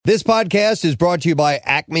This podcast is brought to you by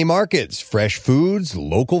Acme Markets, fresh foods,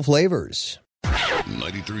 local flavors.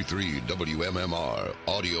 93.3 WMMR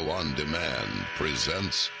Audio on Demand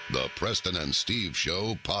presents the Preston and Steve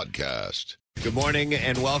Show podcast. Good morning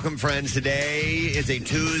and welcome, friends. Today is a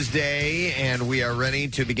Tuesday, and we are ready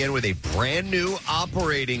to begin with a brand new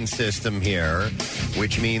operating system here,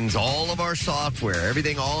 which means all of our software,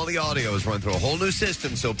 everything, all the audio is run through a whole new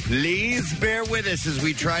system. So please bear with us as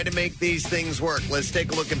we try to make these things work. Let's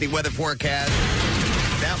take a look at the weather forecast.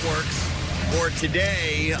 That works. For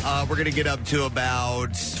today, we're going to get up to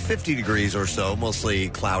about 50 degrees or so, mostly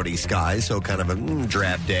cloudy skies, so kind of a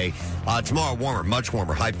drab day. Tomorrow, warmer, much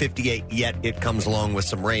warmer, high 58, yet it comes along with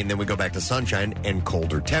some rain. Then we go back to sunshine and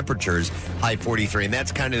colder temperatures, high 43. And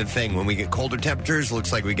that's kind of the thing. When we get colder temperatures, it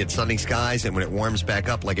looks like we get sunny skies. And when it warms back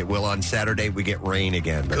up like it will on Saturday, we get rain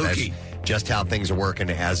again. But that's just how things are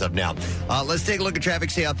working as of now. Let's take a look at traffic,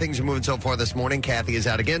 see how things are moving so far this morning. Kathy is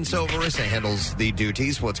out again, so Marissa handles the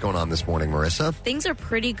duties. What's going on this morning, Marissa? Things are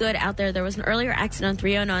pretty good out there. There was an earlier accident on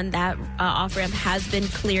 309. That off-ramp has been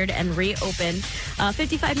cleared and reopened.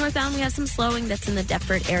 55 northbound, we have some slowing. That's in the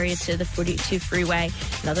Deptford area to the 42 freeway.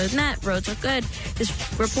 And other than that, roads look good. This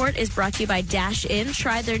report is brought to you by Dash Inn.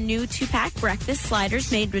 Try their new 2-pack breakfast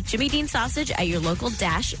sliders made with Jimmy Dean sausage at your local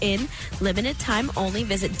Dash Inn. Limited time only.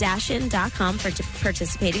 Visit dashin.com for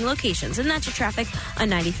participating locations. And that's your traffic on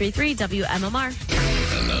 93.3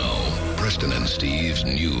 WMMR. And now, Preston and Steve's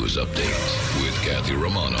news update with Kathy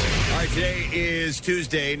Romano. All right, today is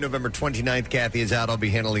Tuesday, November 29th. Kathy is out. I'll be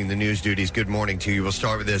handling the news duties. Good morning to you. We'll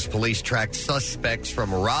start with this. Police tracked suspects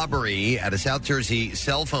from a robbery at a South Jersey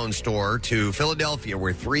cell phone store to Philadelphia,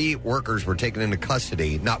 where 3 workers were taken into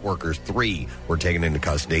custody. Not workers, 3 were taken into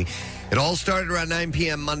custody. It all started around 9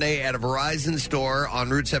 p.m. Monday at a Verizon store on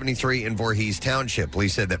Route 73 in Voorhees Township.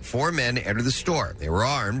 Police said that 4 men entered the store. They were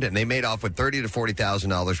armed, and they made off with $30,000 to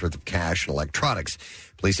 $40,000 worth of cash and electronics.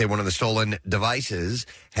 Police say one of the stolen devices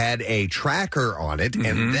had a tracker on it,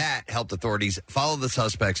 and that helped authorities follow the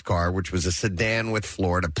suspect's car, which was a sedan with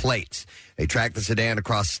Florida plates. They tracked the sedan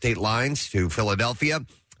across state lines to Philadelphia.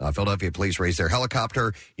 Philadelphia police raised their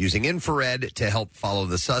helicopter using infrared to help follow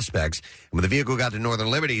the suspects. And when the vehicle got to Northern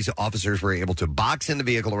Liberties, officers were able to box in the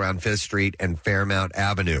vehicle around 5th Street and Fairmount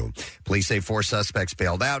Avenue. Police say 4 suspects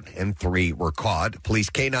bailed out and 3 were caught. Police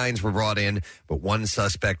canines were brought in, but 1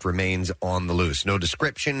 suspect remains on the loose. No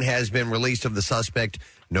description has been released of the suspect.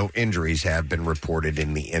 No injuries have been reported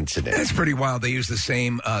in the incident. That's pretty wild. They use the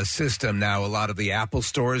same system now. A lot of the Apple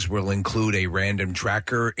stores will include a random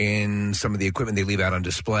tracker in some of the equipment they leave out on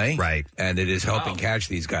display. Right. And it is helping catch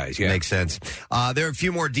these guys. Yeah. Makes sense. There are a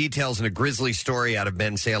few more details in a grisly story out of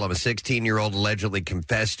Ben Salem. A 16-year-old allegedly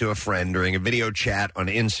confessed to a friend during a video chat on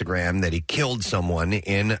Instagram that he killed someone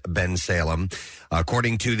in Ben Salem.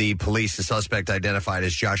 According to the police, the suspect, identified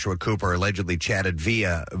as Joshua Cooper, allegedly chatted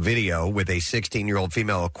via video with a 16-year-old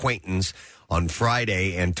female acquaintance on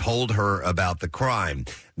Friday and told her about the crime.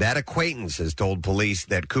 That acquaintance has told police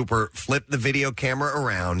that Cooper flipped the video camera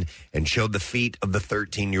around and showed the feet of the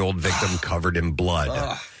 13-year-old victim covered in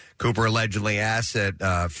blood. Cooper allegedly asked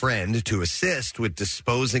a friend to assist with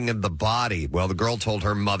disposing of the body. Well, the girl told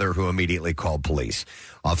her mother, who immediately called police.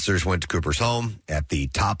 Officers went to Cooper's home at the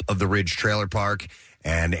top of the Ridge Trailer Park,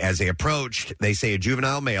 and as they approached, they say a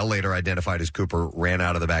juvenile male, later identified as Cooper, ran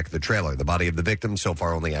out of the back of the trailer. The body of the victim, so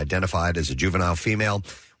far only identified as a juvenile female,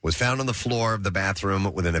 was found on the floor of the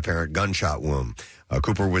bathroom with an apparent gunshot wound.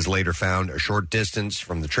 Cooper was later found a short distance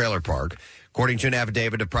from the trailer park. According to an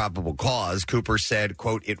affidavit of probable cause, Cooper said,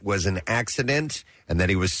 quote, "It was an accident," and that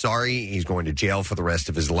he was sorry. He's going to jail for the rest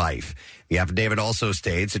of his life. The affidavit also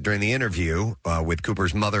states that during the interview with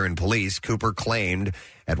Cooper's mother and police, Cooper claimed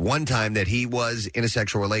at one time that he was in a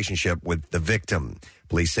sexual relationship with the victim.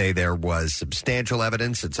 Police say there was substantial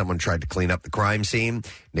evidence that someone tried to clean up the crime scene.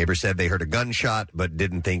 Neighbors said they heard a gunshot but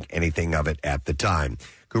didn't think anything of it at the time.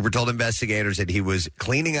 Cooper told investigators that he was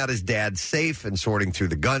cleaning out his dad's safe and sorting through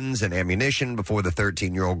the guns and ammunition before the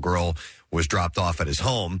 13-year-old girl was dropped off at his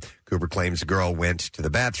home. Cooper claims the girl went to the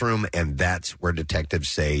bathroom, and that's where detectives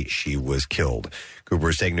say she was killed. Cooper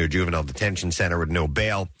is taken to a juvenile detention center with no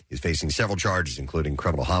bail. He's facing several charges, including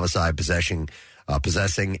criminal homicide, possessing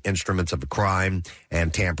instruments of a crime,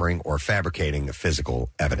 and tampering or fabricating physical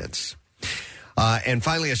evidence. And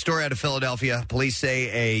finally, a story out of Philadelphia. Police say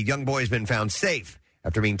a young boy has been found safe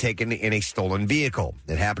after being taken in a stolen vehicle.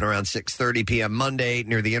 It happened around 6:30 p.m. Monday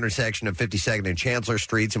near the intersection of 52nd and Chancellor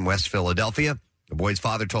Streets in West Philadelphia. The boy's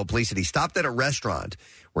father told police that he stopped at a restaurant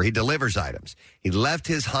where he delivers items. He left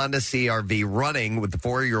his Honda CR-V running with the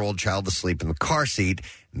 4-year-old child asleep in the car seat,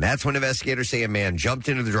 And that's when investigators say a man jumped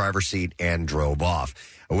into the driver's seat and drove off.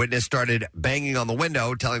 A witness started banging on the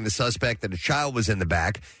window, telling the suspect that a child was in the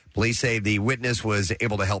back. Police say the witness was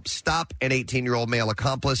able to help stop an 18-year-old male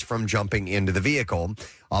accomplice from jumping into the vehicle.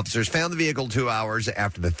 Officers found the vehicle 2 hours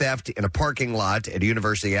after the theft in a parking lot at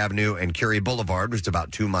University Avenue and Curie Boulevard, which is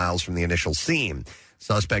about 2 miles from the initial scene.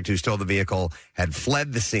 Suspect who stole the vehicle had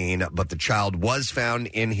fled the scene, but the child was found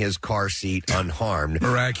in his car seat unharmed.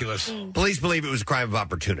 Miraculous. Police believe it was a crime of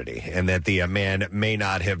opportunity and that the man may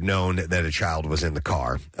not have known that a child was in the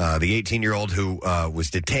car. The 18-year-old who was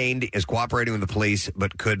detained is cooperating with the police,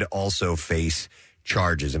 but could also face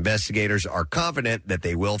charges. Investigators are confident that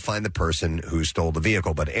they will find the person who stole the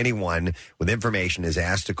vehicle, but anyone with information is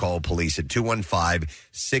asked to call police at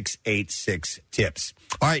 215-686-TIPS.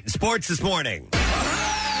 All right, sports this morning.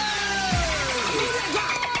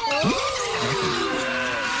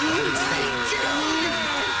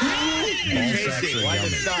 Casey, why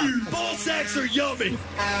did it stop? Ball sacks are yummy. Wait,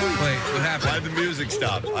 what happened? Why did the music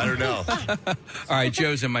stop? I don't know. All right,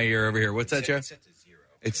 Joe's in my ear over here. What's that, Joe?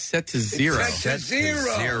 It's set to zero. It's set to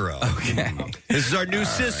zero. Okay. This is our new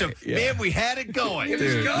system. Yeah. Man, we had it going.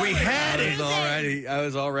 Dude, we had it. I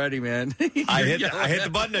was already, man. I hit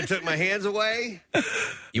the button. I took my hands away.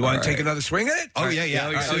 You want to take another swing at it? Oh,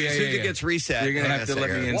 yeah. As soon as it gets reset. You're going to have to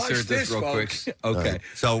let me insert this real quick. Okay.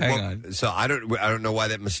 So hang on. So I don't know why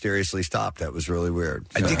that mysteriously stopped. That was really weird.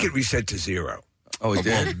 I think it reset to zero. Oh, it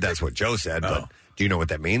did? Well, that's what Joe said, but do you know what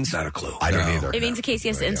that means? Not a clue. I don't either. It means Casey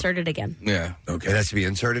has to insert it again. Yeah. Okay. It has to be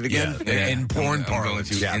inserted again? Yeah. In porn I'm going parlance.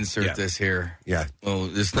 to insert this here. Yeah. Well,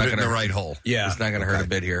 this is Put not it going in the right hole. Yeah. It's not going to hurt a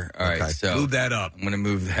bit here. All right. So Move that up. I'm going to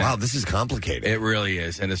move that. Wow, this is complicated. It really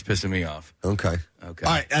is, and it's pissing me off. Okay. All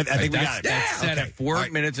right. I think we got it. That's set at 4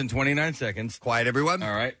 minutes and 29 seconds. Quiet, everyone.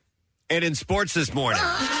 All right. And in sports this morning.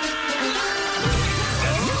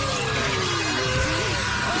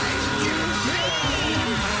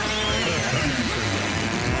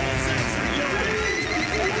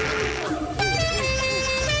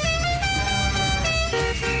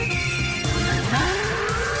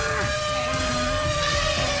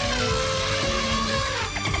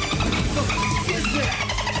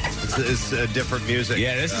 It's different music.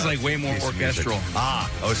 Yeah, this is like way more orchestral.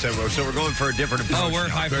 So we're going for a different approach. Oh, we're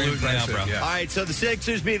highfalutin now, bro. Yeah. All right, so the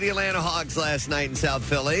Sixers beat the Atlanta Hawks last night in South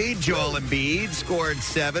Philly. Joel Embiid scored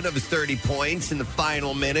 7 of his 30 points in the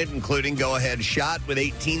final minute, including go-ahead shot with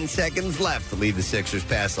 18 seconds left to lead the Sixers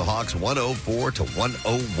past the Hawks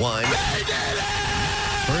 104-101.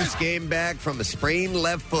 First game back from a sprained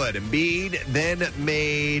left foot. Embiid then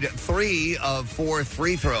made 3 of 4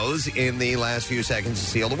 free throws in the last few seconds to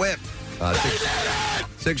seal the win.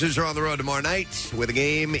 Sixers are on the road tomorrow night with a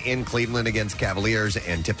game in Cleveland against Cavaliers,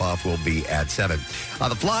 and tip-off will be at 7.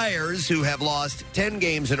 The Flyers, who have lost 10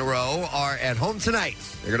 games in a row, are at home tonight.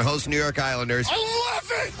 They're going to host the New York Islanders. I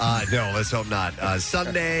love it! No, let's hope not.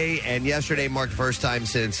 Sunday and yesterday marked the first time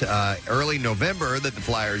since early November that the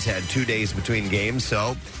Flyers had 2 days between games,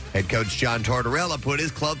 so head coach John Tortorella put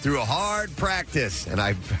his club through a hard practice, and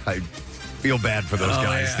I feel bad for those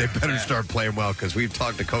guys. Yeah. They better start playing well because we've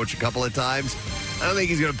talked to Coach a couple of times. I don't think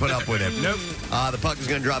he's going to put up with him. Nope. The puck is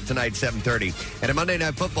going to drop tonight, 7:30. And in Monday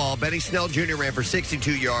Night Football, Benny Snell Jr. ran for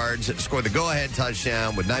 62 yards, scored the go-ahead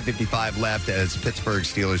touchdown with 9:55 left as Pittsburgh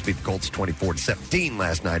Steelers beat the Colts 24-17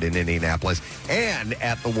 last night in Indianapolis. And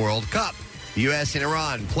at the World Cup, the U.S. and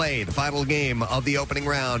Iran play the final game of the opening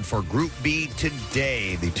round for Group B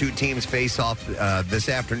today. The two teams face off this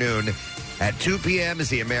afternoon at 2 p.m. as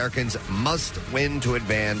the Americans must win to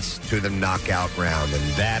advance to the knockout round. And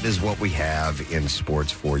that is what we have in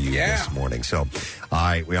sports for you this morning. So, all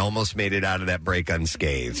right, we almost made it out of that break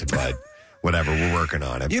unscathed, but whatever, we're working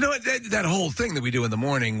on it. You know what? That whole thing that we do in the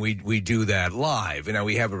morning, we do that live. You know,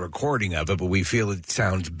 we have a recording of it, but we feel it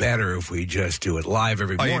sounds better if we just do it live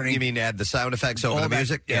every morning. You mean add the sound effects over the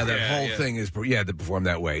music? Yeah, that whole thing is, to perform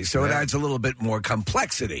that way. So it adds a little bit more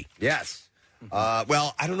complexity. Yes.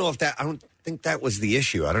 Well, I don't know if that, I don't think that was the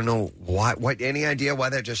issue. I don't know why. Any idea why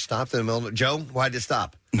that just stopped in the middle? Joe, why did it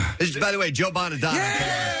stop? This is, by the way, Joe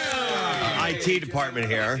Bonadonna. IT department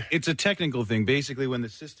here. It's a technical thing. Basically, when the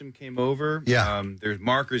system came over, there's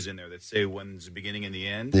markers in there that say when's the beginning and the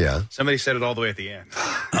end. Yeah. Somebody set it all the way at the end.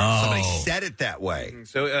 Somebody set it that way.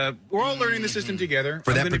 So we're all learning the system together.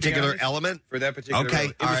 For that particular element? For that particular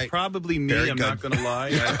element. It was probably me. Very I'm good. not going to lie.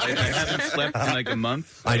 I haven't slept in like a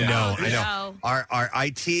month. I know. Our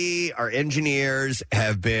IT, our engineers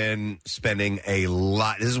have been spending a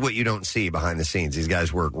lot. This is what you don't see behind the scenes. These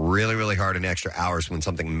guys work really, really hard and extra hours when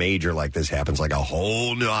something major like this happens, like a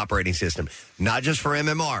whole new operating system, not just for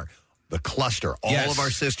MMR, the cluster, all of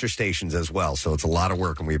our sister stations as well. So it's a lot of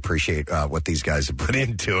work, and we appreciate what these guys have put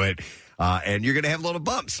into it. And you're going to have little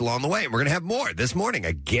bumps along the way. And we're going to have more this morning,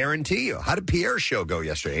 I guarantee you. How did Pierre's show go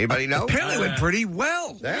yesterday? Anybody know? Apparently went pretty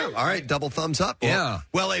well. Yeah. All right. Double thumbs up.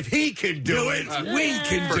 Well, if he can do it, we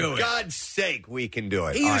can do it. For God's sake, we can do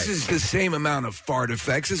it. He uses the same amount of fart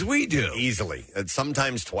effects as we do. Easily.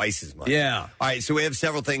 Sometimes twice as much. Yeah. All right. So we have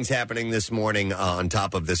several things happening this morning on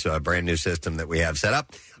top of this brand new system that we have set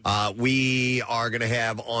up. We are going to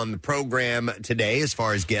have on the program today, as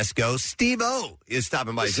far as guests go, Steve-O is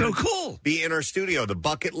stopping by. So cool. Be in our studio. The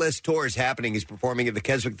Bucket List Tour is happening. He's performing at the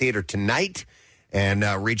Keswick Theater tonight and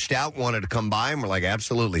reached out, wanted to come by, and we're like,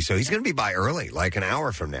 absolutely. So he's going to be by early, like an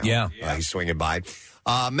hour from now. Yeah. He's swinging by.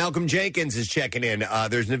 Malcolm Jenkins is checking in.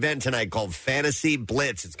 There's an event tonight called Fantasy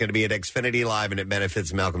Blitz. It's going to be at Xfinity Live, and it benefits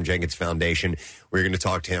the Malcolm Jenkins Foundation. We're going to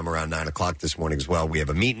talk to him around 9 o'clock this morning as well. We have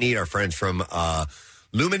a meet and eat. Our friends from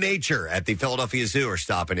Luminature at the Philadelphia Zoo are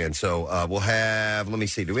stopping in. So we'll have, let me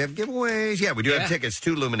see, do we have giveaways? Yeah, we do have tickets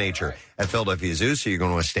to Luminature at Philadelphia Zoo, so you're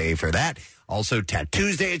going to want to stay for that. Also,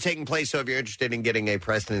 Tattoos Day is taking place, so if you're interested in getting a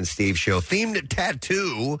Preston and Steve Show themed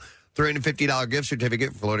tattoo, $350 gift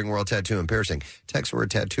certificate for Floating World Tattoo and Piercing. Text word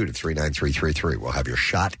tattoo to 39333. We'll have your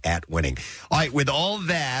shot at winning. All right, with all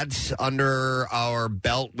that under our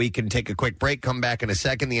belt, we can take a quick break, come back in a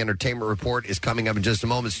second. The entertainment report is coming up in just a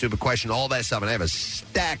moment. Stupid question, all that stuff. And I have a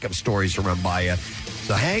stack of stories to run by you.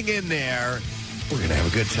 So hang in there. We're going to have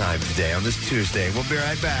a good time today on this Tuesday. We'll be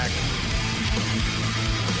right back.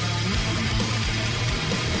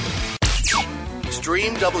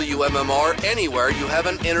 Stream WMMR anywhere you have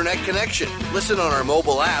an internet connection. Listen on our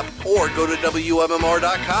mobile app or go to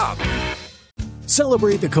WMMR.com.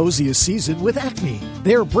 Celebrate the coziest season with Acme.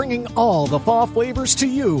 They're bringing all the fall flavors to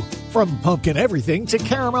you, from pumpkin everything to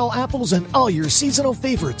caramel apples and all your seasonal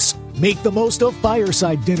favorites. Make the most of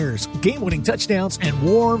fireside dinners, game-winning touchdowns, and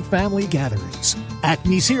warm family gatherings.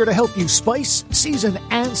 Acme's here to help you spice, season,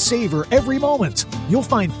 and savor every moment. You'll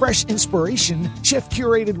find fresh inspiration,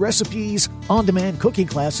 chef-curated recipes, on-demand cooking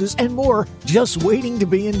classes, and more just waiting to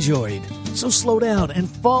be enjoyed. So slow down and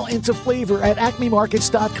fall into flavor at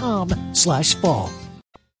acmemarkets.com/fall.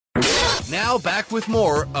 Now back with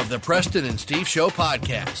more of the Preston and Steve Show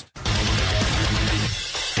podcast.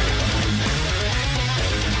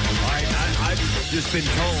 I've just been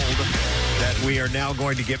told that we are now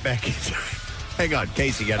going to get back into... Hang on,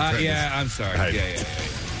 Casey, you got to Yeah, I'm sorry. Right. Yeah.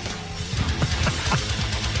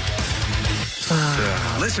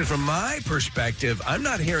 Listen, from my perspective, I'm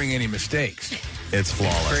not hearing any mistakes. It's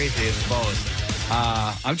flawless. Crazy. It's flawless.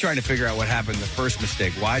 I'm trying to figure out what happened the first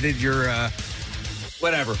mistake. Why did your...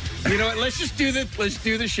 Whatever. You know what? Let's just do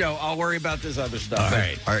the show. I'll worry about this other stuff. All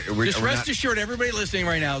right. Just rest assured, everybody listening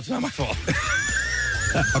right now, it's not my fault.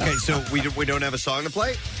 Okay, so we don't have a song to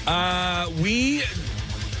play?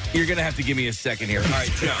 You're going to have to give me a second here. All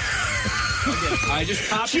right, Joe. I just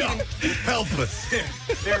copied. Joe, help us.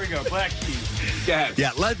 There we go. Black Keys. Go ahead.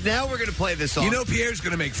 Yeah, now we're going to play this song. You know Pierre's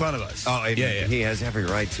going to make fun of us. Oh, yeah. He has every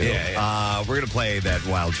right to. Yeah. We're going to play that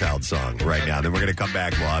Wild Child song right now. Then we're going to come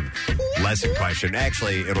back. We'll have lesson question.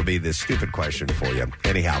 Actually, it'll be this stupid question for you.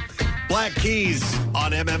 Anyhow, Black Keys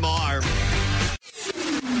on MMR.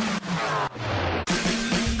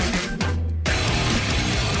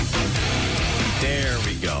 There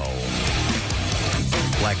we go.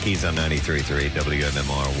 Black Keys on 93.3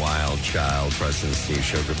 WMMR, Wild Child, Preston and Steve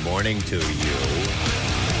Show. Good morning to you.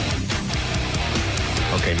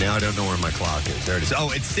 Okay, now I don't know where my clock is. There it is. Oh,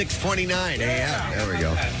 it's 6:29 a.m. There we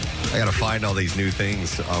go. I got to find all these new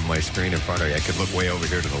things on my screen in front of me. I could look way over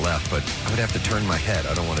here to the left, but I would have to turn my head.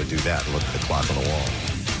 I don't want to do that and look at the clock on the wall.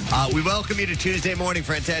 We welcome you to Tuesday morning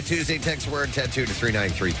for Tat Tuesday. Text word tattoo to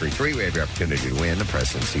 39333. We have your opportunity to win the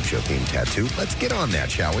Preston and Steve Show themed tattoo. Let's get on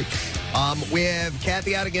that, shall we? We have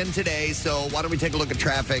Kathy out again today, so why don't we take a look at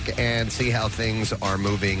traffic and see how things are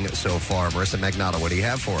moving so far. Marissa Magnato, what do you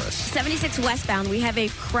have for us? 76 westbound, we have a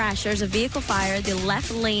crash. There's a vehicle fire. The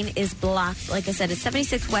left lane is blocked. Like I said, it's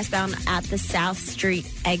 76 westbound at the South Street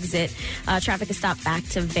exit. Traffic is stopped back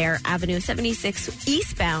to Vare Avenue. 76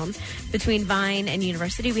 eastbound between Vine and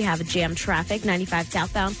University, we have jam traffic. 95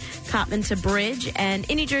 southbound, Cottman to Bridge. And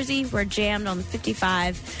in New Jersey, we're jammed on the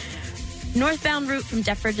 55 northbound route from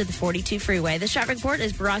Deptford to the 42 freeway. This traffic report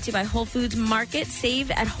is brought to you by Whole Foods Market. Save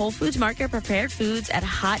at Whole Foods Market. Prepared foods at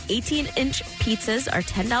hot 18-inch pizzas are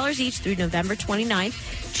 $10 each through November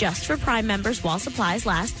 29th, just for Prime members while supplies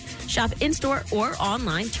last. Shop in-store or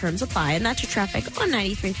online. Terms apply. And that's your traffic on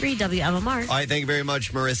 93.3 WMMR. All right, thank you very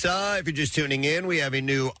much, Marissa. If you're just tuning in, we have a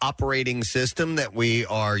new operating system that we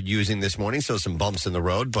are using this morning, so some bumps in the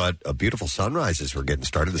road, but a beautiful sunrise as we're getting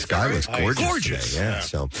started. The sky looks gorgeous. Today. Yeah,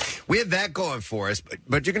 so we have that going for us,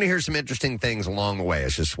 but you're going to hear some interesting things along the way.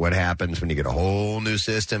 It's just what happens when you get a whole new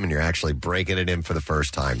system and you're actually breaking it in for the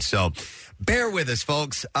first time. So bear with us,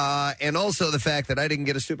 folks, and also the fact that I didn't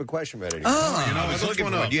get a stupid question ready. I was looking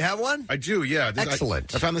for one. Do you have one? I do, yeah.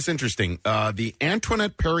 Excellent. I found this interesting. The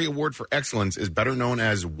Antoinette Perry Award for Excellence is better known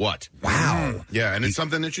as what? Wow. Yeah, and it's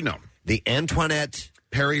something that you know. The Antoinette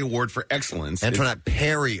Perry Award for Excellence. Antoinette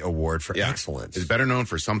Perry Award for Excellence is better known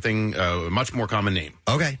for something, a much more common name.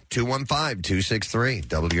 Okay, 215-263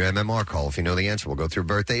 WMMR. Call if you know the answer. We'll go through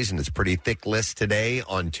birthdays, and it's a pretty thick list today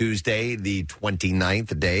on Tuesday, the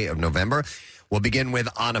 29th day of November. We'll begin with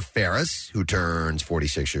Anna Faris, who turns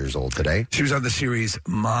 46 years old today. She was on the series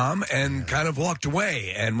Mom and kind of walked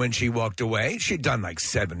away. And when she walked away, she'd done like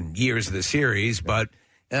 7 years of the series, but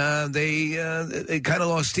they kind of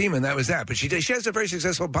lost steam, and that was that. But she has a very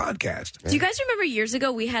successful podcast. Do you guys remember years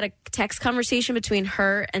ago we had a text conversation between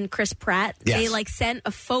her and Chris Pratt? Yes. They sent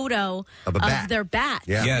a photo of their bat.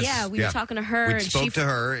 Yeah, Yeah, we were talking to her. We and spoke to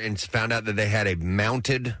her and found out that they had a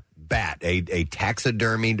mounted bat, a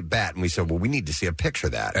taxidermied bat, and we said, well, we need to see a picture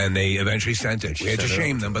of that. And they eventually sent it. We had to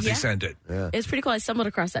shame them, but they sent it. Yeah. It was pretty cool. I stumbled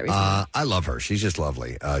across that recently. I love her. She's just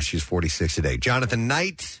lovely. She's 46 today. Jonathan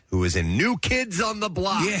Knight, who is in New Kids on the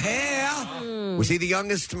Block. Yeah. Was he the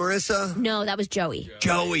youngest, Marissa? No, that was Joey.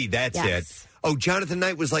 Joey, that's it. Oh, Jonathan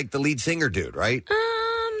Knight was like the lead singer dude, right?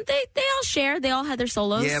 They all shared. They all had their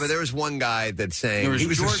solos. Yeah, but there was one guy that sang. He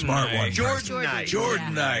was the smart one. Jordan Knight.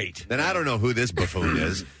 Jordan Knight. Then I don't know who this buffoon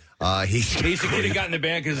is. He's the kid who got in the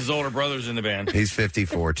band because his older brother's in the band. He's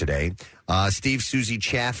 54 today. Steve Susie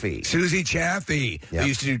Chaffee. Susie Chaffee. They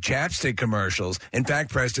used to do chapstick commercials. In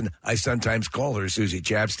fact, Preston, I sometimes call her Susie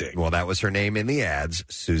Chapstick. Well, that was her name in the ads,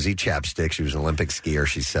 Susie Chapstick. She was an Olympic skier.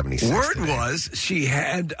 She's 76 Word today. was she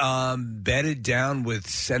had bedded down with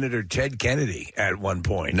Senator Ted Kennedy at one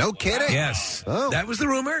point. No kidding? Yes. Oh. That was the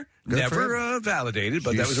rumor. Good Never validated,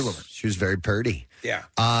 but that was a rumor. She was very purty. Yeah.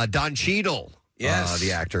 Don Cheadle. Yes.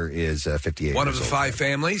 The actor is 58 One of years the old. five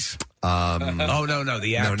families? The actor. No, not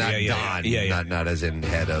Don. Not as in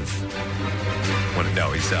head of...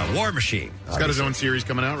 No, he's War Machine. He's got his own series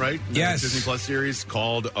coming out, right? Yes. Disney Plus series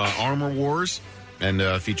called Armor Wars, and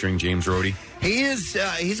featuring James Rhodey. He is.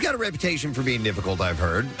 He's got a reputation for being difficult, I've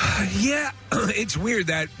heard. Yeah, it's weird.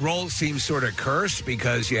 That role seems sort of cursed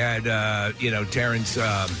because you had, Terrence.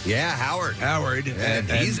 Howard. And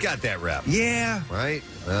he's got that rep. Yeah. Right?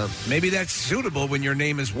 Maybe that's suitable when your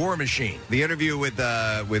name is War Machine. The interview with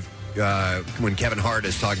when Kevin Hart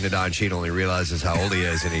is talking to Don Cheadle and he realizes how old he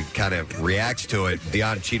is and he kind of reacts to it,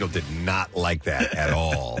 Don Cheadle did not like that at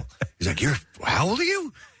all. He's like, how old are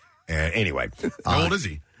you? Anyway. How old is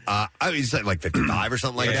he? He's like 55 or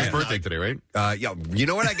something like that. It's his birthday today, right? Yeah. You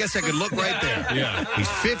know what? I guess I could look right there. Yeah. He's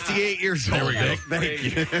 58 years old. There we go. Thank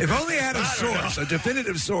you. If only I had a source, a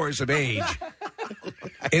definitive source of age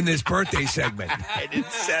in this birthday segment. And it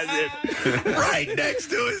says it right next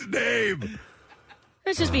to his name.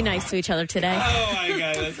 Let's just be nice to each other today. Oh, my God.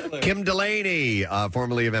 That's hilarious. Kim Delaney,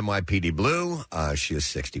 formerly of NYPD Blue. She is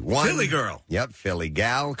 61. Philly girl. Yep, Philly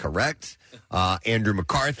gal, correct. Andrew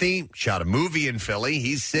McCarthy shot a movie in Philly.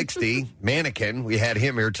 He's 60. Mannequin. We had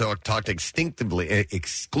him here talked extensively about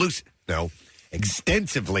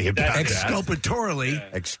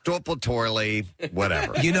Exculpatorily. Exculpatorily,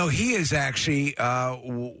 whatever. You know, he is actually,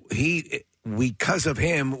 because of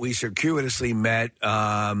him, we circuitously met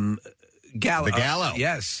Gallo. The Gallo.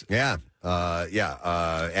 Yes. Yeah.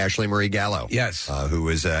 Ashley Marie Gallo. Yes. Who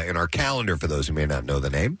is in our calendar for those who may not know the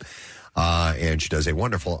name. And she does a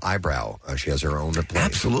wonderful eyebrow. She has her own place.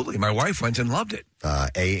 Absolutely. My wife went and loved it.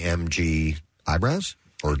 AMG Eyebrows?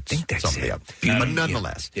 Or I think that's something. it. But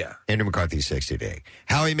nonetheless, Yeah. Andrew McCarthy's 60 today.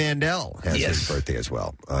 Howie Mandel has his birthday as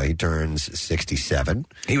well. He turns 67.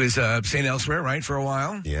 He was St. Elsewhere, right, for a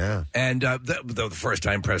while? Yeah. And the first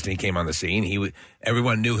time Preston came on the scene,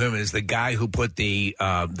 everyone knew him as the guy who put the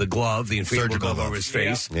glove, the inflatable Surgical glove glove. over his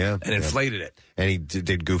face and inflated it. And he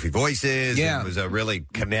did goofy voices. Yeah. And was a really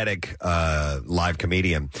kinetic live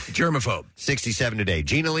comedian. Germaphobe. 67 today.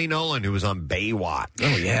 Gina Lee Nolan, who was on Baywatch.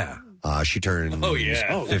 Oh, yeah. She turned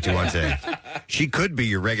 51 today. She could be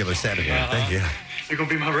your regular senator. Thank you. You're going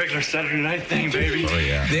to be my regular Saturday night thing, baby. Oh,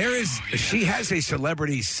 yeah. She has a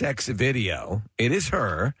celebrity sex video. It is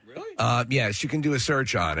her. Really? Yes, you can do a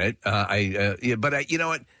search on it. But you know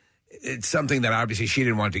what? it's something that obviously she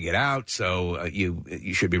didn't want to get out, so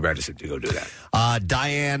you should be reticent to go do that.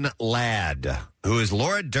 Diane Ladd, who is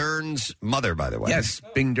Laura Dern's mother, by the way. Yes,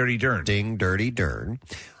 Bing Dirty Dern. Ding Dirty Dern.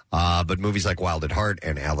 But movies like Wild at Heart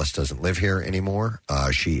and Alice Doesn't Live Here Anymore.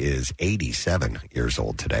 She is 87 years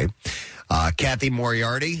old today. Kathy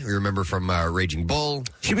Moriarty, you remember from Raging Bull.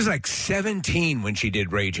 She was like 17 when she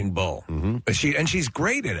did Raging Bull. Mm-hmm. But she's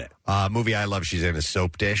great in it. Movie I love she's in is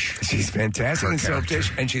Soap Dish. She's fantastic in Soap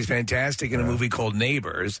Dish, and she's fantastic in a movie called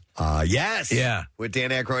Neighbors. Yes. Yeah. With Dan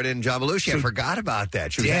Aykroyd and John Belushi. I forgot about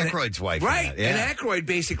that. She was Aykroyd's wife. Right. Yeah. And Aykroyd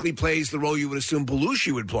basically plays the role you would assume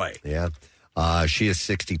Belushi would play. Yeah. She is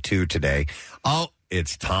 62 today. Oh,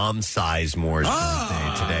 it's Tom Sizemore's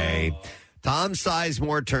birthday today. Tom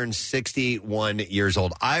Sizemore turns 61 years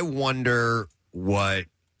old. I wonder what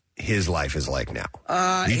his life is like now.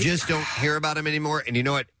 You just don't hear about him anymore. And you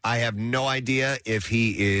know what? I have no idea if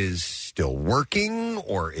he is still working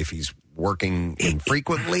or if he's working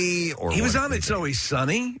infrequently. Or he was on It's Always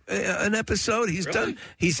Sunny, an episode. He's done.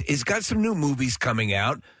 He's got some new movies coming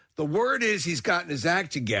out. The word is he's gotten his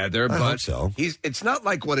act together, but hope so. It's not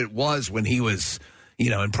like what it was when he was,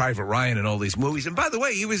 in Private Ryan and all these movies. And by the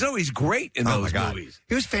way, he was always great in those movies.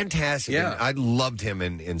 He was fantastic. Yeah. I loved him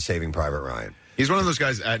in Saving Private Ryan. He's one of those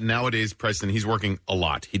guys, nowadays, Preston, he's working a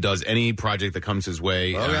lot. He does any project that comes his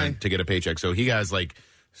way to get a paycheck. So he has like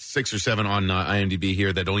 6 or 7 on IMDb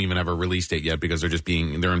here that don't even have a release date yet because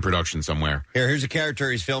they're in production somewhere. Here's a character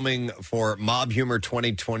he's filming for Mob Humor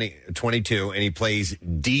 2022, and he plays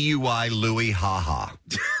DUI Louie Haha.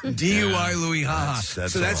 DUI Louie Haha.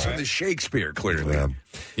 That's that's from the Shakespeare, clearly. Yeah.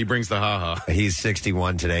 He brings the haha. He's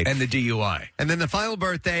 61 today. And the DUI. And then the final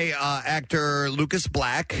birthday, actor Lucas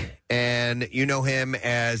Black, and you know him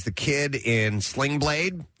as the kid in Sling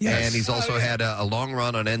Blade. Yes. And he's also had a long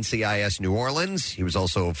run on NCIS New Orleans. He was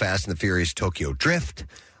also Fast and the Furious Tokyo Drift.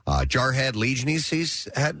 Jarhead, Legion. He's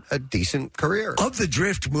had a decent career. Of the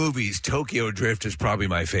Drift movies, Tokyo Drift is probably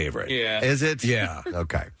my favorite. Yeah. Is it? Yeah.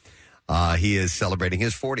 Okay. He is celebrating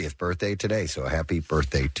his 40th birthday today, so happy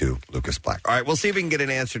birthday to Lucas Black. All right, we'll see if we can get an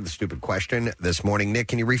answer to the stupid question this morning. Nick,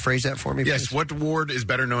 can you rephrase that for me, Yes, please? what award is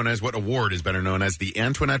better known as the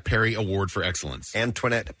Antoinette Perry Award for Excellence?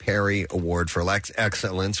 Antoinette Perry Award for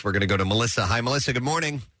Excellence. We're going to go to Melissa. Hi, Melissa. Good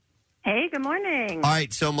morning. Hey, good morning. All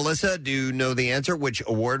right, so Melissa, do you know the answer, which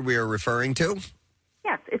award we are referring to?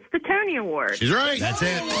 Yes, it's the Tony Award. She's right. That's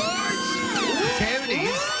it.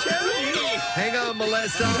 Tony's. Hang on,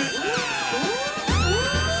 Melissa.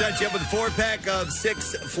 Set you up with a 4-pack of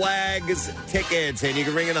Six Flags tickets, and you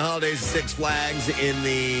can ring in the holidays at Six Flags in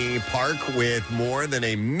the park with more than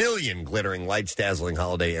 1 million glittering lights, dazzling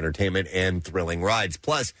holiday entertainment, and thrilling rides.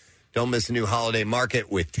 Plus, don't miss the new holiday market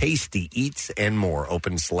with tasty eats and more.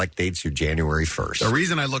 Open select dates through January 1st. The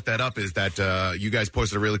reason I looked that up is that you guys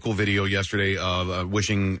posted a really cool video yesterday of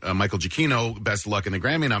wishing Michael Giacchino best of luck in the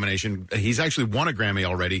Grammy nomination. He's actually won a Grammy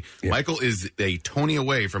already. Yeah. Michael is a Tony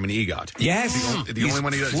away from an EGOT. Yes. The only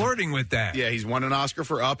one he does. Flirting with that. Yeah, he's won an Oscar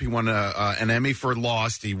for Up. He won an Emmy for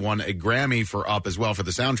Lost. He won a Grammy for Up as well for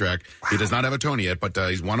the soundtrack. Wow. He does not have a Tony yet, but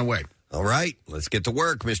he's one away. All right, let's get to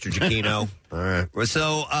work, Mr. Giacchino. All right.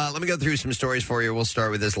 So let me go through some stories for you. We'll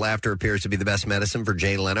start with this. Laughter appears to be the best medicine for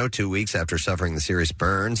Jay Leno 2 weeks after suffering the serious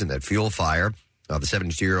burns and that fuel fire. The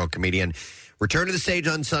 72-year-old comedian returned to the stage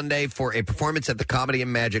on Sunday for a performance at the Comedy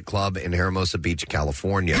and Magic Club in Hermosa Beach,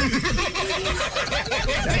 California.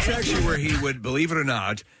 That's actually where he would, believe it or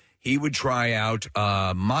not, he would try out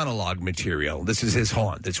monologue material. This is his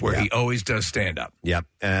haunt. That's where he always does stand-up. Yep.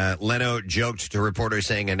 Leno joked to reporters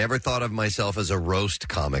saying, I never thought of myself as a roast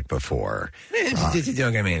comic before.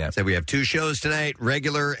 Said we have 2 shows tonight,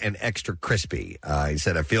 regular and extra crispy. He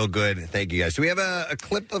said, I feel good. Thank you, guys. Do we have a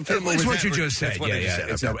clip of him? It's what you just said. Yeah.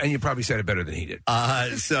 Okay. And you probably said it better than he did.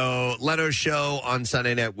 So Leno's show on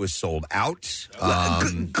Sunday night was sold out.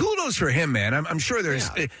 Kudos for him, man. I'm sure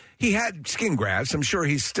there's... He had skin grafts. I'm sure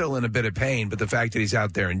he's still in a bit of pain, but the fact that he's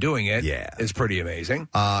out there and doing it is pretty amazing.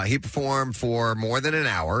 He performed for more than an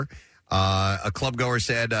hour. A clubgoer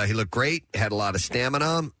said he looked great, had a lot of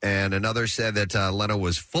stamina, and another said that Leno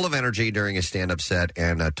was full of energy during his stand-up set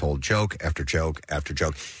and told joke after joke after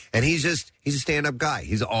joke. And he's a stand-up guy.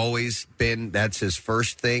 He's always been, that's his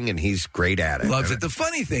first thing, and he's great at it. Loves it. The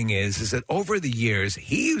funny thing is that over the years,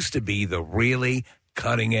 he used to be the really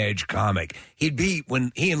cutting-edge comic. He'd be,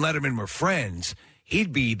 when he and Letterman were friends,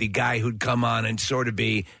 he'd be the guy who'd come on and sort of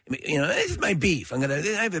be, this is my beef. I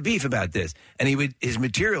have a beef about this. And his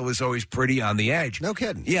material was always pretty on the edge. No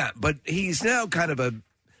kidding. Yeah, but he's now kind of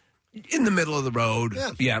in the middle of the road.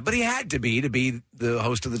 Yeah, but he had to be the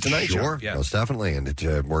host of the Tonight Show. Sure, most definitely, and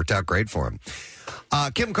it worked out great for him.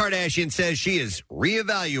 Kim Kardashian says she is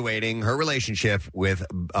reevaluating her relationship with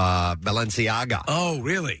Balenciaga. Oh,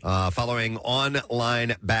 really? Following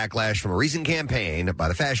online backlash from a recent campaign by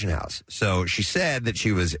the fashion house. So she said that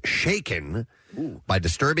she was shaken by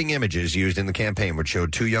disturbing images used in the campaign, which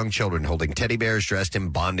showed 2 young children holding teddy bears dressed in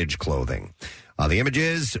bondage clothing. The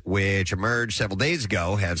images, which emerged several days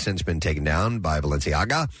ago, have since been taken down by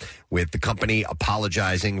Balenciaga, with the company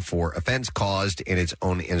apologizing for offense caused in its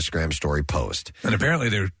own Instagram story post. And apparently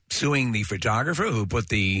they're suing the photographer who put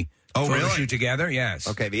the photo shoot together. Yes.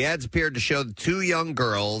 Okay, the ads appeared to show the 2 young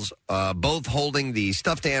girls both holding the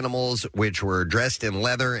stuffed animals, which were dressed in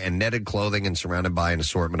leather and netted clothing and surrounded by an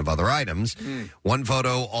assortment of other items. One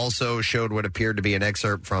photo also showed what appeared to be an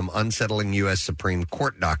excerpt from unsettling U.S. Supreme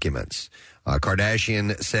Court documents.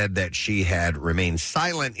 Kardashian said that she had remained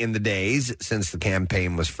silent in the days since the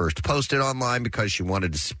campaign was first posted online because she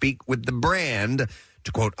wanted to speak with the brand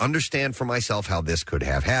to, quote, understand for myself how this could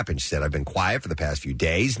have happened. She said, I've been quiet for the past few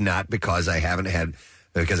days, not because I haven't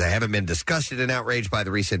been disgusted and outraged by the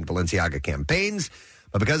recent Balenciaga campaigns,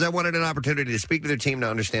 but because I wanted an opportunity to speak to their team to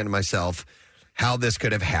understand myself how this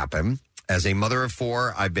could have happened. As a mother of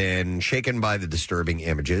 4, I've been shaken by the disturbing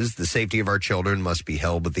images. The safety of our children must be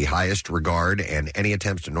held with the highest regard, and any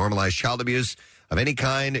attempts to normalize child abuse of any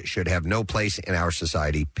kind should have no place in our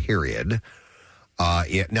society, period.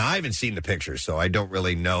 Now, I haven't seen the pictures, so I don't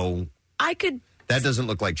really know. That doesn't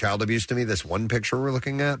look like child abuse to me, this one picture we're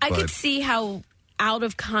looking at. I could see how out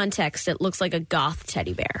of context it looks like a goth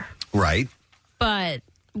teddy bear. Right. But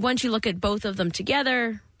once you look at both of them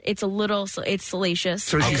together, it's salacious.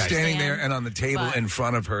 So she's standing there, and on the table in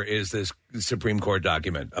front of her is this Supreme Court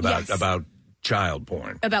document about child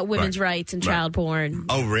porn. About women's rights and child porn.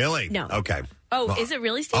 Oh, really? No. Okay. Oh, Well, is it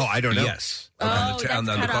really, Steve? Oh, I don't know. Yes. Oh, on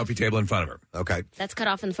the coffee table in front of her. Okay. That's cut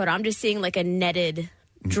off in the photo. I'm just seeing like a netted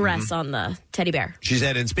dress on the teddy bear. She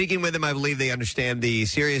said, in speaking with them, I believe they understand the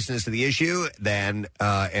seriousness of the issue and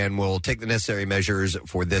will take the necessary measures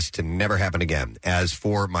for this to never happen again. As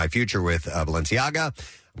for my future with Balenciaga,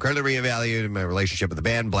 I'm currently reevaluating my relationship with the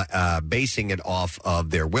band, basing it off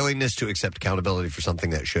of their willingness to accept accountability for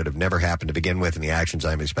something that should have never happened to begin with and the actions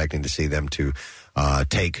I'm expecting to see them to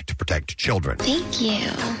take to protect children. Thank you.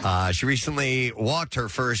 She recently walked her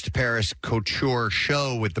first Paris couture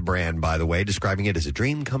show with the brand, by the way, describing it as a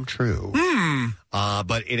dream come true.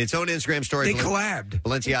 But in its own Instagram story, they collabed.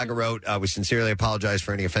 Balenciaga wrote, we sincerely apologize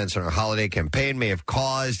for any offense on our holiday campaign may have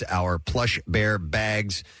caused. Our plush bear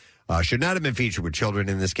bags should not have been featured with children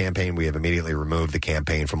in this campaign. We have immediately removed the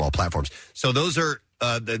campaign from all platforms. So those are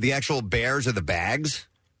the actual bears are the bags?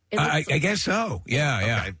 I guess so.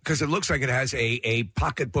 Yeah. Because it looks like it has a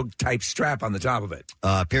pocketbook type strap on the top of it.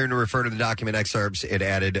 Appearing to refer to the document excerpts, it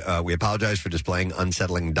added, we apologize for displaying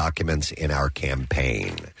unsettling documents in our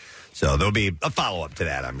campaign. So there'll be a follow-up to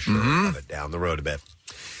that, I'm sure, of it down the road a bit.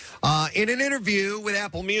 In an interview with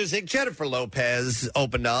Apple Music, Jennifer Lopez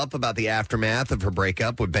opened up about the aftermath of her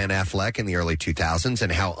breakup with Ben Affleck in the early 2000s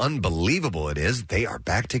and how unbelievable it is they are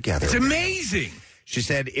back together. It's amazing. She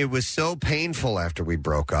said, it was so painful after we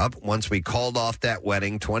broke up. Once we called off that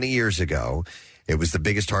wedding 20 years ago, it was the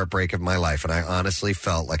biggest heartbreak of my life, and I honestly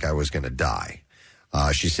felt like I was going to die.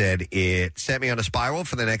 She said, it set me on a spiral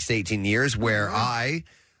for the next 18 years where I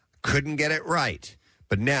couldn't get it right.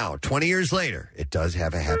 But now, 20 years later, it does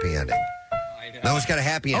have a happy ending. No, it's got a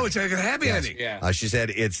happy ending. Oh, it's got a happy ending. Yeah. She said,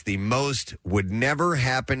 it's the most would never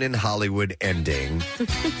happen in Hollywood ending.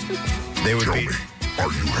 They would be... Are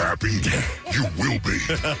you happy? You will be.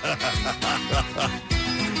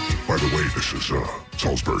 By the way, this is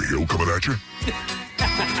Salisbury Hill coming at you.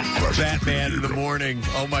 Batman in the morning.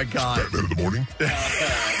 Oh, my God. Batman in the morning?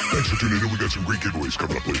 Thanks for tuning in. We got some great giveaways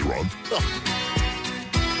coming up later on.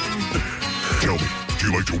 Tell me, do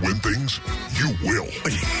you like to win things? You will.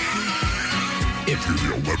 If you're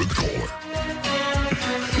the 11th caller.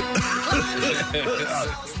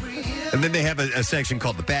 And then they have a section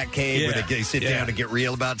called the Bat Cave where they sit down and get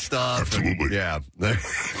real about stuff. Absolutely.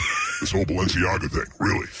 This whole Balenciaga thing,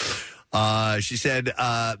 really. She said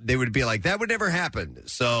they would be like, that would never happen.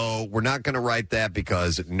 So we're not going to write that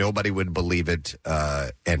because nobody would believe it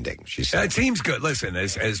ending, she said. It seems good. Listen,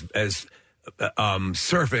 as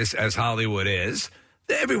surface as Hollywood is,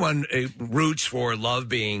 everyone roots for love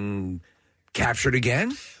being captured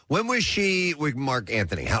again. When was she with Mark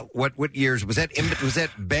Anthony? What years was that? Was that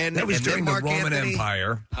Ben? That was and during then the Mark Roman Anthony?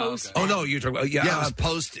 Empire. Post. Oh no, you're talking about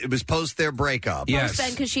it was post their breakup. Post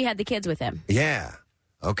then because she had the kids with him. Yeah.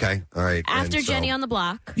 Okay. All right. After And so Jenny on the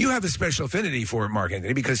Block. You have a special affinity for Mark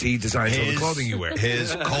Anthony because he designs all the clothing you wear.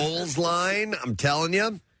 His Kohl's line, I'm telling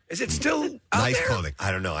you. Is it still out nice there? clothing?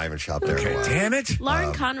 I don't know. I haven't shopped there in a while. Damn it.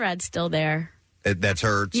 Lauren Conrad's still there. That's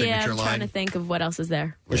her signature Yeah, I'm line? trying to think of what else is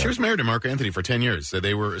there. Well, she was married to Mark Anthony for 10 years. So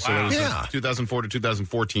they were. So it was Yeah. 2004 to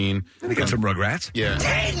 2014. They got some Rugrats. Yeah.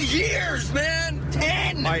 10 years, man!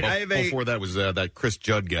 10! All right, I have Before that was that Chris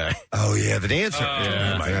Judd guy. Oh, yeah, the dancer.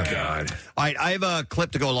 Yeah. Oh, my God. All right, I have a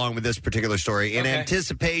clip to go along with this particular story. In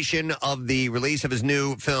anticipation of the release of his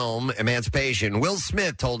new film, Emancipation, Will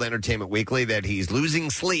Smith told Entertainment Weekly that he's losing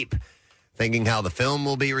sleep thinking how the film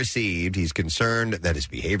will be received. He's concerned that his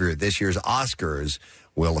behavior at this year's Oscars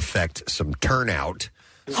will affect some turnout.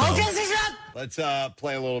 So, let's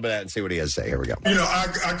play a little bit of that and see what he has to say. Here we go. You know,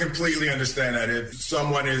 I completely understand that. If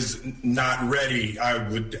someone is not ready, I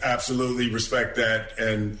would absolutely respect that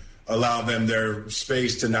and allow them their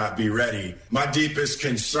space to not be ready. My deepest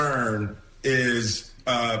concern is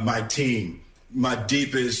my team. My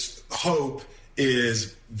deepest hope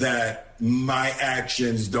is that my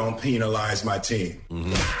actions don't penalize my team.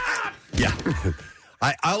 Yeah.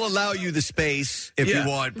 I'll allow you the space if you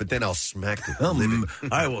want, but then I'll smack the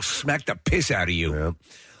I will smack the piss out of you.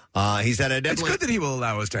 Yeah. He said, It's good that he will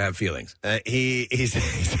allow us to have feelings. He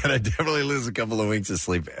said, I definitely lose a couple of weeks of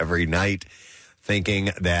sleep every night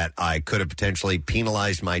thinking that I could have potentially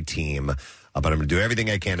penalized my team, but I'm going to do everything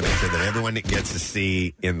I can to make sure that everyone gets to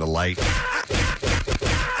see in the light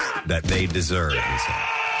that they deserve, he said.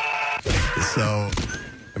 So,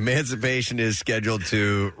 Emancipation is scheduled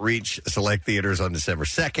to reach select theaters on December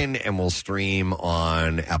 2nd and will stream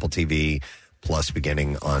on Apple TV Plus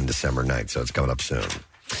beginning on December 9th. So it's coming up soon.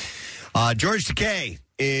 George Takei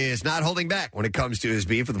is not holding back when it comes to his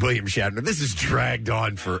beef with William Shatner. This has dragged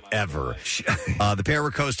on forever. The pair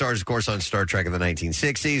were co-stars, of course, on Star Trek in the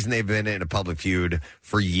 1960s, and they've been in a public feud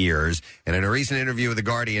for years. And in a recent interview with The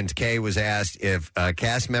Guardian, Takei was asked if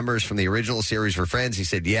cast members from the original series were friends. He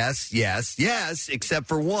said, yes, except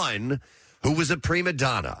for one who was a prima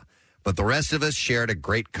donna. But the rest of us shared a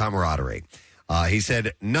great camaraderie. He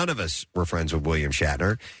said none of us were friends with William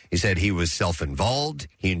Shatner. He said he was self-involved.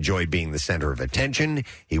 He enjoyed being the center of attention.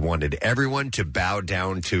 He wanted everyone to bow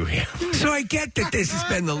down to him. So I get that this has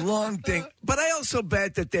been the long thing, but I also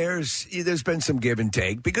bet that there's been some give and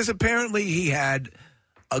take because apparently he had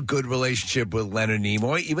a good relationship with Leonard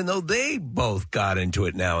Nimoy, even though they both got into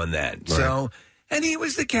it now and then. Right. So, and he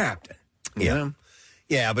was the captain. Yeah. You know?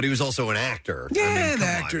 Yeah, but he was also an actor. Yeah, come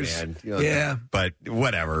actors. On, man. You know, yeah. But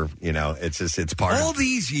whatever, it's just, it's part all of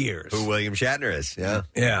these years who William Shatner is. Yeah.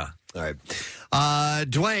 Yeah. All right.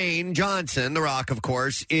 Dwayne Johnson, The Rock, of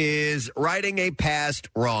course, is righting a past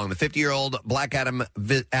wrong. The 50-year-old Black Adam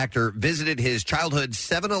actor visited his childhood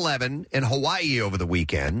 7-Eleven in Hawaii over the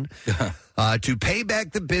weekend to pay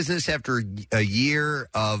back the business after a year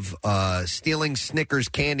of stealing Snickers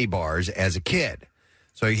candy bars as a kid.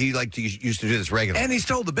 So he used to do this regularly. And he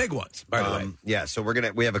stole the big ones, by the way. Yeah, so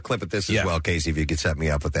we have a clip of this as well, Casey, if you could set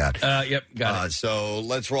me up with that. Yep, got it. So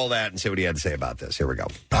let's roll that and see what he had to say about this. Here we go.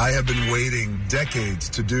 I have been waiting decades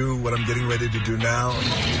to do what I'm getting ready to do now.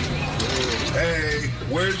 Hey,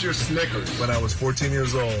 where's your Snickers? When I was 14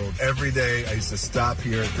 years old, every day I used to stop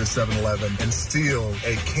here at this 7-Eleven and steal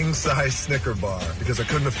a king-size Snicker bar because I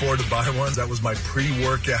couldn't afford to buy one. That was my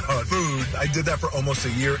pre-workout food. I did that for almost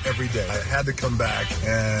a year every day. I had to come back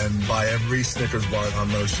and buy every Snickers bar on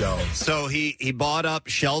those shelves. So he bought up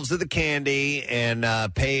shelves of the candy and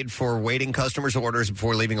paid for waiting customers' orders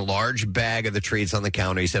before leaving a large bag of the treats on the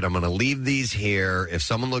counter. He said, I'm going to leave these here. If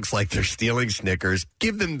someone looks like they're stealing Snickers,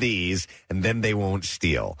 give them these, and then they won't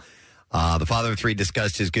steal. The father of three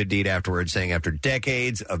discussed his good deed afterwards, saying, after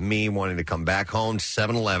decades of me wanting to come back home to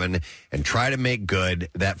 7-Eleven and try to make good,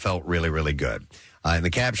 that felt really, really good. In the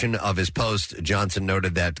caption of his post, Johnson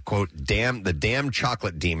noted that, quote, the damn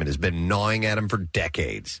chocolate demon has been gnawing at him for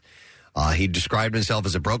decades. He described himself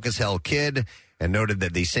as a broke-as-hell kid and noted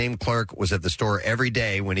that the same clerk was at the store every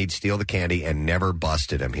day when he'd steal the candy and never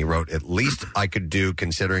busted him. He wrote, at least I could do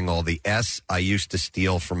considering all the S I used to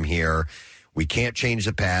steal from here. We can't change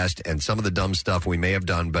the past and some of the dumb stuff we may have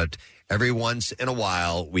done, but every once in a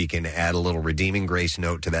while we can add a little redeeming grace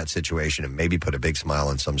note to that situation and maybe put a big smile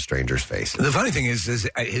on some stranger's face. The funny thing is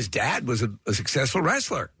his dad was a successful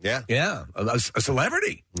wrestler. Yeah. Yeah, a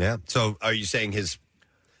celebrity. Yeah. So are you saying his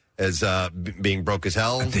being broke as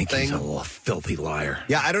hell I think thing? He's a filthy liar.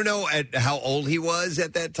 Yeah, I don't know how old he was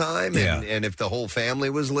at that time and if the whole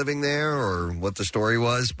family was living there or what the story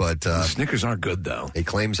was, but Snickers aren't good, though. He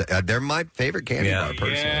claims they're my favorite candy bar,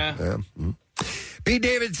 personally. Yeah. Mm-hmm. Pete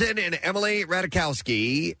Davidson and Emily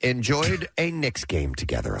Ratajkowski enjoyed a Knicks game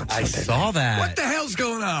together on Sunday night. What the hell's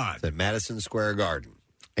going on? It's at Madison Square Garden.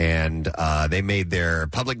 And they made their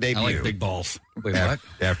public debut. I like big balls. Wait, af-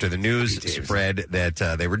 what? After the news spread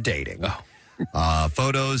that they were dating.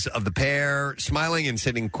 Photos of the pair smiling and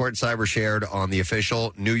sitting courtside were shared on the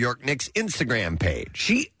official New York Knicks Instagram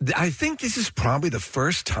page. I think this is probably the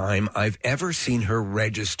first time I've ever seen her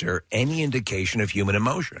register any indication of human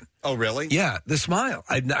emotion. Oh, really? Yeah, the smile.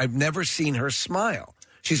 I've never seen her smile.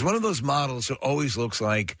 She's one of those models who always looks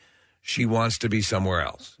like she wants to be somewhere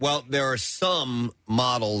else. Well, there are some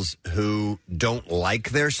models who don't like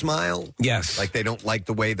their smile. Yes. Like they don't like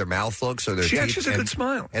the way their mouth looks or their She teeth. actually has a good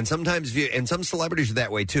smile. And sometimes, and some celebrities are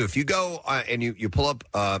that way too. If you go and you pull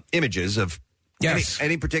up images of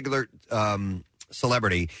any particular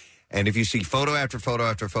celebrity, and if you see photo after photo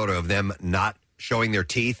after photo of them not showing their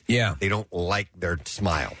teeth, they don't like their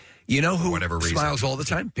smile. You know who for whatever reason. smiles all the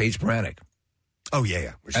time? Paige Beranek. Oh,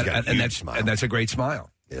 yeah. She's got a huge smile. And that's a great smile.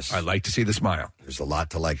 Yes. I like to see the smile. There's a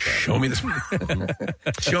lot to like there. Show me the smile.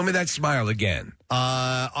 Show me that smile again.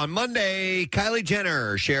 On Monday, Kylie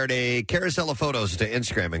Jenner shared a carousel of photos to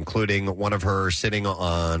Instagram, including one of her sitting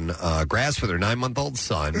on grass with her 9-month-old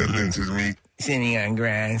son. This is me. Sitting on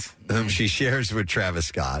grass. Whom she shares with Travis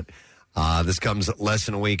Scott. This comes less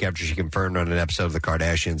than a week after she confirmed on an episode of The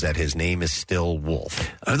Kardashians that his name is still Wolf.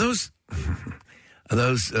 Are those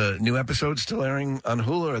new episodes still airing on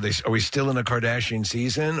Hulu? Are we still in a Kardashian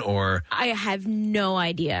season? Or I have no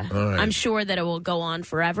idea. All right. I'm sure that it will go on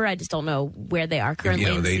forever. I just don't know where they are currently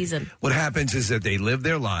in the season. What happens is that they live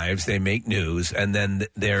their lives, they make news, and then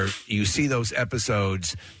you see those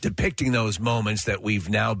episodes depicting those moments that we've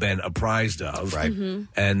now been apprised of. Right. Mm-hmm.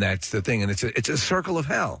 And that's the thing. And it's a circle of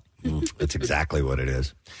hell. That's exactly what it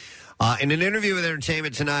is. In an interview with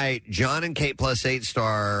Entertainment Tonight, John and Kate Plus 8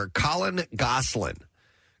 star Colin Gosselin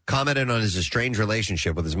commented on his estranged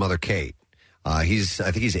relationship with his mother, Kate. I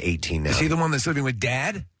think he's 18 now. Is he the one that's living with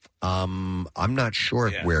Dad? I'm not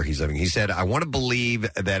sure where he's living. He said, I want to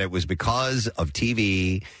believe that it was because of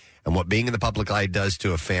TV and what being in the public eye does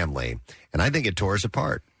to a family. And I think it tore us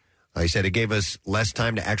apart. He said it gave us less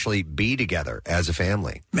time to actually be together as a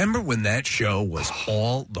family. Remember when that show was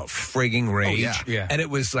all the frigging rage? Oh, yeah. And it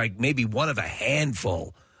was like maybe one of a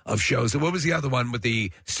handful of shows. What was the other one with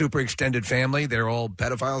the super extended family? They're all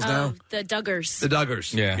pedophiles now? The Duggars. The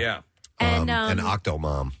Duggars. Yeah. And, an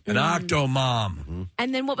Octomom. An Octomom. Mm-hmm.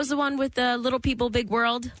 And then what was the one with the Little People, Big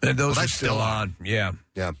World? And those are still on. Yeah.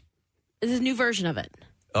 Yeah. There's a new version of it.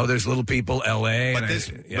 Oh, there's Little People, L.A. But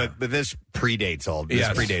this predates all. This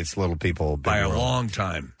predates Little People Big by a World. long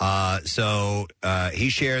time. So he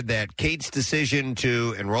shared that Kate's decision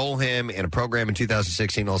to enroll him in a program in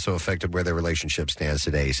 2016 also affected where their relationship stands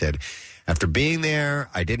today. He said, after being there,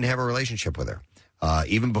 I didn't have a relationship with her.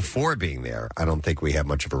 Even before being there, I don't think we had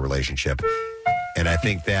much of a relationship. And I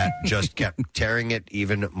think that just kept tearing it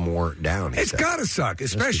even more down. It's got to suck,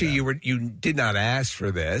 especially you did not ask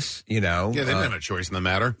for this, you know. Yeah, they didn't have a choice in the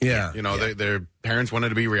matter. Yeah. You know, their parents wanted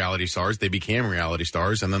to be reality stars. They became reality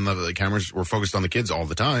stars, and then the cameras were focused on the kids all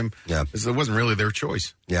the time. Yeah. It wasn't really their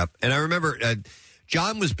choice. Yep. And I remember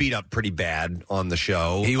John was beat up pretty bad on the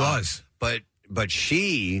show. He was. But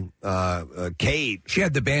she, Kate... She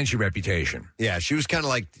had the Banshee reputation. Yeah, she was kind of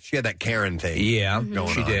like, she had that Karen thing. Yeah,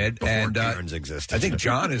 going she on did. Before And Karen's existed. I think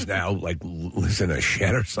John is now, lives in a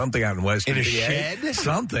shed or something out in Western In a PA. shed?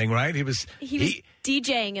 Something, right? He was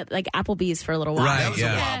DJing at Applebee's for a little while. Right, That was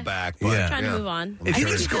a while back. But, Trying to move on. If you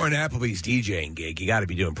can score an Applebee's DJing gig, you got to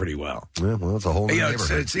be doing pretty well. Yeah, well, it's a whole new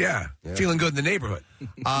neighborhood. It's feeling good in the neighborhood.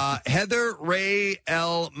 Heather Ray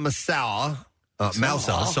L. Moussa,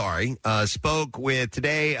 spoke with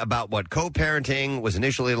Today about what co-parenting was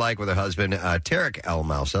initially like with her husband, Tarek L.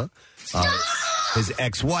 Moussa, his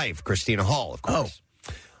ex-wife, Christina Hall, of course.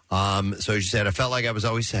 So she said, I felt like I was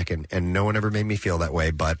always second, and no one ever made me feel that way,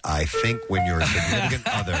 but I think when you're a significant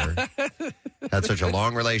other, had such a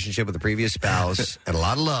long relationship with the previous spouse, and a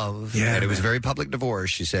lot of love, and it was a very public divorce,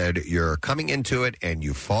 she said, you're coming into it, and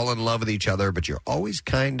you fall in love with each other, but you're always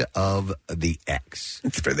kind of the ex.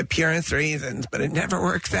 It's for the purest reasons, but it never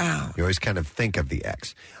works out. You always kind of think of the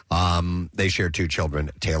ex. They share 2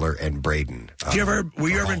 children, Taylor and Braden. Were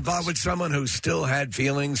you ever involved with someone who still had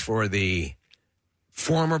feelings for the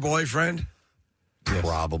former boyfriend?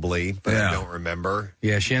 Probably, but I don't remember.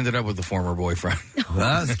 Yeah, she ended up with the former boyfriend. It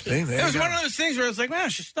was one of those things where I was like, wow,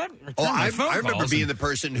 she's not returning I my phone remember calls. being the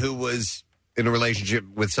person who was in a relationship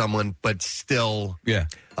with someone, but still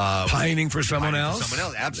pining for someone else.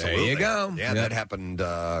 Absolutely. There you go. Yeah, that happened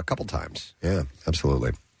a couple times. Yeah,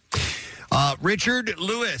 absolutely. Richard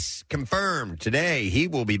Lewis confirmed today he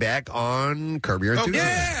will be back on Curb Your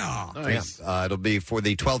Enthusiasm. Nice. Yeah. It'll be for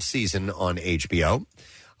the 12th season on HBO.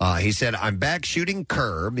 He said, I'm back shooting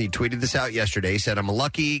Curb. He tweeted this out yesterday. He said, I'm a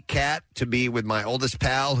lucky cat to be with my oldest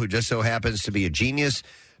pal who just so happens to be a genius.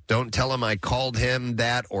 Don't tell him I called him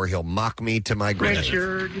that or he'll mock me to my grave.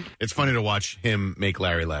 Richard. It's funny to watch him make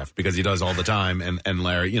Larry laugh because he does all the time. And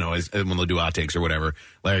Larry, when they'll do outtakes or whatever,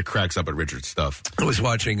 Larry cracks up at Richard's stuff. I was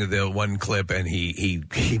watching the one clip and he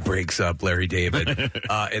breaks up Larry David.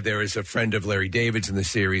 There is a friend of Larry David's in the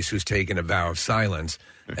series who's taken a vow of silence.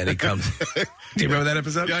 And he comes. Do you remember that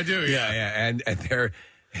episode? Yeah, I do. Yeah. And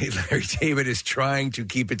Larry David is trying to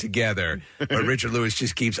keep it together, but Richard Lewis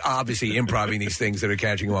just keeps obviously improvising these things that are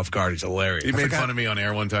catching him off guard. It's hilarious. He made fun of me on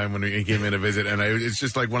air one time when he came in to visit, and it's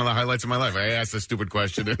just like one of the highlights of my life. I asked a stupid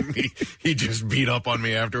question, and he just beat up on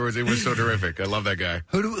me afterwards. It was so terrific. I love that guy.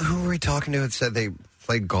 Who were we talking to that said they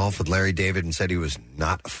played golf with Larry David and said he was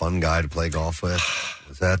not a fun guy to play golf with?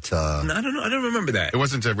 Was that... I don't know. I don't remember that. It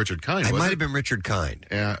wasn't Richard Kind, It was might it? have been Richard Kind.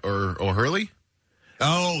 Yeah, or Hurley?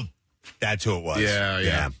 Oh, that's who it was.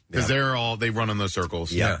 Yeah. Because they run in those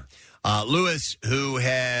circles. Yeah. Lewis, who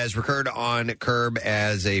has recurred on Curb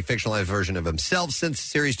as a fictionalized version of himself since the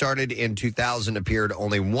series started in 2000, appeared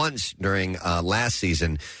only once during last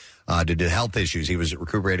season due to health issues. He was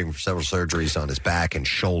recuperating from several surgeries on his back and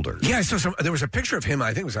shoulders. Yeah, so there was a picture of him,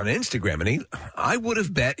 I think it was on Instagram, and I would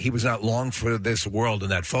have bet he was not long for this world in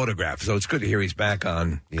that photograph. So it's good to hear he's back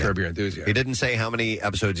on Curb Your Enthusiasm. He didn't say how many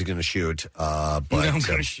episodes he's going to shoot, but I'm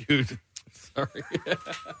going to shoot. Sorry.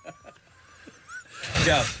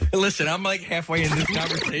 Yeah, listen, I'm like halfway in this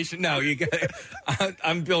conversation. No,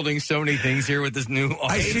 I'm building so many things here with this new.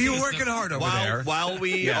 I see you working hard over there. While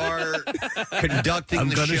we are conducting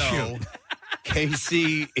the show,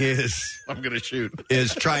 Casey is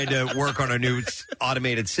trying to work on a new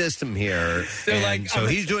automated system here. So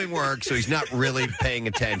he's doing work, so he's not really paying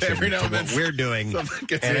attention to what we're doing.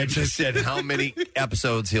 And it just said how many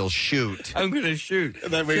episodes he'll shoot. I'm going to shoot.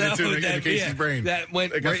 And that made it into Casey's brain. That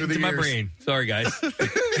went right into my brain. Sorry, guys.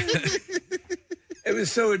 It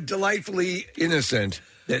was so delightfully innocent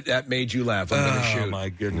that made you laugh. I'm going to shoot. Oh, my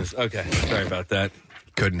goodness. Okay, sorry about that.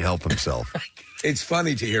 Couldn't help himself. It's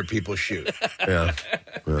funny to hear people shoot. Yeah.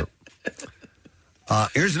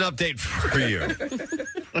 Here's an update for you.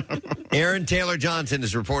 Aaron Taylor Johnson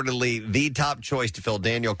is reportedly the top choice to fill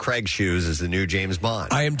Daniel Craig's shoes as the new James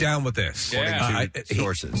Bond. I am down with this. According to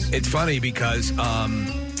sources. It's funny because,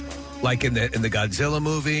 like in the Godzilla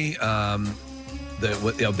movie,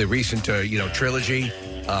 the recent trilogy.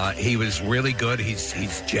 He was really good.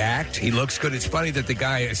 He's jacked. He looks good. It's funny that the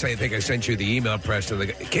guy, I think I sent you the email, Preston, the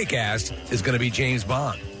Kick-Ass is going to be James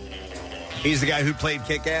Bond. He's the guy who played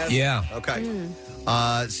Kick-Ass? Yeah. Okay.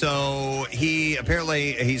 So he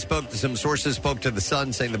spoke to some sources, spoke to The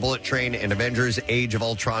Sun, saying the Bullet Train and Avengers Age of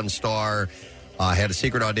Ultron star had a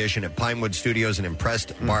secret audition at Pinewood Studios and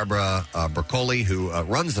impressed Barbara Broccoli, who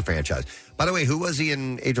runs the franchise. By the way, who was he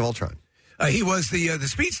in Age of Ultron? He was the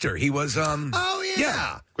speedster. He was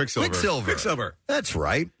Quicksilver. That's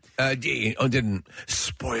right. Didn't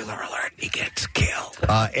spoiler alert? He gets killed.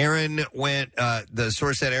 Aaron went. The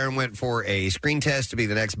source said Aaron went for a screen test to be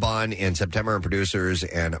the next Bond in September, and producers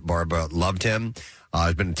and Barbara loved him.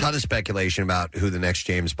 There's been a ton of speculation about who the next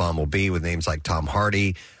James Bond will be, with names like Tom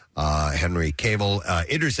Hardy, Henry Cavill,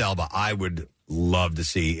 Idris Elba. I would love to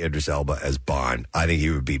see Idris Elba as Bond. I think he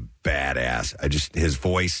would be badass. His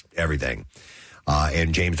voice, everything.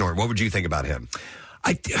 And James Norton. What would you think about him?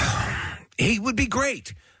 He would be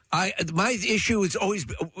great. My issue is always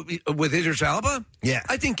with Idris Elba. Yeah,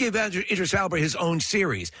 I think give Idris Elba his own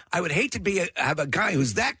series. I would hate to have a guy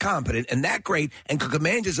who's that competent and that great and could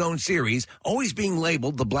command his own series, always being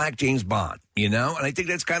labeled the Black James Bond. And I think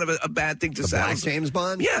that's kind of a bad thing to say. Black James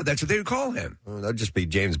Bond? Yeah, that's what they would call him. Well, that'd just be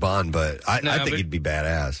James Bond, but I think he'd be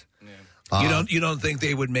badass. You don't think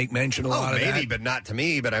they would make mention a lot of that? Maybe, but not to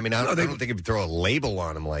me. But I mean, I don't think you'd throw a label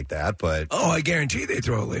on him like that. But I guarantee they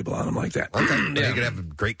throw a label on him like that. Okay, he could have a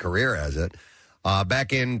great career as it.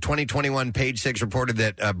 Back in 2021, Page Six reported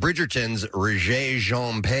that Bridgerton's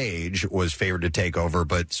Regé-Jean Page was favored to take over,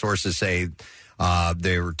 but sources say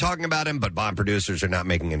they were talking about him, but Bond producers are not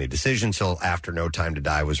making any decisions till after No Time to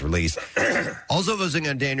Die was released. Also focusing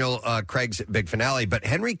on Daniel Craig's big finale, but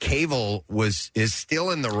Henry Cavill is still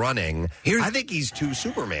in the running. I think he's too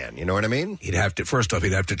Superman. You know what I mean? He'd have to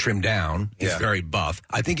trim down. He's very buff.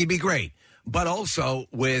 I think he'd be great. But also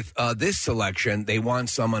with this selection, they want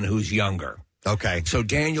someone who's younger. Okay. So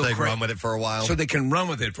Daniel Craig can run with it for a while? So they can run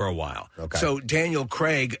with it for a while. Okay. So Daniel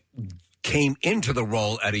Craig came into the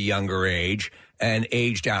role at a younger age, and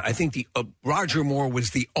aged out. I think Roger Moore was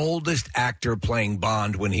the oldest actor playing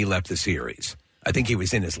Bond when he left the series. I think he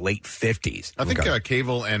was in his late 50s. I think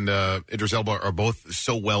Cavill and Idris Elba are both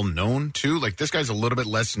so well known too. Like this guy's a little bit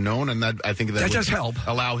less known, and I think that does help.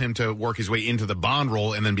 Allow him to work his way into the Bond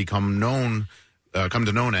role and then become known. Come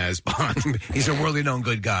to known as Bond. He's a worldly known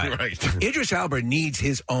good guy. Right. Idris Elba needs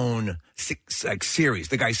his own series.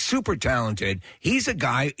 The guy's super talented. He's a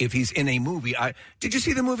guy, if he's in a movie. Did you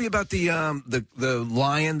see the movie about the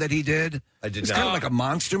lion that he did? I did It's not. kind of like a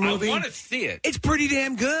monster movie. I want to see it. It's pretty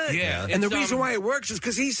damn good. Yeah. And the reason why it works is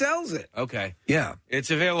because he sells it. Okay. Yeah.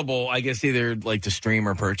 It's available, I guess, either like to stream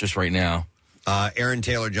or purchase right now. Aaron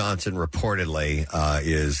Taylor Johnson reportedly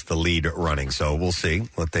is the lead running, so we'll see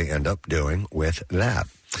what they end up doing with that.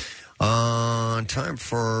 Time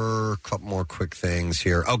for a couple more quick things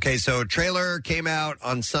here. Okay, so trailer came out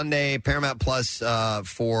on Sunday, Paramount Plus,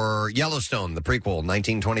 for Yellowstone, the prequel,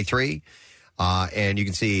 1923. And you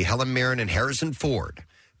can see Helen Mirren and Harrison Ford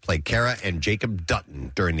played Kara and Jacob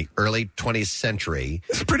Dutton during the early 20th century.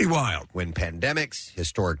 It's pretty wild. When pandemics,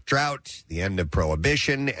 historic drought, the end of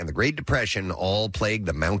Prohibition, and the Great Depression all plagued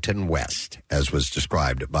the Mountain West, as was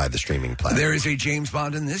described by the streaming platform. There is a James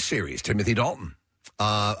Bond in this series, Timothy Dalton.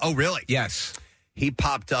 Oh, really? Yes. He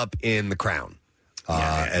popped up in The Crown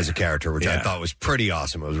as a character, which I thought was pretty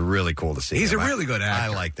awesome. It was really cool to see. He's him. a really good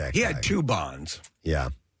actor. I like that He guy. had 2 Bonds. Yeah.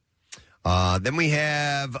 Then we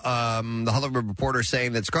have the Hollywood Reporter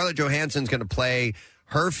saying that Scarlett Johansson's going to play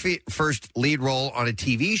her first lead role on a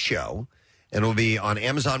TV show, and it will be on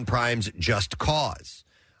Amazon Prime's Just Cause.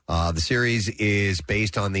 The series is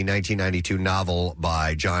based on the 1992 novel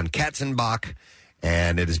by John Katzenbach,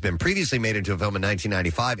 and it has been previously made into a film in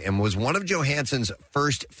 1995 and was one of Johansson's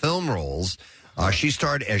first film roles. She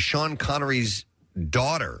starred as Sean Connery's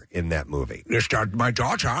daughter in that movie. This started my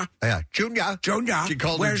daughter. Yeah, Junior. She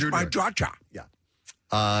called Where's her Junior. my daughter? Yeah.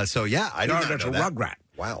 I did not that's know a that. rugrat.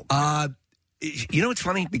 Wow. You know, it's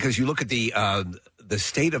funny because you look at the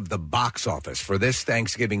state of the box office for this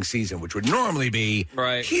Thanksgiving season, which would normally be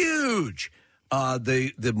huge.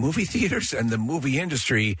 The movie theaters and the movie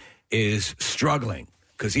industry is struggling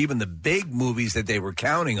because even the big movies that they were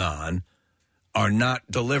counting on are not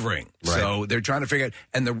delivering. Right. So they're trying to figure out.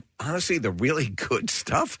 And honestly, the really good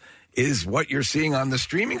stuff is what you're seeing on the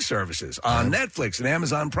streaming services, on Netflix and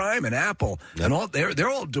Amazon Prime and Apple. And all they're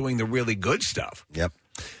all doing the really good stuff. Yep.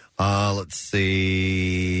 Let's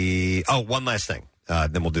see. Oh, one last thing.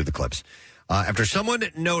 Then we'll do the clips. After someone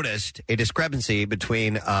noticed a discrepancy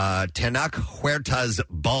between Tenoch Huerta's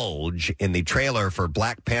bulge in the trailer for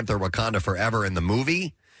Black Panther Wakanda Forever in the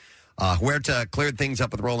movie, Huerta cleared things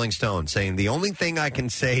up with Rolling Stone, saying, "The only thing I can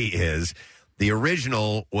say is the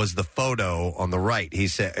original was the photo on the right." He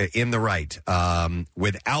said, in the right,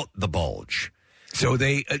 without the bulge. So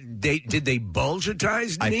did they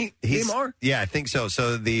bulgetize Neymar? Yeah, I think so.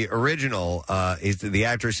 So the original, the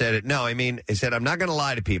actor said it. No, I mean, he said, "I'm not going to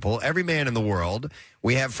lie to people. Every man in the world,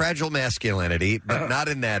 we have fragile masculinity, but not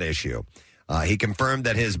in that issue." He confirmed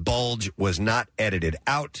that his bulge was not edited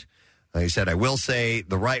out. He said, "I will say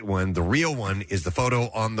the right one, the real one, is the photo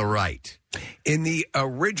on the right." In the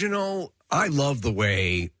original, I love the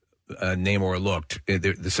way Namor looked. The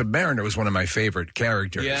Submariner was one of my favorite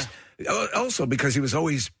characters. Yeah. Also because he was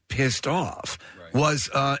always pissed off.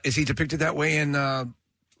 Right. Is he depicted that way in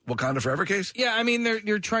Wakanda Forever case? Yeah, I mean,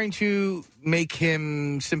 they're trying to make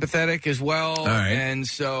him sympathetic as well. All right. And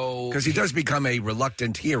so... Because he does become a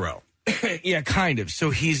reluctant hero. Yeah, kind of. So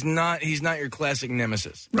he's not your classic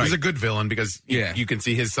nemesis. Right. He's a good villain because you can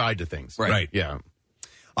see his side to things. Right. Yeah.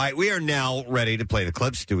 All right, we are now ready to play the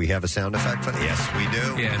clips. Do we have a sound effect for that? Yes, we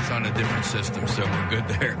do. Yeah, it's on a different system, so we're good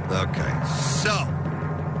there. Okay, so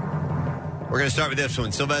we're going to start with this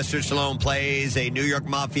one. Sylvester Stallone plays a New York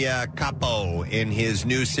Mafia capo in his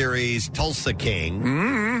new series, Tulsa King.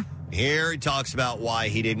 Mm-hmm. Here he talks about why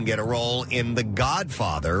he didn't get a role in The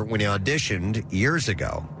Godfather when he auditioned years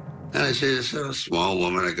ago. And I say, this little small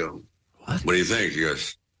woman, I go, what do you think? He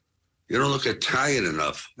goes, you don't look Italian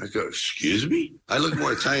enough. I go, excuse me? I look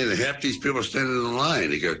more Italian than half these people standing in the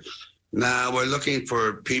line. He goes, nah, we're looking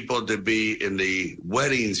for people to be in the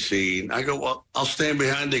wedding scene. I go, well, I'll stand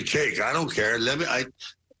behind the cake. I don't care. And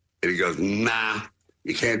he goes, nah,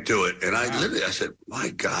 you can't do it. And I literally, I said, my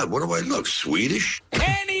God, what do I look, Swedish?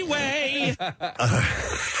 Anyway.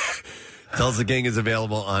 Tulsa King is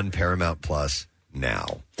available on Paramount Plus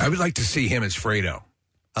now. I would like to see him as Fredo.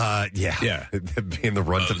 Yeah. Being the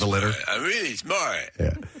runt of the litter. I'm really smart.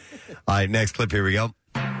 Yeah. All right, next clip. Here we go.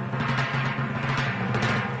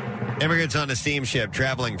 Immigrants on a steamship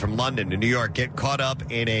traveling from London to New York get caught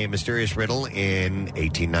up in a mysterious riddle in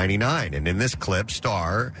 1899. And in this clip,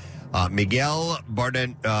 star Miguel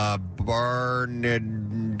Bernardo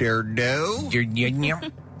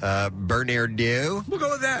We'll go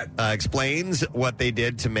with that. Explains what they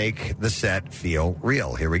did to make the set feel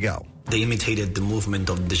real. Here we go. They imitated the movement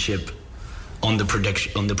of the ship on the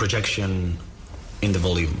projection in the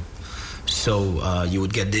volume. So you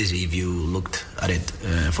would get dizzy if you looked at it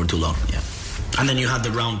for too long. Yeah. And then you had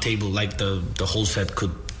the round table, like the whole set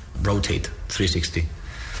could rotate 360.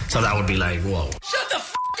 So that would be like, whoa. Shut the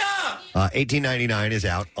f*** up! $18.99 is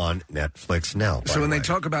out on Netflix now. So when they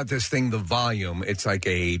talk about this thing, the volume, it's like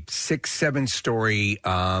a 6-7 story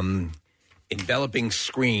enveloping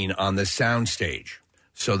screen on the soundstage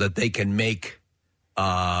so that they can make.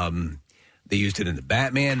 They used it in the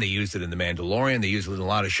Batman. They used it in the Mandalorian. They use it in a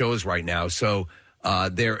lot of shows right now. So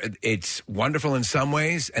it's wonderful in some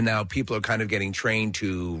ways, and now people are kind of getting trained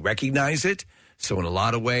to recognize it. So in a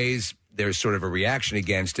lot of ways, there's sort of a reaction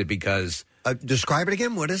against it because... describe it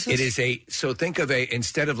again. What is this? It is so think of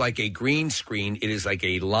instead of like a green screen, it is like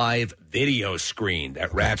a live video screen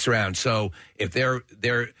that wraps around. So if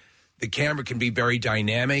the camera can be very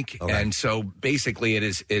dynamic, and so basically it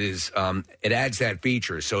adds that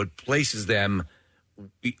feature. So it places them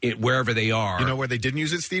wherever they are. You know where they didn't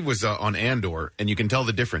use it, Steve, was on Andor, and you can tell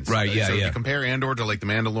the difference. Right, yeah, so yeah. if you compare Andor to like the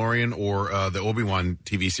Mandalorian or the Obi-Wan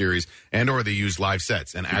TV series, Andor, they use live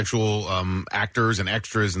sets and actual actors and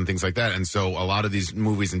extras and things like that. And so a lot of these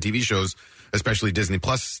movies and TV shows, especially Disney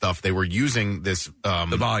Plus stuff, they were using this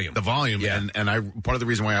the volume. Yeah. And I part of the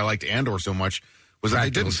reason why I liked Andor so much was that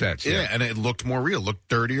they didn't sets, yeah, and it looked more real, looked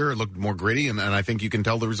dirtier, it looked more gritty, and I think you can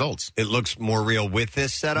tell the results. It looks more real with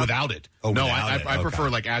this setup? Without it. Oh, no, without it. I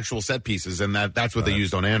prefer like actual set pieces, and that's what they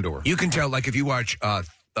used on Andor. You can tell, like if you watch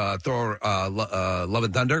Thor: Love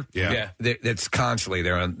and Thunder, that's constantly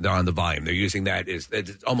they're on the volume. They're using that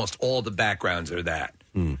it's almost all the backgrounds are that.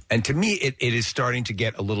 And to me, it is starting to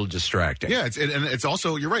get a little distracting. Yeah, and it's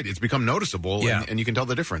also, you're right, it's become noticeable, and you can tell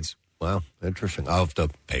the difference. Wow, interesting. I'll have to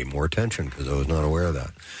pay more attention because I was not aware of that.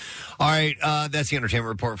 All right, that's the entertainment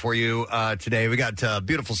report for you today. We got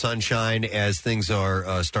beautiful sunshine as things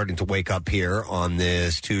are starting to wake up here on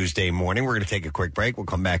this Tuesday morning. We're going to take a quick break. We'll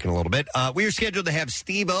come back in a little bit. We are scheduled to have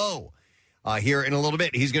Steve-O here in a little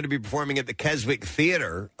bit. He's going to be performing at the Keswick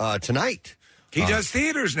Theater tonight. He does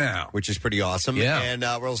theaters now. Which is pretty awesome. Yeah. And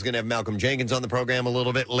we're also going to have Malcolm Jenkins on the program a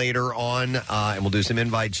little bit later on. And we'll do some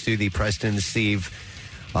invites to the Preston and Steve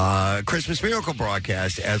Christmas Miracle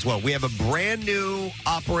broadcast as well. We have a brand new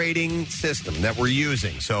operating system that we're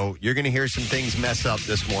using. So you're going to hear some things mess up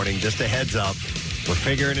this morning. Just a heads up. We're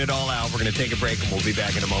figuring it all out. We're going to take a break and we'll be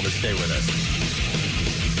back in a moment. Stay with us.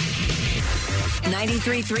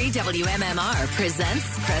 93.3 WMMR presents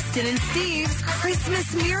Preston and Steve's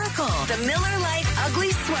Christmas Miracle, the Miller Lite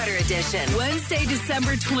Ugly Sweater Edition. Wednesday,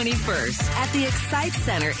 December 21st at the Excite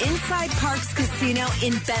Center inside Parks Casino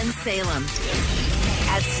in Bensalem.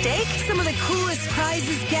 At stake, some of the coolest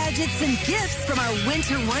prizes, gadgets, and gifts from our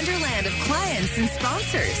winter wonderland of clients and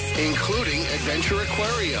sponsors. Including Adventure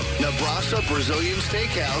Aquarium, Nebraska Brazilian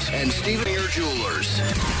Steakhouse, and Stephen Ear Jewelers.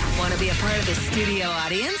 Want to be a part of the studio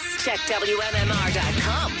audience? Check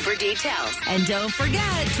WMMR.com for details. And don't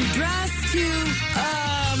forget to dress to,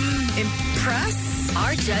 impress.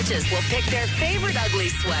 Our judges will pick their favorite ugly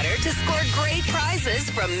sweater to score great prizes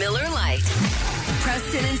from Miller Lite.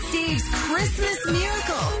 Preston and Steve's Christmas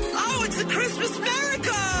Miracle. Oh, it's a Christmas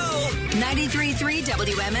miracle! 93.3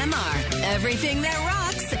 WMMR. Everything that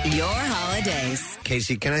rocks your holidays.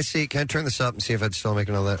 Casey, can I turn this up and see if it's still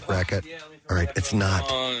making all that racket? All right, it's not.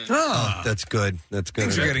 Oh, that's good. That's good.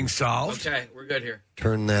 Things are getting solved. Okay, we're good here.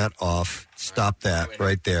 Turn that off. Stop that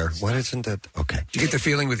right there. Why isn't that? Okay. Do you get the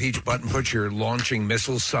feeling with each button push you're launching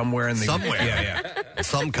missiles somewhere in the somewhere? Yeah.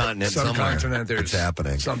 Some continent. Some somewhere. continent. There's it's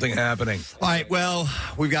happening. Something happening. All right. Well,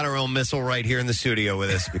 we've got our own missile right here in the studio with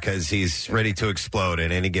us because he's ready to explode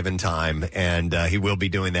at any given time, and he will be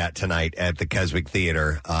doing that tonight at the Keswick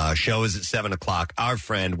Theater. Show is at 7:00. Our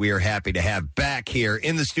friend, we are happy to have back here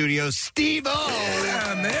in the studio, Steve-O.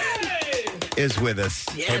 Yeah, man. Is with us.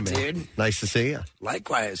 Yeah, hey, dude. Nice to see you.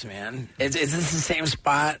 Likewise, man. Is this the same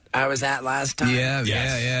spot I was at last time? Yeah,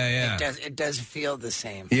 yeah. It does feel the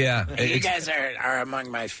same. Yeah. You guys are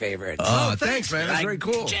among my favorites. Oh, thanks, man. That's very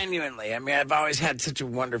cool. Genuinely. I mean, I've always had such a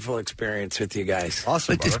wonderful experience with you guys.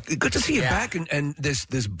 Awesome. It's good to see you back. And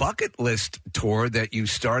this bucket list tour that you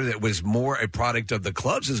started that was more a product of the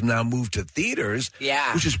clubs has now moved to theaters.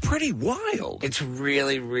 Yeah. Which is pretty wild. It's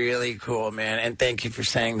really, really cool, man. And thank you for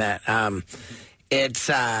saying that. It's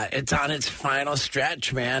on its final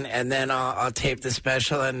stretch, man, and then I'll tape the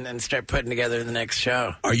special and start putting together the next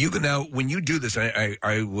show. Are you now when you do this? I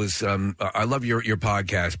love your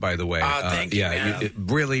podcast, by the way. Oh, thank you, man.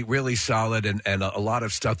 Really, really solid, and a lot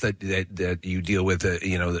of stuff that you deal with,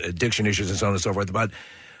 addiction issues and so on and so forth. But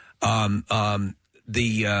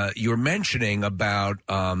you're mentioning about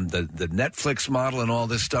the Netflix model and all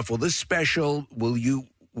this stuff. Well, this special, will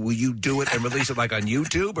you do it and release it like on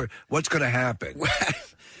YouTube, or what's going to happen?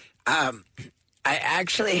 I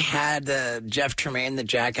actually had Jeff Tremaine, the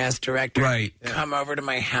Jackass director, come over to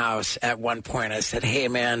my house at one point. I said, "Hey,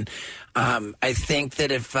 man, I think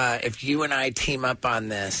that if you and I team up on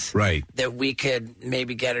this, that we could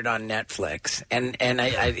maybe get it on Netflix." And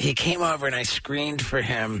he came over and I screened for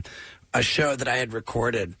him a show that I had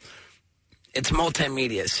recorded. It's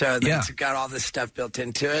multimedia, so it's got all this stuff built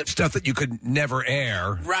into it. Stuff that you could never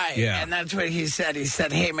air. Right, and that's what he said. He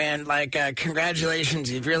said, "Hey, man,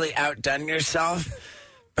 congratulations, you've really outdone yourself,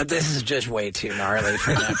 but this is just way too gnarly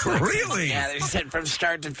for Netflix." Really? Yeah, they said from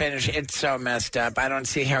start to finish, it's so messed up. I don't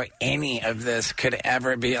see how any of this could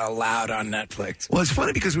ever be allowed on Netflix. Well, it's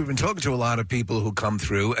funny because we've been talking to a lot of people who come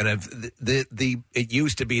through, and it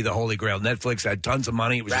used to be the Holy Grail. Netflix had tons of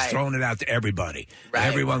money; it was just throwing it out to everybody. Right.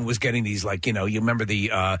 Everyone was getting these, you remember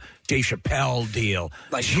the Dave Chappelle deal,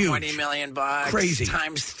 like huge. $20 million, crazy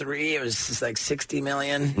times 3. It was just like $60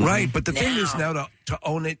 million. Right, but the thing is now to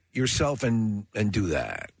own it yourself and do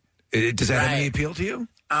that. Does that have any appeal to you?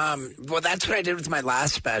 Well, that's what I did with my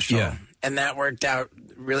last special, and that worked out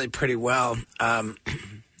really pretty well.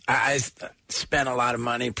 I spent a lot of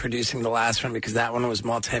money producing the last one because that one was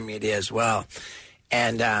multimedia as well,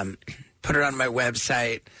 and put it on my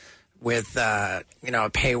website with a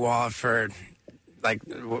paywall for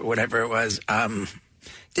whatever it was.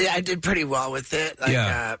 I did pretty well with it.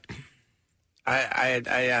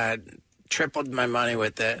 I tripled my money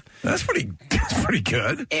with it. That's pretty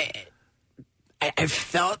good. I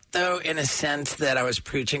felt, though, in a sense that I was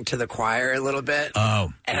preaching to the choir a little bit.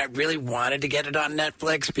 Oh. And I really wanted to get it on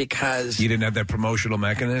Netflix because... You didn't have that promotional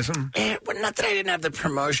mechanism? Well, not that I didn't have the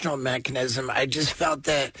promotional mechanism. I just felt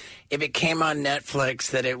that if it came on Netflix,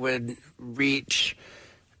 that it would reach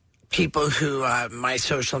people who my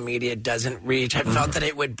social media doesn't reach. I felt that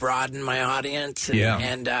it would broaden my audience.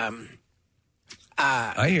 And,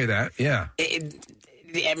 I hear that, yeah.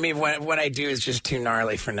 I mean, what I do is just too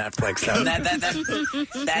gnarly for Netflix, so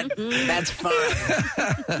that's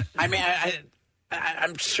fine. I mean,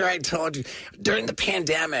 I'm sure I told you during the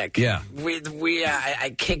pandemic. Yeah,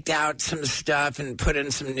 I kicked out some stuff and put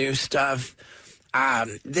in some new stuff.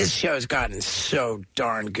 This show has gotten so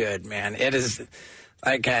darn good, man. It is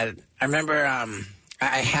like I remember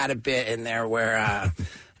I had a bit in there where.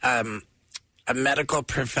 A medical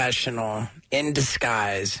professional in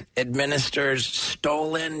disguise administers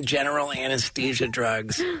stolen general anesthesia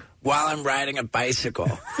drugs while I'm riding a bicycle.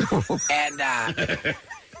 And, it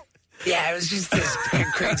was just this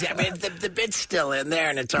crazy. I mean, the bit's still in there,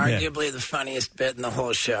 and it's arguably the funniest bit in the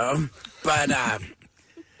whole show. But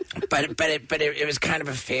it was kind of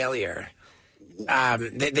a failure.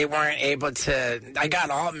 They weren't able to. I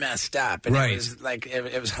got all messed up, and it was like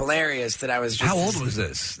it was hilarious that I was. Just, how old was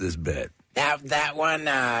this bit? That one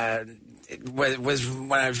was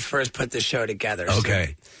when I first put the show together.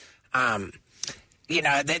 Okay. So,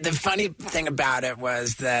 the funny thing about it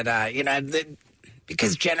was that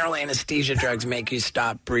because general anesthesia drugs make you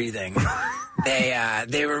stop breathing,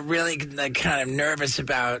 they were really kind of nervous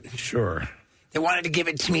about. Sure. They wanted to give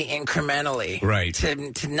it to me incrementally. Right.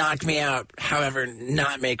 To knock me out, however,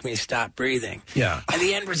 not make me stop breathing. Yeah. And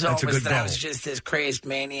the end result was that I was just this crazed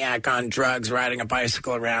maniac on drugs riding a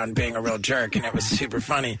bicycle around being a real jerk, and it was super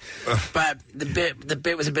funny. But the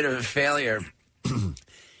bit was a bit of a failure.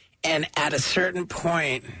 And at a certain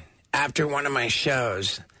point, after one of my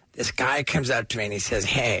shows, this guy comes up to me and he says,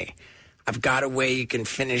 "Hey, I've got a way you can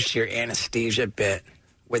finish your anesthesia bit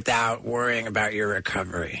without worrying about your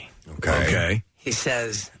recovery." Okay. He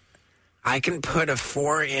says, "I can put a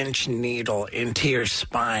 4-inch needle into your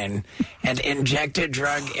spine and inject a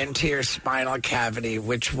drug into your spinal cavity,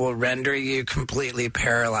 which will render you completely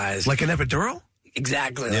paralyzed." Like an epidural?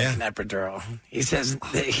 Exactly like an epidural. He says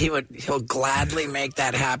that he'll gladly make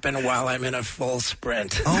that happen while I'm in a full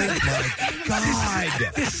sprint. Oh, my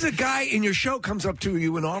God. This is a guy in your show comes up to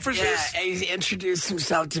you and offers this? Yeah, he introduced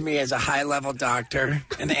himself to me as a high-level doctor,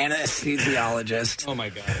 an anesthesiologist. Oh, my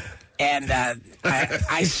God. And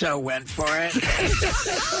I so went for it.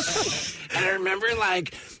 And I remember,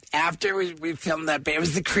 after we filmed that, it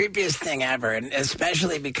was the creepiest thing ever, and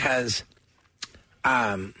especially because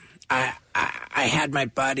I had my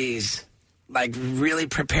buddies like really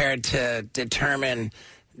prepared to determine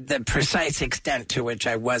the precise extent to which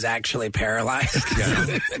I was actually paralyzed.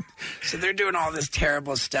 Yeah. So they're doing all this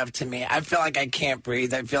terrible stuff to me. I feel like I can't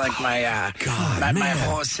breathe. I feel like my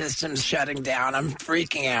whole system's shutting down. I'm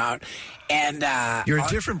freaking out. And you're a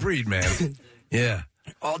different breed, man. Yeah.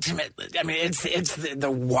 Ultimately, I mean, it's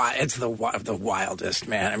the wildest,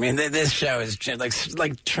 man. I mean, this show is just,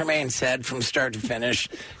 like Tremaine said, from start to finish.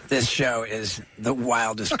 This show is the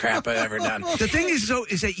wildest crap I've ever done. The thing is, though,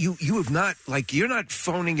 is that you have not, like, you're not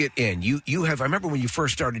phoning it in. You have. I remember when you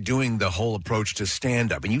first started doing the whole approach to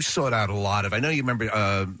stand up, and you sought out a lot of. I know you remember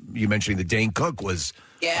you mentioning that Dane Cook was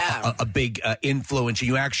a big influence.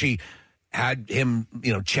 You actually had him,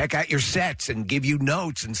 check out your sets and give you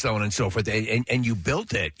notes and so on and so forth, and you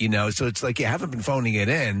built it, so it's like you haven't been phoning it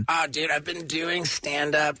in. Oh, dude, I've been doing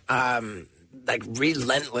stand-up, like,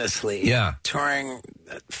 relentlessly. Yeah. Touring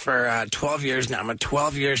for 12 years now. I'm a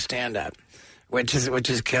 12-year stand-up, which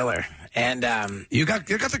is killer. And you got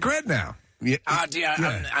the cred now. Yeah. Oh, dude,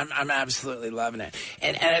 I'm absolutely loving it.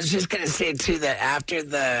 And I was just going to say, too, that after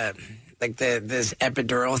this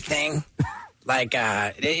epidural thing... Like,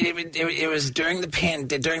 it was during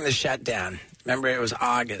the shutdown. Remember, it was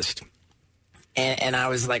August. And I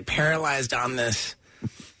was, like, paralyzed on this.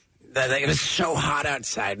 It was so hot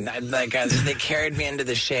outside. And they carried me into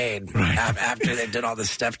the shade after they did all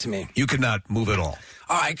this stuff to me. You could not move at all.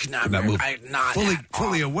 Oh, I could not move.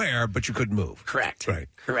 Fully aware, but you couldn't move. Correct. Right.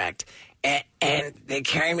 Correct. And they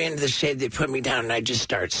carry me into the shade. They put me down, and I just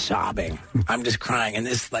start sobbing. I'm just crying. And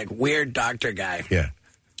this, like, weird doctor guy. Yeah.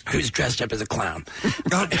 Who's dressed up as a clown.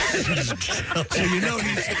 So he's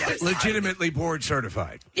legitimately board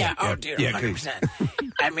certified. Yeah, dude, 100%.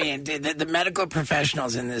 I mean, the medical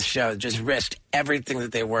professionals in this show just risked everything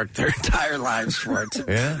that they worked their entire lives for. Dude,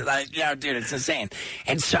 it's insane.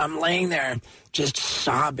 And so I'm laying there just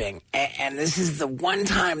sobbing. And this is the one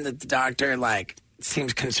time that the doctor, like,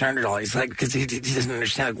 seems concerned at all. He's like, because he doesn't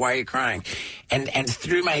understand, like, why are you crying? And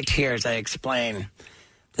through my tears, I explain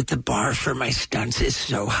that the bar for my stunts is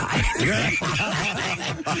so high.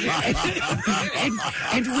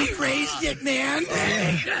 and we raised it, man.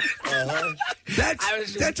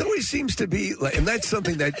 That always seems to be, like, and that's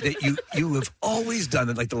something that you have always done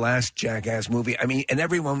in, like, the last Jackass movie. I mean, and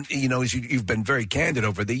everyone, as you've been very candid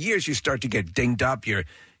over the years, you start to get dinged up. You're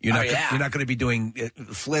not going to be doing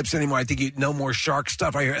flips anymore. I think no more shark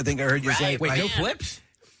stuff. I think I heard you say. Wait, no flips?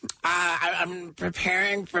 I'm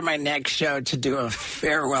preparing for my next show to do a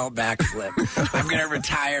farewell backflip. I'm going to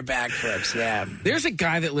retire backflips, yeah. There's a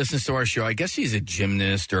guy that listens to our show. I guess he's a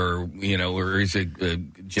gymnast or he's a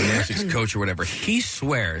gymnastics coach or whatever. He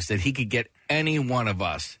swears that he could get any one of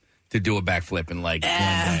us to do a backflip in, like, 1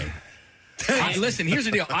 day. Listen, here's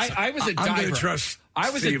the deal. I was a diver. I'm going to trust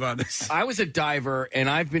Steve on this. I was a diver, and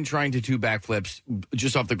I've been trying to do backflips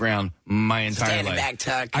just off the ground my entire Standing life. Back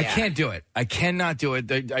tuck, I can't do it. I cannot do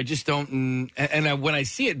it. I just don't. And when I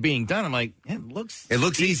see it being done, I'm like, it looks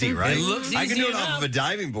easy, right? It looks easy. I can do it off of a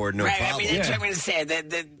diving board, no problem. I mean, that's what I'm going to say.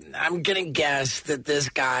 That I'm going to guess that this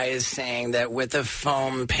guy is saying that with a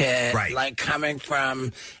foam pit, like coming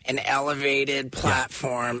from an elevated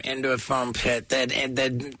platform into a foam pit, that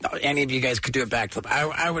any of you guys could do a backflip.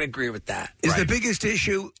 I would agree with that. Is the biggest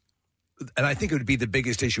issue, and I think it would be the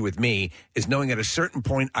biggest issue with me, is knowing at a certain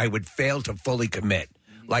point I would fail to fully commit.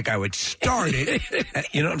 Like I would start it,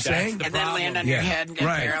 you know what I'm saying? And then land on your head and get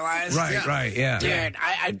paralyzed? Right, yeah. Dude,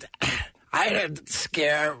 I had a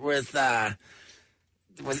scare with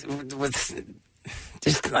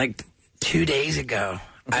just like 2 days ago.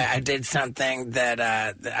 I did something that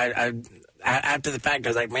I after the fact, I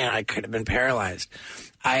was like, man, I could have been paralyzed.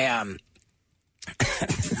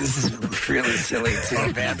 This is really silly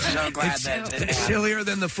too, man. I'm so glad that didn't happen. Sillier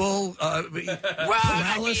than the full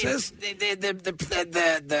paralysis? I mean,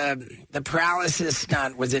 the paralysis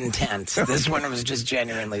stunt was intense. This one was just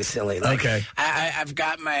genuinely silly. Like, okay. I've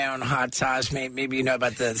got my own hot sauce. Maybe you know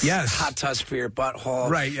about this. Yes. Hot sauce for your butthole.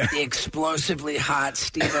 Right. Yeah. The explosively hot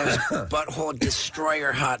Steve-O's Butthole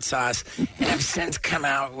Destroyer hot sauce. And I've since come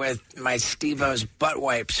out with my Steve-O's butt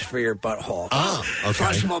wipes for your butthole. Oh, okay.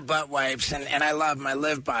 Flushable butt wipes, and I love them. I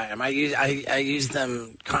live by them. I use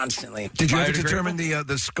them constantly. Did you ever determine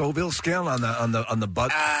the Scoville scale on the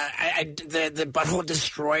butt? The Butthole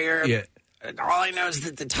Destroyer. Yeah. All I know is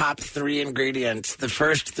that the top 3 ingredients, the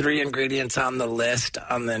first 3 ingredients on the list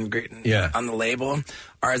on the label,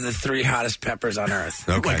 are the 3 hottest peppers on earth.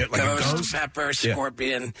 Okay, like Ghost pepper,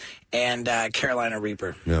 Scorpion, and Carolina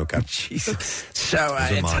Reaper. Okay, Jesus. So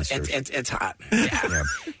it's hot. Yeah.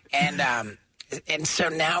 And And so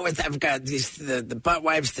now I've got the butt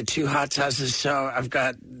wipes, the 2 hot sauces, so I've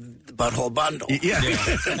got the butthole bundle. Yeah.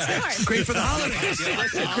 Great for the holidays.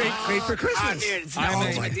 Great for Christmas. Dude, it's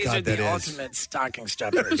these are the ultimate stocking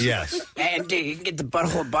stuffers. Yes. And dude, you can get the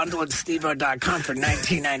butthole bundle at stevo.com for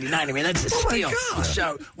 $19.99. I mean, that's a steal.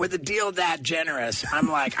 So with a deal that generous, I'm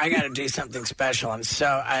like, I got to do something special. And so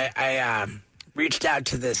I reached out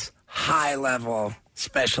to this high-level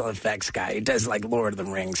special effects guy. He does like Lord of the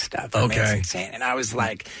Rings stuff. I mean, it's insane. And I was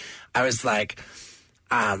like,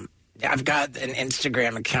 I've got an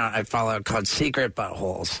Instagram account I follow called Secret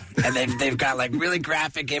Buttholes, and they've got like really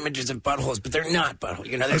graphic images of buttholes, but they're not buttholes.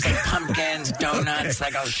 You know, there's like pumpkins, donuts,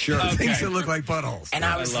 like things that look like buttholes. And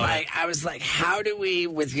I was like, how do we,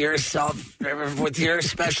 with your special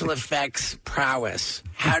effects prowess,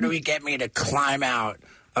 how do we get me to climb out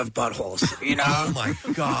of buttholes? You know? Oh my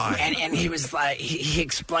God! And he was like, he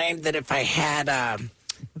explained that if I had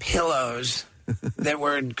pillows that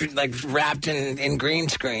were like wrapped in green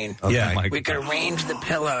screen. We could arrange the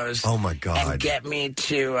pillows. Oh my God! And get me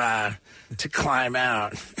to climb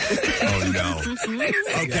out. Oh no!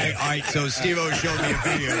 Okay, all right. So Steve-O showed me a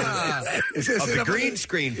video of the green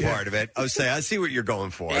screen part of it. I see what you're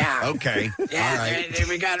going for. Yeah. Okay. Yeah. All right.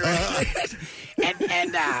 We got it right.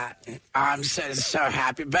 And I'm so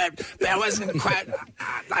happy, but I wasn't quite.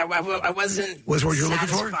 I wasn't. Was what you're looking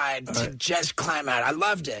for? Satisfied to just climb out. I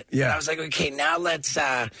loved it. Yeah. And I was like, okay, now let's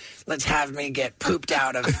have me get pooped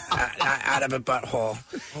out of a butthole,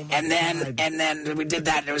 and then we did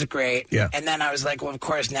that. And it was great. Yeah. And then I was like, well, of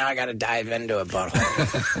course, now I got to dive into a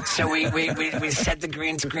butthole. So we set the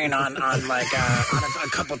green screen on like on a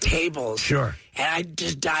couple tables. Sure. And I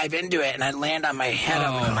just dive into it, and I land on my head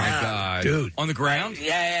on the ground. Oh, my God. Dude. On the ground?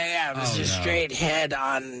 Yeah. It was just straight head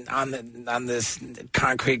on this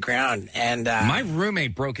concrete ground. And my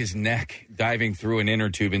roommate broke his neck diving through an inner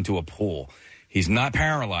tube into a pool. He's not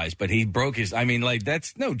paralyzed, but he broke his... I mean, like,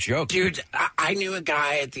 that's no joke. Dude, I knew a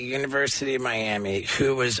guy at the University of Miami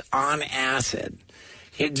who was on acid.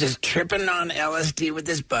 He was just tripping on LSD with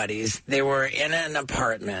his buddies. They were in an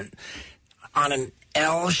apartment on an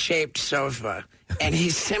L-shaped sofa, and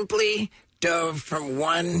he simply dove from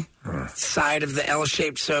one side of the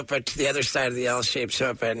L-shaped sofa to the other side of the L-shaped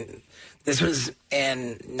sofa. And this was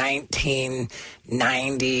in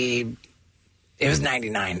 1990... It was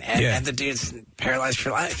 99, and the dude's paralyzed for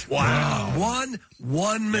life. Wow.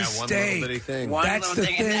 One mistake. That's the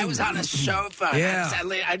thing. And that was on a sofa. Yeah.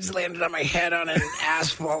 I just landed on my head on an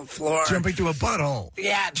asphalt floor. Jumping through a butthole.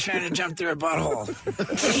 Yeah, trying to jump through a butthole.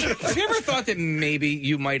 Have you ever thought that maybe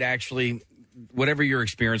you might actually, whatever you're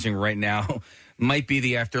experiencing right now, might be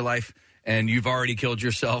the afterlife? And you've already killed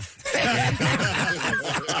yourself.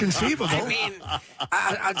 It's conceivable. I mean,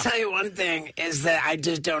 I'll tell you one thing is that I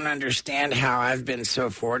just don't understand how I've been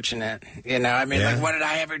so fortunate. You know, I mean, like, what did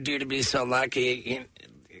I ever do to be so lucky?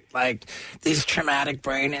 Like, these traumatic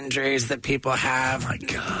brain injuries that people have. Oh, my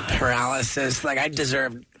God. Paralysis. Like, I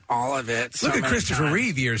deserved all of it. Look at Christopher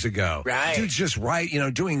Reeve years ago. Right. Dude's just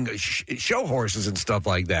doing show horses and stuff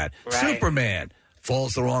like that. Right. Superman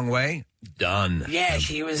falls the wrong way. Done. Yeah,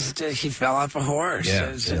 he fell off a horse. Yeah,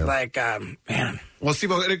 It was like, man. Well,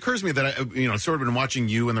 Steve, it occurs to me that I, sort of been watching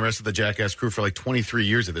you and the rest of the Jackass crew for like 23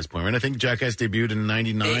 years at this point, right? I think Jackass debuted in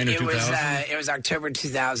 99 or 2000. It was October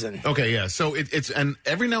 2000. Okay, yeah. So it's and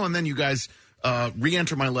every now and then you guys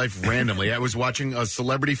re-enter my life randomly. I was watching a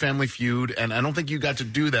Celebrity Family Feud, and I don't think you got to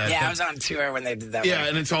do that. Yeah, I was on tour when they did that. Yeah,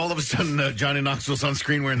 and it's all of a sudden Johnny Knoxville's on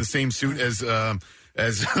screen wearing the same suit as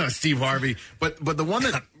Steve Harvey. But the one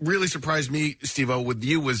that really surprised me, Steve-O, with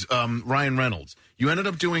you was Ryan Reynolds. You ended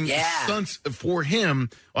up doing stunts for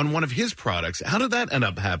him on one of his products. How did that end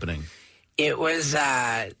up happening? It was,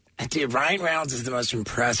 dude, Ryan Reynolds is the most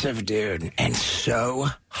impressive dude and so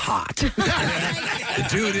hot. The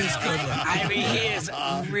dude is good. I mean, he is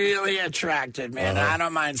really attractive, man. I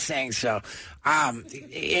don't mind saying so.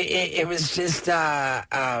 It was just...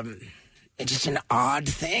 It's just an odd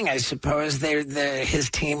thing. I suppose his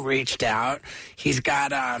team reached out. He's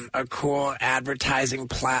got a cool advertising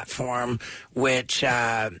platform, which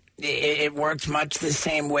it worked much the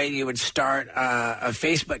same way you would start a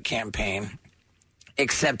Facebook campaign,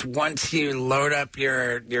 except once you load up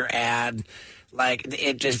your ad, like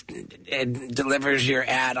it delivers your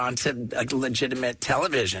ad onto like legitimate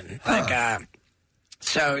television. Like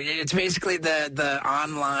So it's basically the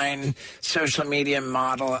online social media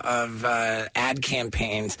model of ad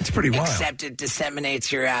campaigns. It's pretty wild. Except it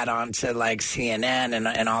disseminates your ad onto like CNN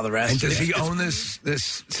and all the rest And of it. does he own this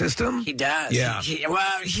system? He does. Yeah.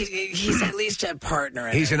 He's at least a partner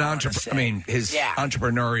in He's it, an I wanna entrepreneur. say. I mean, his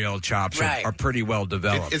entrepreneurial chops Right. are pretty well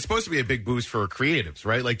developed. It's supposed to be a big boost for creatives,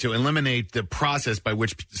 right? Like to eliminate the process by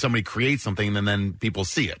which somebody creates something and then people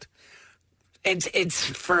see it. It's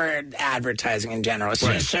for advertising in general. So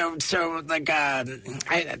Right. so like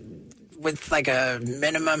with like a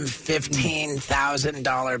minimum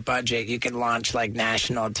 $15,000 budget, you can launch like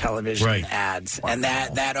national television ads, and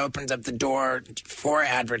that opens up the door for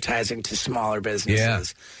advertising to smaller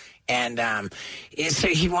businesses. And so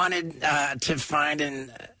he wanted to find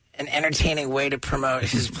an entertaining way to promote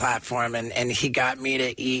his platform, and he got me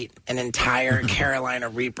to eat an entire Carolina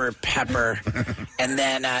Reaper pepper and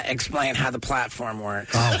then explain how the platform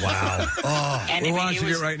works. Oh, wow. Oh, And we're I mean, watching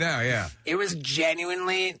it right now, yeah. It was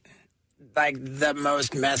genuinely like the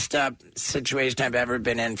most messed up situation I've ever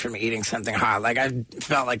been in from eating something hot. Like I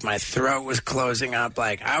felt like my throat was closing up.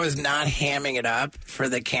 Like I was not hamming it up for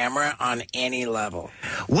the camera on any level.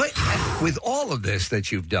 What with all of this that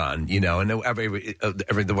you've done, you know, and the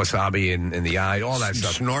wasabi in the eye, all that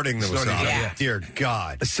stuff, Snorting the wasabi. yeah. Dear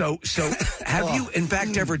God. So have you, in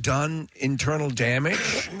fact, ever done internal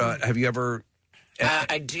damage? Have you ever?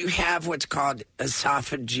 I do have what's called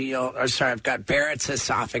esophageal, or sorry, I've got Barrett's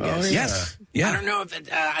esophagus. Oh, yeah. Yes. Yeah. I don't know if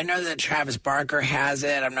I know that Travis Barker has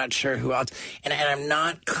it. I'm not sure who else. And I'm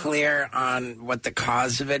not clear on what the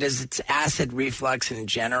cause of it is. It's acid reflux in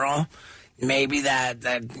general. Maybe that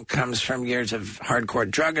comes from years of hardcore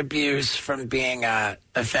drug abuse, from being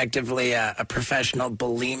effectively a professional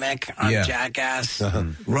bulimic on Jackass.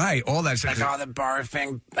 Right, all that stuff. Like all the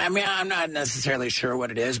barfing. I mean, I'm not necessarily sure what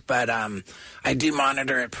it is, but I do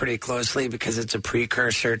monitor it pretty closely because it's a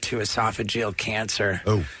precursor to esophageal cancer.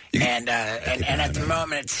 Oh. And at the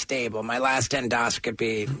moment, it's stable. My last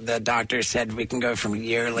endoscopy, the doctor said we can go from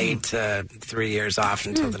yearly to 3 years off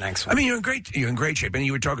until the next one. I mean, you're in great shape. And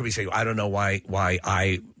you were talking to me saying, I don't know why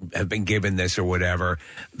I have been given this or whatever.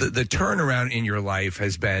 The turnaround in your life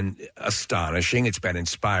has been astonishing. It's been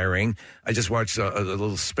inspiring. I just watched a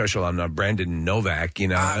little special on Brandon Novak, you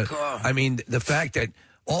know. Cool. I mean, the fact that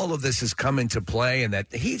all of this has come into play and that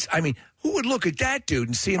who would look at that dude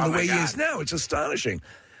and see him the way he is now? It's astonishing.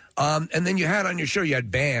 And then you had on your show, you had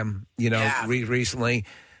Bam, you know, recently.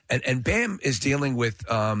 And Bam is dealing with,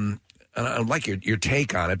 and I like your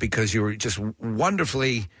take on it because you were just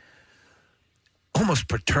wonderfully almost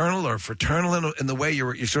paternal or fraternal in the way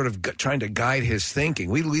you're sort of trying to guide his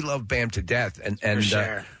thinking. We love Bam to death. And For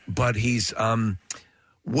sure. But he's,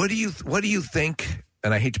 what do you think?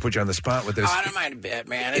 And I hate to put you on the spot with this. Oh, I don't mind a bit,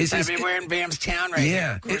 man. We're in Bam's town right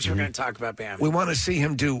now. Of course, we're going to talk about Bam. We want to see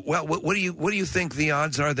him do well. What do you think the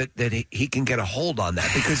odds are that he can get a hold on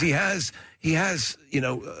that? Because he has you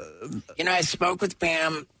know. I spoke with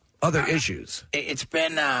Bam. Other issues. It's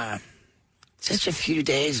been just a few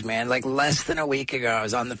days, man. Like less than a week ago, I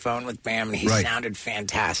was on the phone with Bam, and he sounded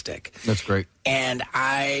fantastic. That's great. And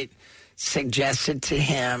I suggested to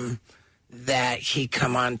him that he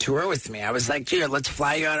come on tour with me. I was like, dude, let's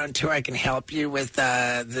fly you out on tour. I can help you with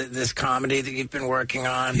this comedy that you've been working